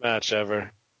minimalist match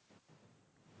ever.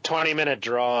 20-minute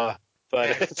draw,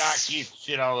 but Scott Keith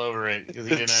shit all over it because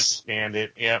he didn't understand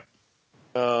it. Yep.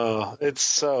 Oh, it's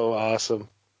so awesome.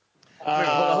 Wait,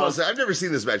 hold on a second. I've never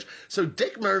seen this match. So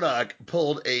Dick Murdoch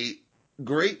pulled a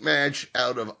great match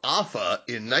out of Afa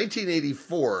in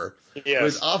 1984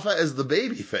 with Afa as the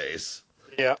babyface.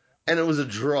 Yeah. And it was a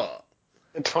draw.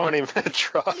 A 20-minute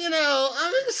draw.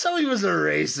 So he was a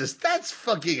racist. That's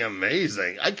fucking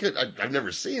amazing. I've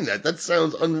never seen that. That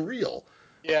sounds unreal.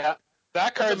 Yeah.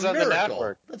 That card's on the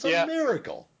network. That's a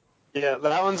miracle. Yeah,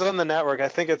 that one's on the network. I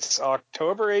think it's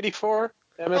October 84.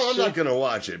 MSG? Oh, I'm not going to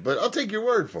watch it, but I'll take your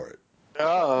word for it.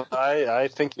 Oh, I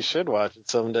think you should watch it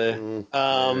someday.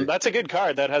 That's a good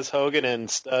card. That has Hogan and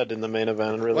Studd in the main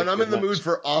event. Really when I'm in the mood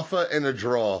for Afa and a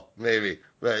draw, maybe.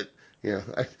 But,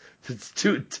 there's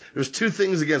two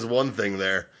things against one thing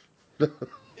there.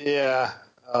 Yeah,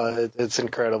 it's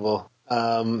incredible.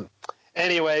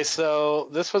 Anyway, so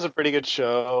this was a pretty good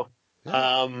show. Pretty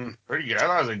good. I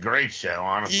thought it was a great show,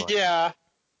 honestly. Yeah.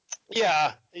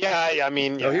 I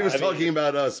mean, he was talking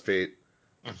about us, Pete.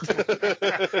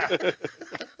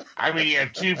 I mean, you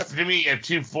have two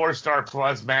 4-star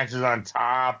plus matches on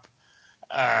top.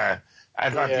 I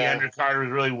thought the undercard was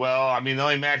really well. I mean, the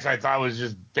only match I thought was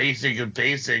just basic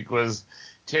was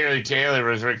Taylor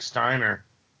versus Rechsteiner.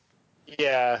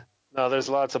 Yeah. No, there's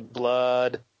lots of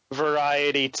blood,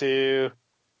 variety too,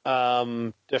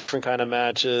 different kind of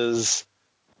matches.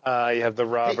 You have the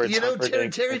Roberts.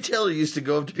 Terry Taylor used to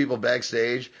go up to people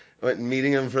backstage,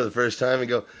 meeting them for the first time, and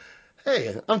go,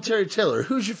 "Hey, I'm Terry Taylor.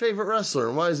 Who's your favorite wrestler,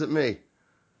 and why is it me?"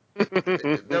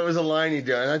 That was a line he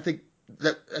did, and I think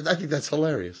that's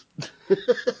hilarious.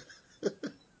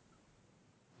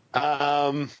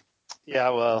 Yeah,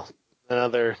 well,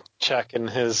 another check in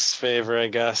his favor, I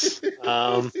guess.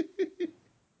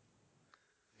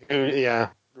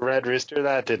 Red Rooster,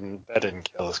 that didn't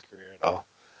kill his career at all.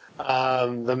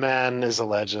 The man is a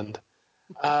legend.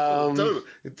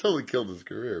 It totally killed his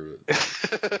career.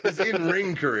 His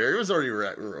in-ring career, it was already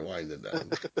rewinded down.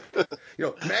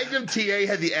 Magnum TA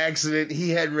had the accident.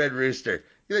 He had Red Rooster.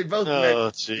 They both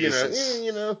met.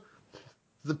 Jesus.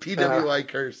 The PWI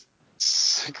curse.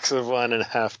 6 of one and a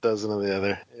half dozen of the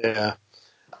other. Yeah.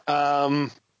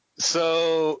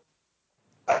 So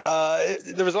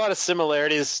there was a lot of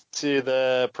similarities to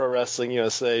the Pro Wrestling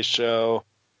USA show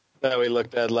that we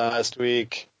looked at last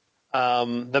week.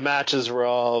 The matches were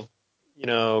all,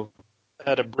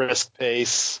 at a brisk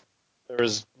pace. There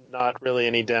was not really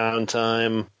any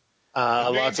downtime.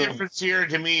 The big difference here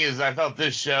to me is I felt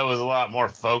this show was a lot more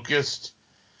focused,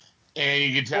 and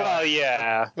you could tell. Well,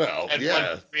 yeah.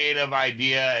 One creative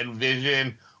idea and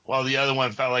vision, while the other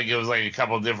one felt like it was like a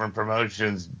couple of different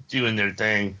promotions doing their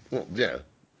thing. Well, yeah.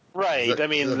 Right.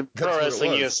 Pro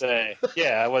Wrestling USA.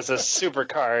 Yeah, it was a super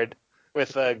card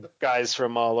with guys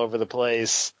from all over the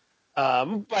place.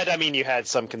 But you had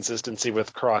some consistency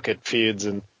with Crockett feuds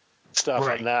and stuff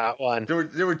on that one.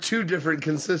 There were two different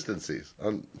consistencies.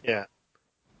 Yeah.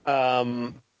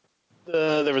 There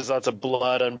was lots of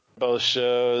blood on both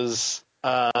shows.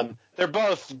 They're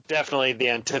both definitely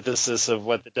the antithesis of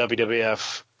what the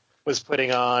WWF was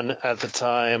putting on at the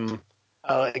time.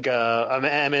 An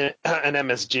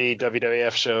MSG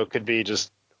WWF show could be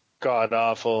just god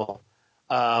awful.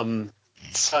 So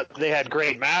they had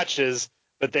great matches,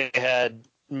 but they had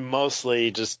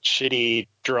mostly just shitty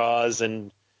draws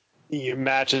and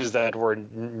matches that were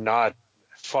not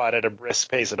fought at a brisk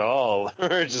pace at all,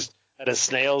 or just at a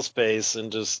snail's pace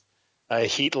and just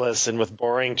heatless and with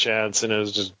boring chants, and it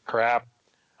was just crap.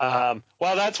 Well,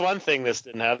 that's one thing this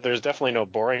didn't have. There's definitely no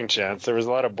boring chants. There was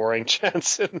a lot of boring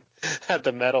chants at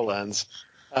the Meadowlands.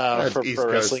 That's for East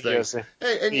Pro Coast Wrestling thing. USA.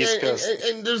 And East Coast.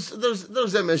 and there's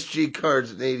those MSG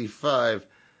cards in '85.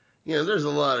 You know, there's a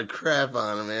lot of crap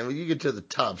on them, man. When you get to the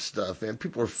top stuff, man,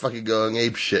 people are fucking going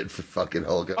ape shit for fucking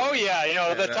Hulk Hogan. Oh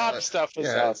yeah, the top stuff was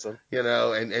awesome. You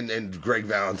know, and Greg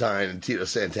Valentine and Tito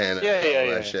Santana Yeah, and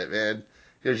all that shit, man.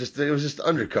 It was just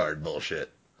undercard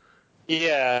bullshit.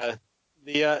 Yeah,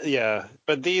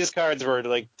 but these cards were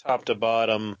like top to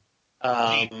bottom,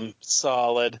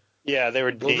 solid. Yeah, they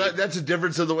were deep. Well, that's the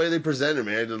difference of the way they presented,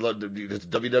 man. The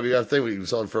WWF thing, we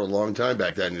saw it for a long time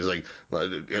back then. He's like,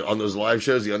 on those live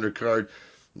shows, the undercard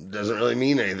doesn't really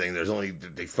mean anything.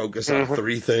 They focus on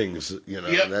three things, you know,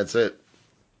 and that's it.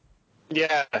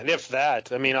 Yeah, and if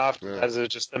that, I mean, often as it was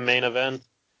just the main event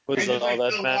was all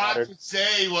that mattered. What to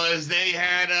say was they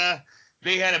had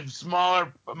a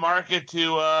smaller market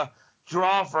to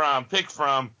pick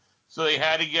from. So they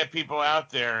had to get people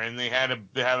out there, and they had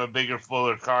to have a bigger,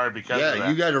 fuller card because of that. Yeah,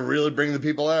 you got to really bring the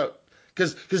people out.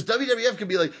 Because WWF could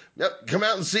be like, yep, come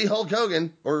out and see Hulk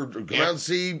Hogan, or come out and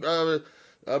see Bruno,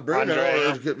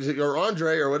 or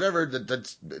Andre, or whatever.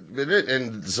 That's it.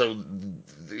 And so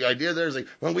the idea there is like,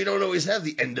 well, we don't always have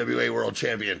the NWA World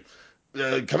Champion.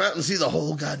 Come out and see the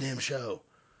whole goddamn show.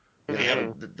 You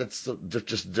know, that's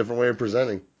just a different way of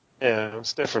presenting. Yeah,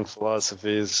 it's different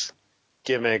philosophies,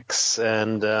 gimmicks,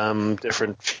 and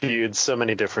different feuds. So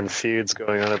many different feuds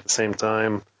going on at the same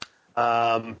time.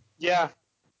 But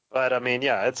I mean,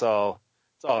 it's all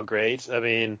great. I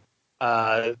mean,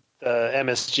 the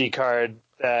MSG card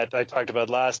that I talked about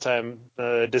last time,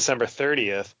 December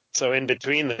 30th. So in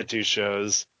between the two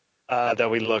shows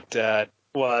that we looked at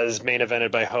was main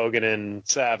evented by Hogan and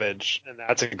Savage, and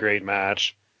that's a great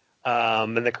match.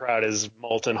 And the crowd is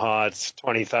molten hot,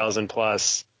 20,000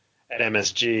 plus at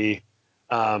MSG.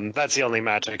 That's the only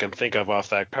match I can think of off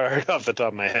that card off the top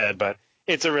of my head, but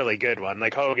it's a really good one.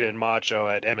 Like Hogan and Macho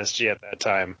at MSG at that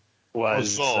time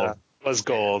was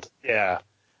gold. Yeah.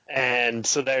 And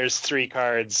so there's three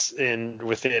cards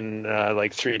within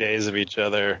like 3 days of each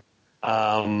other.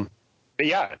 But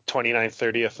yeah, 29th,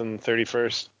 30th, and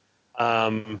 31st.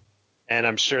 And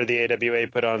I'm sure the AWA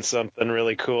put on something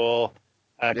really cool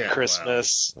at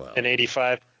Christmas in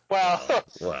 '85. Well,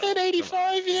 in '85,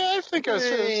 I think I was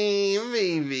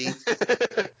maybe.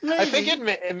 I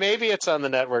think maybe it's on the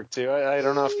network too. I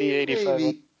don't know if the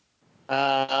 '85.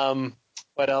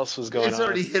 What else was going on? It's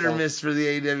already hit or miss for the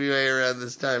AWA around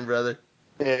this time, brother.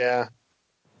 Yeah.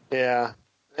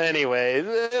 Anyway,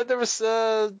 there was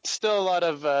still a lot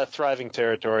of thriving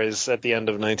territories at the end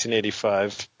of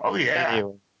 1985. Oh yeah.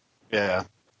 Anyway, yeah.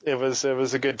 It was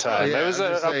a good time. Oh, yeah, it was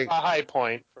a high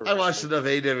point. I watched enough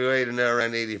AWA to know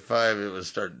around '85 it was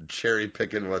starting cherry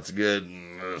picking what's good,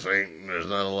 and there's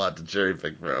not a lot to cherry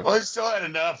pick from. Well, it still had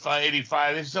enough.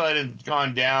 '85, it still hadn't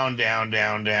gone down.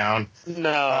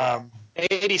 No,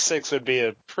 '86 would be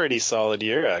a pretty solid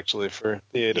year actually for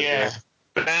the AWA. Yeah.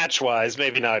 Match wise,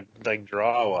 maybe not like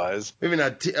draw wise. Maybe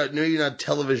not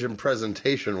television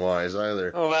presentation wise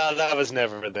either. Oh well, that was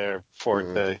never their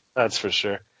forte. That's for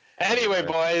sure. Anyway,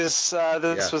 boys,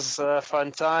 this was a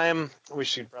fun time. We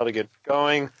should probably get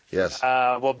going. Yes.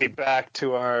 We'll be back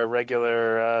to our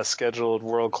regular scheduled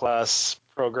world-class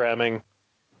programming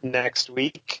next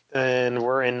week, and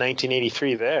we're in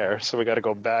 1983 there, so we got to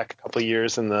go back a couple of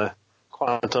years in the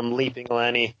quantum leaping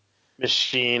Lanny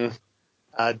machine,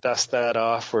 dust that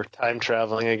off. We're time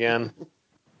traveling again.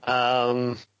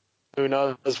 Who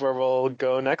knows where we'll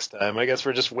go next time? I guess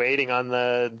we're just waiting on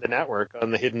the network, on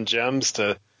the hidden gems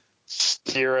to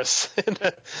steer us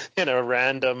in a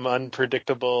random,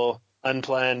 unpredictable,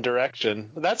 unplanned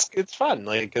direction. It's fun,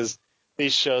 like, because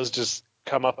these shows just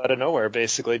come up out of nowhere,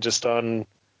 basically, just on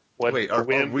what.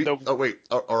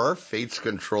 Are our fates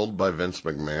controlled by Vince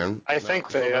McMahon? I think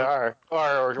they are,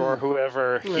 or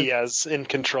whoever he has in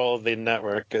control of the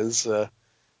network is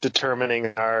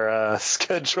determining our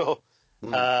schedule.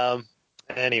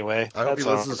 Anyway, I hope he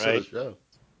listens to the show.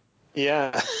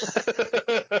 Yeah.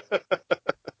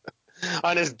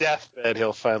 On his deathbed,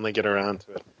 he'll finally get around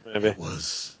to it. Maybe. It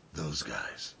was those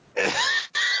guys.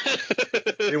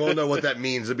 They won't know what that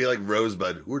means. It'd be like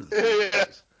Rosebud. Who are those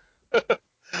guys?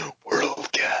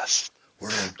 World guest.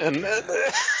 And then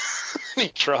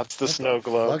he drops the snow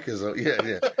globe.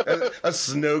 A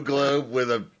snow globe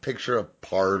with a picture of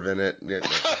Parv in it.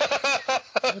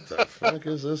 What the fuck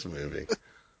is this movie?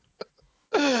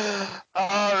 All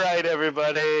right,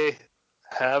 everybody.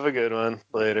 Have a good one.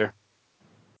 Later.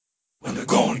 When the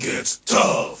going gets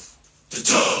tough, the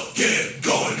tough get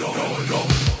going.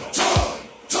 Tough.